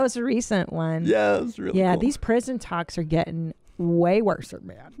 Yeah, that was a recent one. Yeah, it was really Yeah, cool. these prison talks are getting way worse,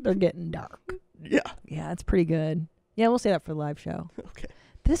 man. They're getting dark. Yeah. Yeah, it's pretty good. Yeah, we'll say that for the live show. Okay.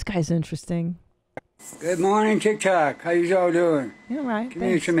 This guy's interesting. Good morning, TikTok. How you all doing? You're right. Give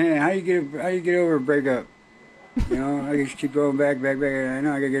me some hand. How you get over a breakup? You know, I just keep going back. I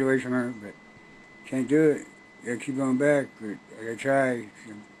know I gotta get away from her, but can't do it. Gotta keep going back. But I gotta try.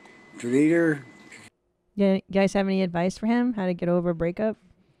 Delete her. Yeah, you guys have any advice for him? How to get over a breakup?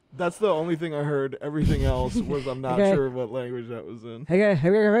 That's the only thing I heard. Everything else was I'm not Okay. sure what language that was in.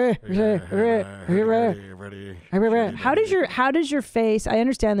 How does your face? I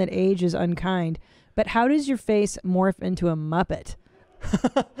understand that age is unkind, but how does your face morph into a Muppet?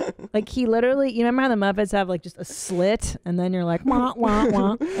 Like he literally, you remember how the Muppets have like just a slit, and then you're like wah wah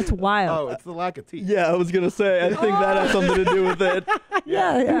wah. It's wild. Oh, it's the lack of teeth. Yeah, I was gonna say. I think that has something to do with it.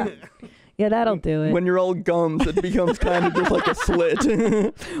 Yeah. Yeah, that'll do it. When you're all gums, it becomes kind of just like a slit.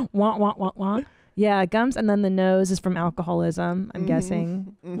 Wah wah wah wah. Yeah, gums, and then the nose is from alcoholism. I'm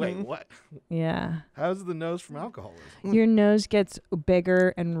guessing. Wait, what? Yeah. How's the nose from alcoholism? Your nose gets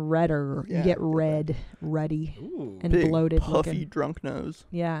bigger and redder. Yeah, You get ruddy, and Big, bloated puffy, looking. drunk nose.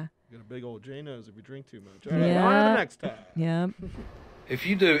 Yeah. You got a big old J nose if you drink too much. All right, Yeah. on to the next time. Yeah. If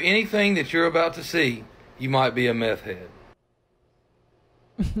you do anything that you're about to see, you might be a meth head.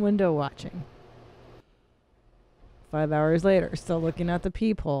 Window watching. 5 hours later, still looking at the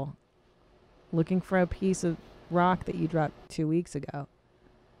peephole. Looking for a piece of rock that you dropped 2 weeks ago.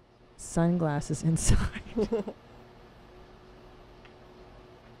 Sunglasses inside.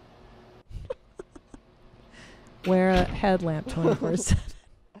 Wear a headlamp 24/7.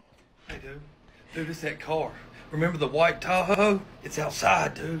 Hey, dude. Dude, it's that car. Remember the white Tahoe? It's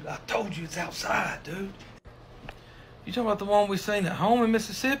outside, dude. I told you it's outside, dude. You talking about the one we seen at home in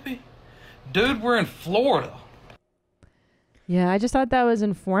Mississippi? Dude, we're in Florida. Yeah, I just thought that was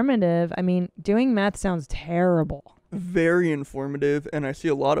informative. I mean, doing meth sounds terrible. Very informative, and I see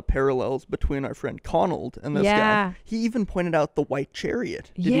a lot of parallels between our friend Conald and this Yeah. guy. He even pointed out the white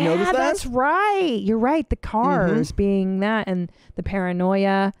chariot. Did you notice that? That's right. You're right. The cars being that and the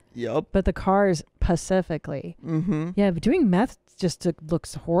paranoia. Yep. But the cars specifically. Mm-hmm. Yeah, but doing meth just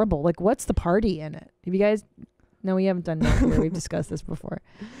looks horrible. Like, what's the party in it? Have you guys... No, we haven't done meth here. We've discussed this before.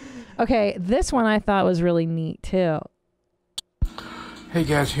 Okay, this one I thought was really neat, too. Hey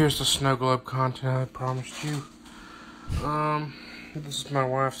guys, here's the snow globe content I promised you. This is my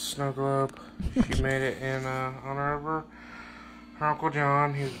wife's snow globe. She made it in honor of her Uncle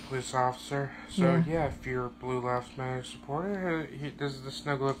John. He's a police officer. So yeah, if you're a Blue Lives Matter supporter, this is the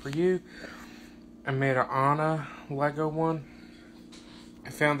snow globe for you. I made an Anna Lego one. I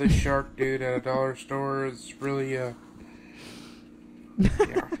found this shark dude at a dollar store. It's really yeah.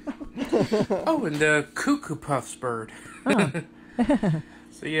 Oh, and the Cuckoo Puffs bird.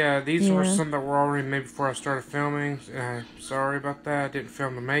 So yeah, these were some that were already made before I started filming. Sorry about that. I didn't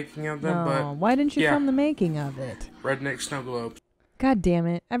film the making of them, but Why didn't you yeah, film the making of it? Redneck Snow Globes. God damn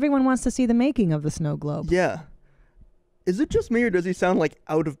it. Everyone wants to see the making of the snow globe. Yeah. Is it just me, or does he sound like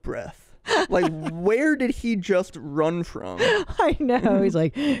out of breath? Like, where did he just run from? I know. He's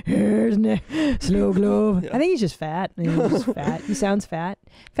like, here's Snow Globe. I think he's just fat. I mean, he's just fat. He sounds fat.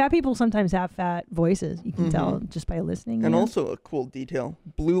 Fat people sometimes have fat voices. You can tell just by listening. And also a cool detail.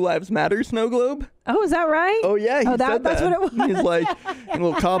 Blue Lives Matter Snow Globe. Oh, is that right? Oh, yeah. He said that's what it was. He's like,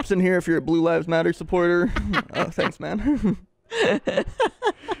 little cops in here if you're a Blue Lives Matter supporter. Oh, thanks, man.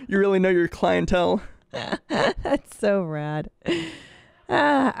 You really know your clientele. That's so rad.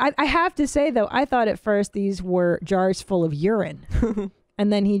 I have to say, though, I thought at first these were jars full of urine.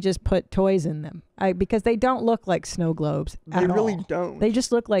 And then he just put toys in them. Because they don't look like snow globes They really don't. They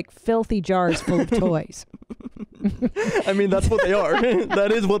just look like filthy jars full of toys. I mean, that's what they are.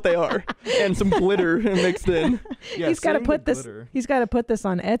 That is what they are. And some glitter mixed in. Yeah, he's got to same put with this. glitter. He's got to put this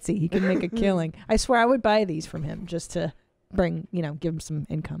on Etsy. He can make a killing. I swear, I would buy these from him just to give him some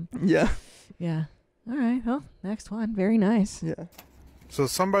income. Yeah. Yeah. All right. Well, next one. Very nice. Yeah. So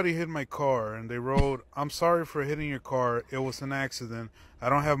somebody hit my car and they wrote, "I'm sorry for hitting your car. It was an accident. I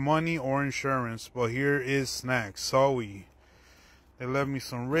don't have money or insurance, but here is snacks. Sorry." They left me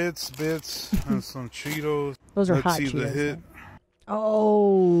some Ritz bits and some Cheetos. Those are Let's hot see the Cheetos, hit.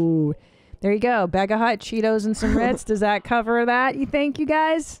 Oh, there you go. Bag of hot Cheetos and some Ritz. Does that cover that, you think, you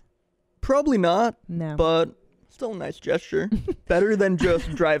guys? Probably not. No. But still a nice gesture. Better than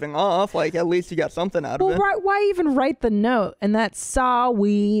just driving off. Like, at least you got something out of Well, it. why even write the note? And that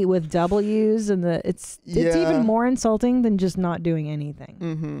 "saw-we" with W's and it's Yeah. even more insulting than just not doing anything.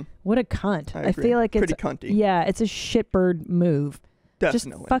 Mm-hmm. What a cunt. I I agree. feel like it's Pretty cunty. Yeah, it's a shitbird move.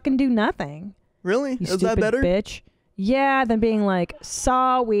 Definitely. Just fucking do nothing. Really? You Is stupid that better? bitch. Yeah, than being like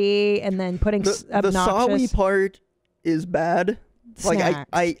 "saw-we" and then putting The saw-we obnoxious part is bad. Like, snacks.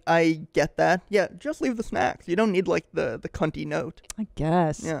 I get that. Yeah, just leave the snacks. You don't need, like, the cunty note. I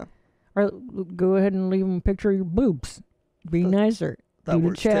guess. Yeah. Or go ahead and leave them a picture of your boobs. Be nicer. that Do the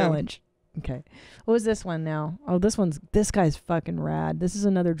works too. challenge. Okay. What was this one now? Oh, this guy's fucking rad. This is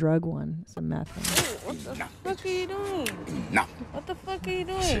another drug one. It's a meth one. What the fuck are you doing? No. What the fuck are you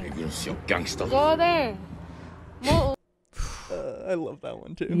doing? You're so gangster. Go there. Mo- I love that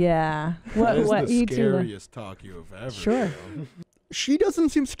one, too. Yeah. That is the you two- scariest talk you have ever Sure. shown. She doesn't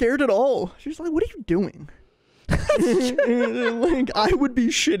seem scared at all. She's like, what are you doing? Like, I would be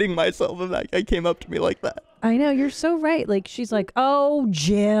shitting myself if that guy came up to me like that. I know, you're so right. Like, she's like, "Oh,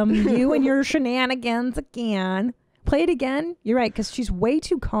 Jim, you and your shenanigans again. Play it again." You're right, because she's way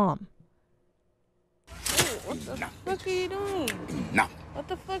too calm. What the fuck are you doing? No. What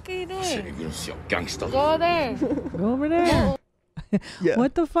the fuck are you doing? You're so gangster. Go there. Go over there. Yeah.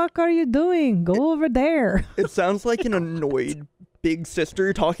 What the fuck are you doing? Go over there. It sounds like an annoyed big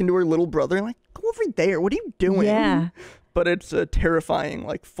sister talking to her little brother. Like, go over there. What are you doing? Yeah. But it's a terrifying,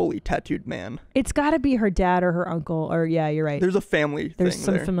 like, fully tattooed man. It's got to be her dad or her uncle. Or, yeah, you're right. There's a family There's thing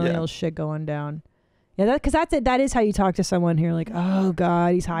some there. familial Yeah. shit going down. Yeah, because that's it. That is how you talk to someone here. Like, "Oh,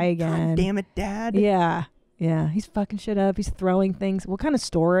 God, he's high again. Damn it, Dad. Yeah. Yeah, he's fucking shit up. He's throwing things. What kind of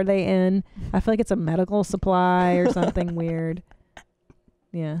store are they in? I feel like it's a medical supply or something weird.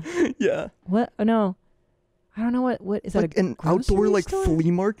 Yeah. Yeah. What? Oh, no. I don't know what is Like that? an outdoor, like, flea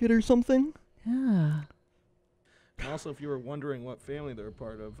market or something? Yeah. And also, if you were wondering what family they're a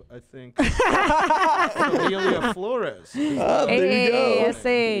part of, I think Amelia Flores. Ah, there you go. Hey, I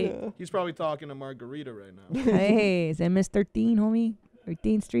see. Yeah. He's probably talking to Margarita right now. Hey, is MS 13, homie?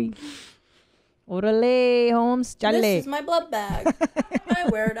 13th Street. Orale, Holmes. Chale. This is my blood bag. I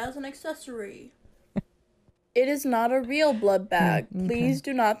wear it as an accessory. It is not a real blood bag. Okay. Please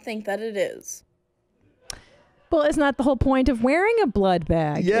do not think that it is. Well, isn't that the whole point of wearing a blood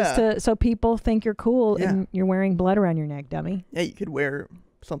bag? Yeah. So people think you're cool Yeah. and you're wearing blood around your neck, dummy. Yeah, you could wear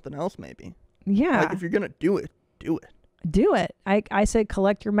something else maybe. Yeah. Like, if you're going to do it, do it. Do it. I said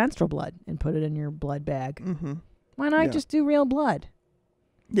collect your menstrual blood and put it in your blood bag. Mm-hmm. Why not Yeah. just do real blood?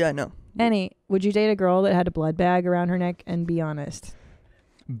 Yeah, I know. Annie, would you date a girl that had a blood bag around her neck? And be honest.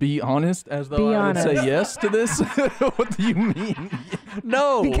 Be honest, as though Be I would honest. say yes to this? What do you mean?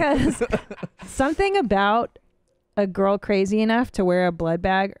 No. Because something about a girl crazy enough to wear a blood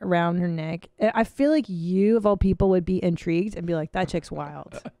bag around her neck, I feel like you, of all people, would be intrigued and be like, that chick's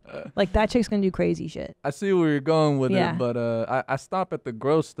wild. Like, that chick's gonna do crazy shit. I see where you're going with Yeah. it, but I stop at the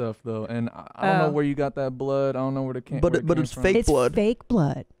gross stuff though, and I don't know Oh. where you got that blood. I don't know where the came. But where it- but came it's from. fake It's blood. fake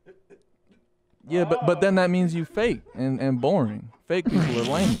blood. Yeah, but then that means you fake and boring. Fake people are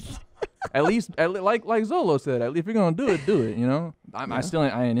lame. At least like Zolo said, if you're gonna do it, do it. You know, I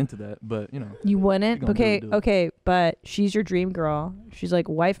ain't into that, but you know. You wouldn't? If you're gonna do it, do it. Okay, but she's your dream girl. She's like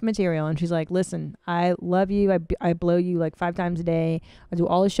wife material, and she's like, listen, I love you. I blow you like 5 times a day. I do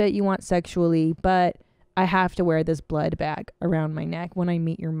all the shit you want sexually, but I have to wear this blood bag around my neck when I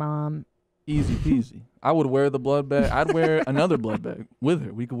meet your mom. Easy peasy. I would wear the blood bag. I'd wear another blood bag with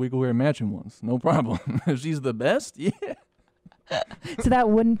her. We could wear matching ones. No problem. If she's the best, yeah. So that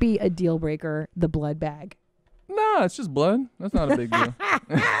wouldn't be a deal breaker, the blood bag. Nah, it's just blood. That's not a big deal.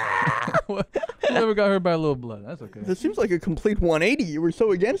 Whoever got hurt by a little blood, that's okay. This seems like a complete 180. You were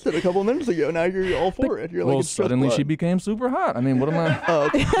so against it a couple minutes ago. Now you're all for it. You're Well, like, it's just suddenly she blood. became super hot. I mean, what am I? Oh,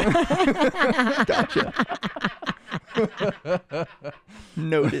 okay. Gotcha.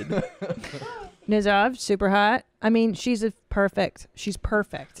 Noted. Nizov, super hot. I mean, she's perfect. She's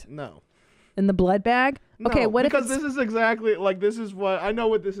perfect. No. In the blood bag? Okay, No, what if because it's... this is exactly like this is what I know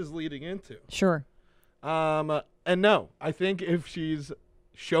what this is leading into. Sure. And no, I think if she's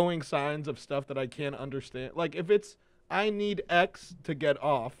showing signs of stuff that I can't understand, like if it's I need X to get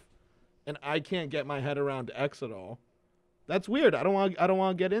off, and I can't get my head around X at all, that's weird. I don't want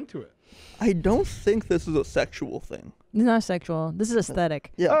to get into it. I don't think this is a sexual thing. It's not sexual. This is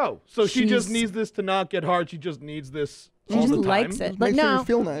aesthetic. Yeah. Oh, so she just She's- needs this to not get hard. She just needs this. She all just the time? likes it. Like, Makes her no,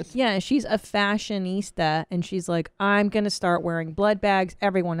 feel nice. Yeah, she's a fashionista, and she's like, I'm going to start wearing blood bags.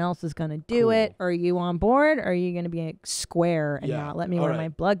 Everyone else is going to do it. Are you on board? Or are you going to be a square and not let me all wear right. my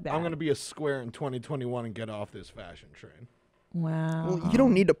blood bag? I'm gonna be a square in 2021 and get off this fashion train. Wow. Well, you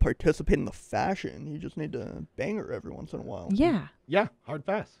don't need to participate in the fashion. You just need to bang her every once in a while. Yeah. Yeah, hard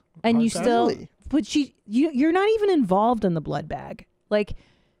pass. And Hard you pass. still, but you're not even involved in the blood bag. Like,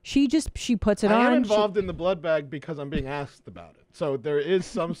 she puts it on. I am she- involved in the blood bag because I'm being asked about it. So there is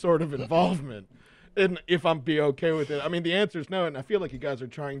some sort of involvement in if I'm be okay with it. I mean, the answer is no, and I feel like you guys are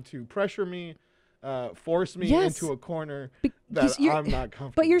trying to pressure me, force me Yes. into a corner Because that I'm not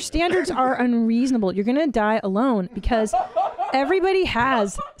comfortable. But your standards are unreasonable. You're gonna die alone because everybody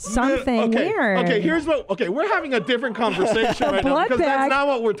has something weird. Okay, we're having a different conversation right now blood because bag. that's not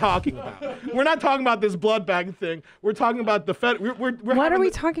what we're talking about. We're not talking about this blood bag thing. We're talking about the What are we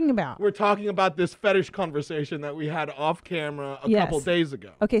talking about? We're talking about this fetish conversation that we had off camera a Yes. couple days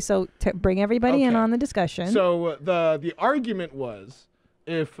ago. Okay, so bring everybody in on the discussion. So the argument was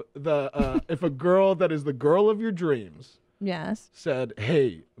if if a girl that is the girl of your dreams yes said,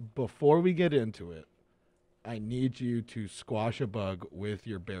 "Hey, before we get into it, I need you to squash a bug with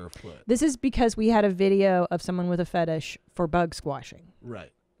your bare foot." This is because we had a video of someone with a fetish for bug squashing.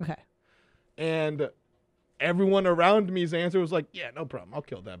 Right. Okay. And everyone around me's answer was like, "Yeah, no problem. I'll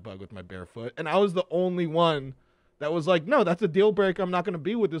kill that bug with my bare foot." And I was the only one that was like, "No, that's a deal breaker. I'm not going to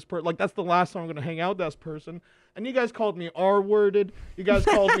be with this person. Like, that's the last time I'm going to hang out with this person." And you guys called me R-worded. You guys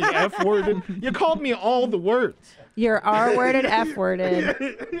called me F-worded. You called me all the words. You're R-worded, F-worded.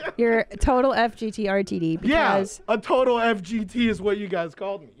 You're total FGT-RTD because... Yeah, a total FGT is what you guys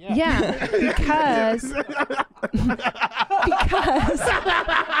called me. Yeah, because...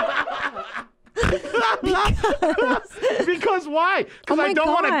 Because why? Because Oh I my don't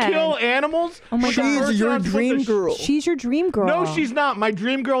want God. to kill animals. Oh my with the God. person I'm supposed to She's your dream girl. No, she's not. My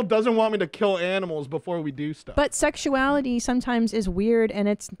dream girl doesn't want me to kill animals before we do stuff. But sexuality sometimes is weird, and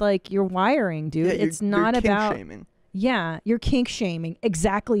it's like your wiring, dude. Yeah, it's you're not kink about shaming. Yeah, you're kink shaming.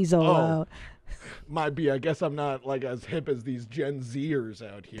 Exactly, Zolo. Might be. I guess I'm not like as hip as these Gen Zers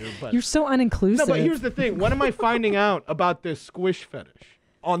out here. But You're so uninclusive. No, but here's the thing. When am I finding out about this squish fetish?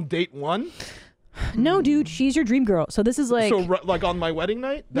 On date one? No, dude, she's your dream girl. So this is like like on my wedding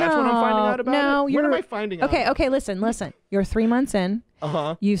night? That's when I'm finding out about no, it? you're, When am I finding out? Okay, listen. You're 3 months in.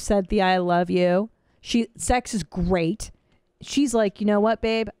 Uh-huh. You said the I love you. Sex is great. She's like, you know what,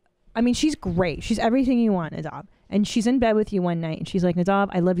 babe? I mean, she's great. She's everything you want, Nadav. And she's in bed with you one night, and she's like, Nadav,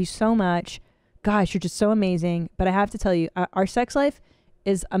 I love you so much. Gosh, you're just so amazing. But I have to tell you, our sex life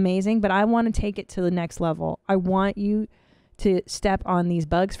is amazing, but I want to take it to the next level. I want you to step on these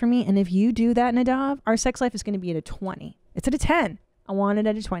bugs for me. And if you do that, Nadav, our sex life is going to be at a 20. It's at a 10. I want it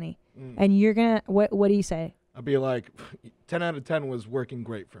at a 20. And you're going to, what do you say? I'll be like, 10 out of 10 was working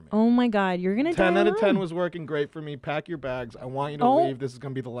great for me. Oh my God, you're going to 10 out of 10 alone. was working great for me. Pack your bags. I want you to Oh. leave. This is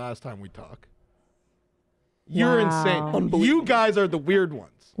going to be the last time we talk. You're Wow. insane. You guys are the weird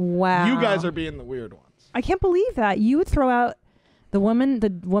ones. Wow. You guys are being the weird ones. I can't believe that. You would throw out the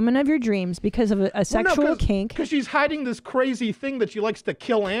woman of your dreams because of a sexual kink. Because she's hiding this crazy thing that she likes to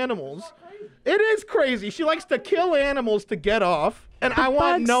kill animals. It is crazy. She likes to kill animals to get off, and I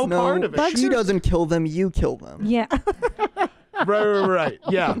want no part of it. She doesn't kill them, you kill them. Yeah. Right.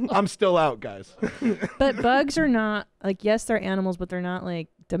 Yeah, I'm still out, guys. But bugs are not like, yes, they're animals, but they're not like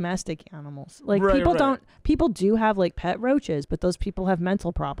domestic animals. Like Right, right. people do have like pet roaches, but those people have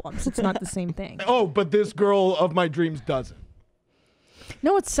mental problems. It's not the same thing. Oh, but this girl of my dreams doesn't.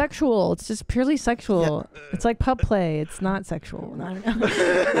 No, it's sexual. It's just purely sexual. It's like pup play. It's not sexual. I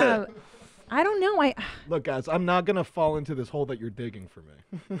don't know. I don't know. Look, guys, I'm not gonna fall into this hole that you're digging for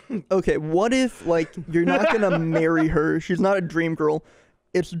me. Okay, what if like you're not gonna marry her? She's not a dream girl.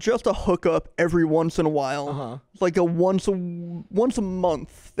 It's just a hookup every once in a while. It's like a once a month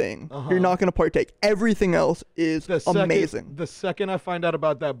thing. You're not gonna partake. Everything else is amazing. The second I find out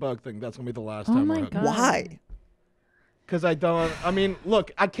about that bug thing, that's gonna be the last time. my God. Why? Because I mean,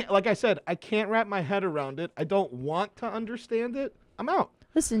 look, I can't. Like I said, I can't wrap my head around it. I don't want to understand it. I'm out.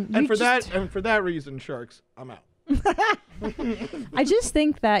 Listen, and for that reason, sharks, I'm out. I just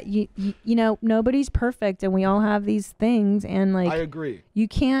think that you know, nobody's perfect, and we all have these things, and like I agree. You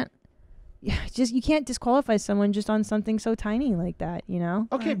can't disqualify someone just on something so tiny like that, you know?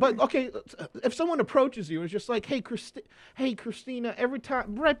 Okay, but if someone approaches you and is just like, hey, Christina, every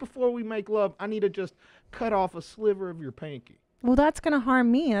time right before we make love, I need to just cut off a sliver of your pinky. Well, that's gonna harm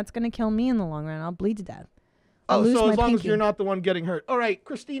me. That's gonna kill me in the long run. I'll bleed to death. I'll lose so my as long pinky. as you're not the one getting hurt. All right,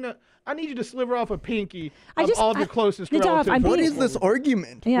 Christina, I need you to sliver off a pinky of all of your closest relatives. What is this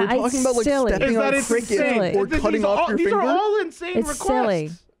argument? Yeah, We're talking about like silly. stepping on a cricket or cutting off your these finger. are all insane It's requests. silly.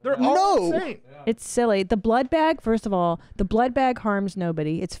 They're all insane. It's silly. The blood bag, first of all, the blood bag harms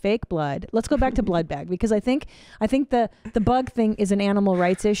nobody. It's fake blood. Let's go back to blood bag, because I think the bug thing is an animal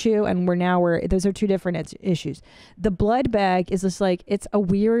rights issue, and those are two different issues. The blood bag is just like, it's a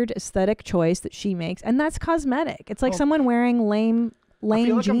weird aesthetic choice that she makes, and that's cosmetic. It's like someone wearing lame I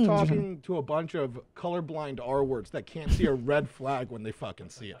feel like jeans. I'm talking to a bunch of colorblind R-words that can't see a red flag when they fucking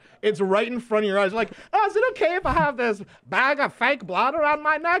see it. It's right in front of your eyes. Like, oh, is it okay if I have this bag of fake blood around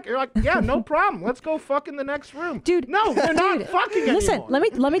my neck? You're like, yeah, no problem. Let's go fuck in the next room. Dude. No, we're not fucking anymore. Listen,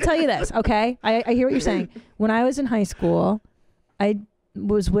 let me tell you this, okay? I hear what you're saying. When I was in high school, I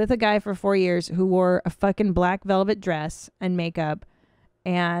was with a guy for 4 years who wore a fucking black velvet dress and makeup,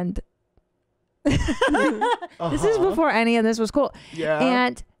 and this is before any of this was cool. Yeah.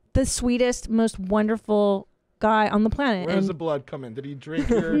 And the sweetest, most wonderful guy on the planet. Where does and the blood come in? Did he drink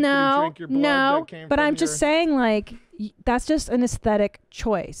your, no, did he drink your blood no. that came But from I'm just your... saying, like, that's just an aesthetic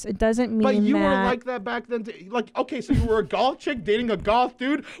choice. It doesn't mean But you that... were like that back then. Like, okay, so you were a goth chick dating a goth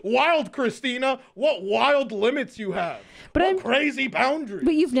dude? Wild, Christina. What wild limits you have? What crazy boundaries?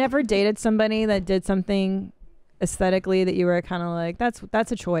 But you've never dated somebody that did something aesthetically that you were kind of like,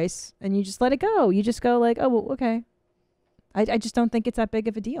 that's a choice, and you just let it go. You just go like, oh, well, okay. I just don't think it's that big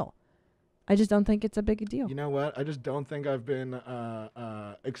of a deal. I just don't think it's a big a deal. You know what? I just don't think I've been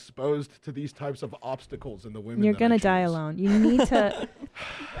exposed to these types of obstacles in the women. You're gonna die alone. You need to.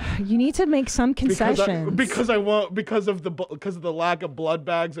 You need to make some concessions. Because of the lack of blood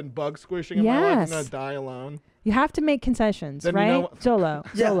bags and bug squishing in my life, I'm gonna die alone. You have to make concessions, Then right? you know what-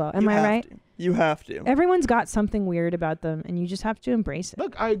 Solo. Am I right? You have to. Everyone's got something weird about them, and you just have to embrace it.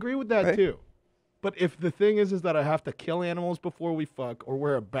 Look, I agree with that too. But if the thing is that I have to kill animals before we fuck, or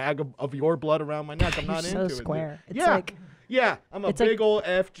wear a bag of your blood around my neck, I'm not You're into so it. square. Dude. It's like, yeah, I'm a it's big like- old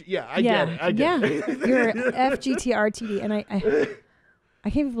FG. Yeah, I get it. I get it. You're FGTRTD, and I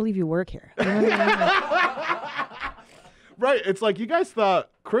can't even believe you work here. You know what I mean? Right, it's like you guys thought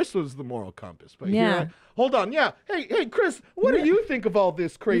Chris was the moral compass, but Yeah. hold on, yeah. Hey, Chris, what do you think of all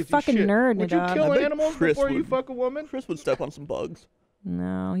this crazy fucking shit? nerd, Would you Nadab. kill I bet animals Chris before you would. fuck a woman? Chris would step on some bugs.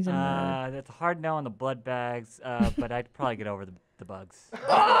 No, he's a nerd. That's a hard no on the blood bags, but I'd probably get over the bugs.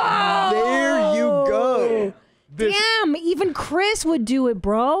 There you go. Damn, even Chris would do it,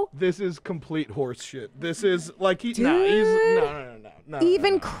 bro. This is complete horse shit. This is like Dude. no.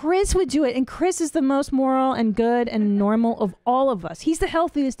 Even Chris would do it, and Chris is the most moral and good and normal of all of us. He's the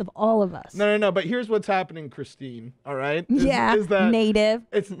healthiest of all of us. No. But here's what's happening, Christine. All right? Yeah, that native.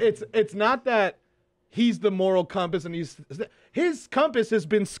 It's not that he's the moral compass, and his compass has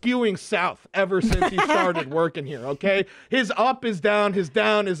been skewing south ever since he started working here. Okay, his up is down, his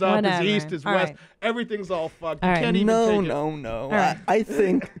down is up, Whatever. his east is All west. right. Everything's all fucked. All You right. can't even take it. No. right. I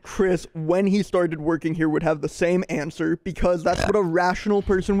think Chris, when he started working here, would have the same answer because that's what a rational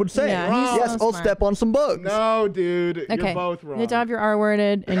person would say. Yeah, he's yes, so I'll smart. step on some bugs. No, dude, Okay. you're both wrong. Nadav, you're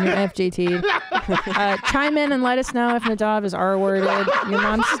R-worded and you're FGT. Chime in and let us know if Nadav is R-worded. Your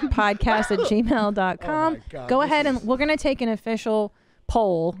mom's podcast at gmail.com. God, Go this ahead and we're going to take an official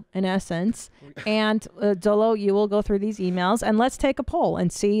poll, in essence. And Dolo, you will go through these emails and let's take a poll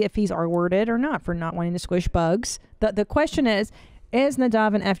and see if he's R-worded or not for not wanting to squish bugs. The question is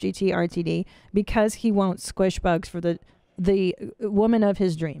Nadav an FGT RTD because he won't squish bugs for the woman of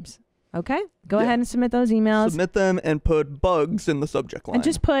his dreams? Okay? Go ahead and submit those emails. Submit them and put bugs in the subject line. And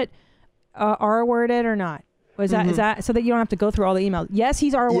just put R-worded or not. Is that so that you don't have to go through all the emails? Yes,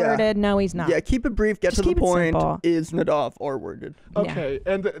 he's R-worded. No, he's not. Yeah, keep it brief, get Just to the keep it point. simple. Is Nadav R-worded? Okay,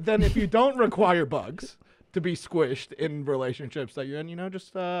 and then if you don't require bugs to be squished in relationships that you're in,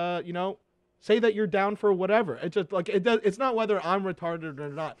 just Say that you're down for whatever. It's just like it's not whether I'm retarded or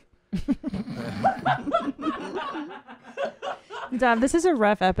not. Dom, this is a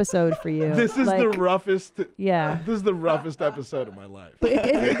rough episode for you. This is the roughest. Yeah. This is the roughest episode of my life. But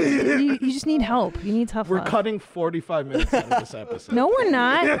you just need help. You need tough We're love. cutting 45 minutes out of this episode. No, we're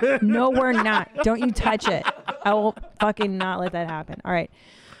not. No, we're not. Don't you touch it. I will fucking not let that happen. All right.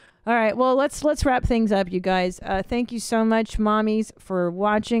 Well, let's wrap things up, you guys. Thank you so much, mommies, for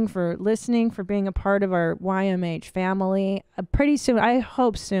watching, for listening, for being a part of our YMH family. Pretty soon, I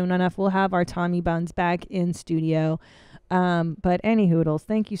hope soon enough, we'll have our Tommy Buns back in studio. But any hoodles,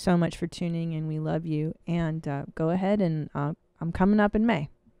 thank you so much for tuning in. We love you. And go ahead and I'm coming up in May.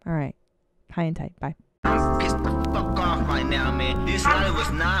 All right. High and tight. Bye. I'm pissed the fuck off right now, man. This lighter was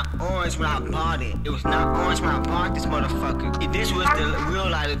not orange when I bought it. It was not orange when I bought this motherfucker. If this was the real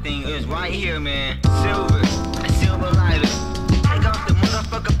lighter thing, it was right here, man. Silver, a silver lighter. Take off the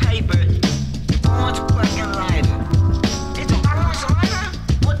motherfucker paper. Orange fucking lighter. It's an orange lighter?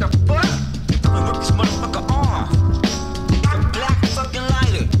 What the fuck? I'm gonna rip this motherfucker off. It's a black fucking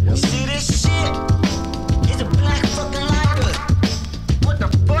lighter. You see this shit? It's a black fucking lighter. What the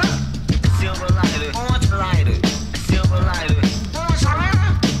fuck? Silver lighter, orange lighter, silver lighter, orange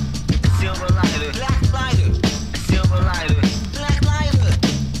lighter, silver lighter, black lighter, silver lighter, black lighter,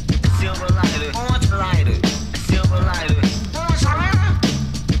 silver lighter, orange lighter, silver lighter, orange lighter,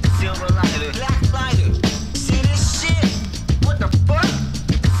 silver lighter, black lighter. See this shit? What the fuck?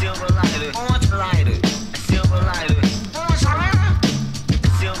 Silver lighter, orange lighter, silver lighter, orange lighter,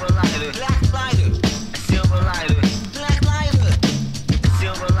 silver lighter, black lighter, silver lighter, black lighter,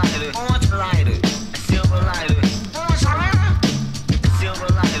 silver lighter, orange lighter, silver lighter, orange lighter, silver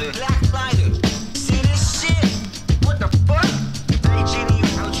lighter, black lighter. See this shit? What the fuck? They cheating you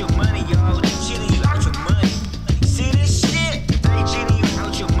out your money, y'all. They cheating you out your money. See this shit? They cheating you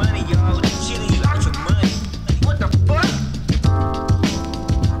out your money, y'all. They cheating you out your money. What the fuck?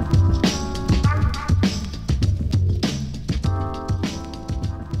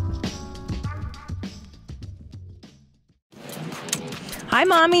 Hi,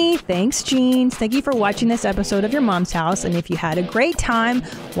 Mommy. Thanks, Jeans. Thank you for watching this episode of Your Mom's House. And if you had a great time,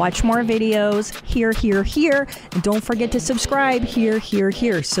 watch more videos here, here, here. And don't forget to subscribe here, here,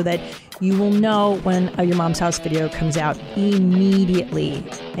 here so that you will know when a Your Mom's House video comes out immediately.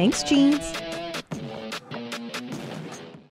 Thanks, Jeans.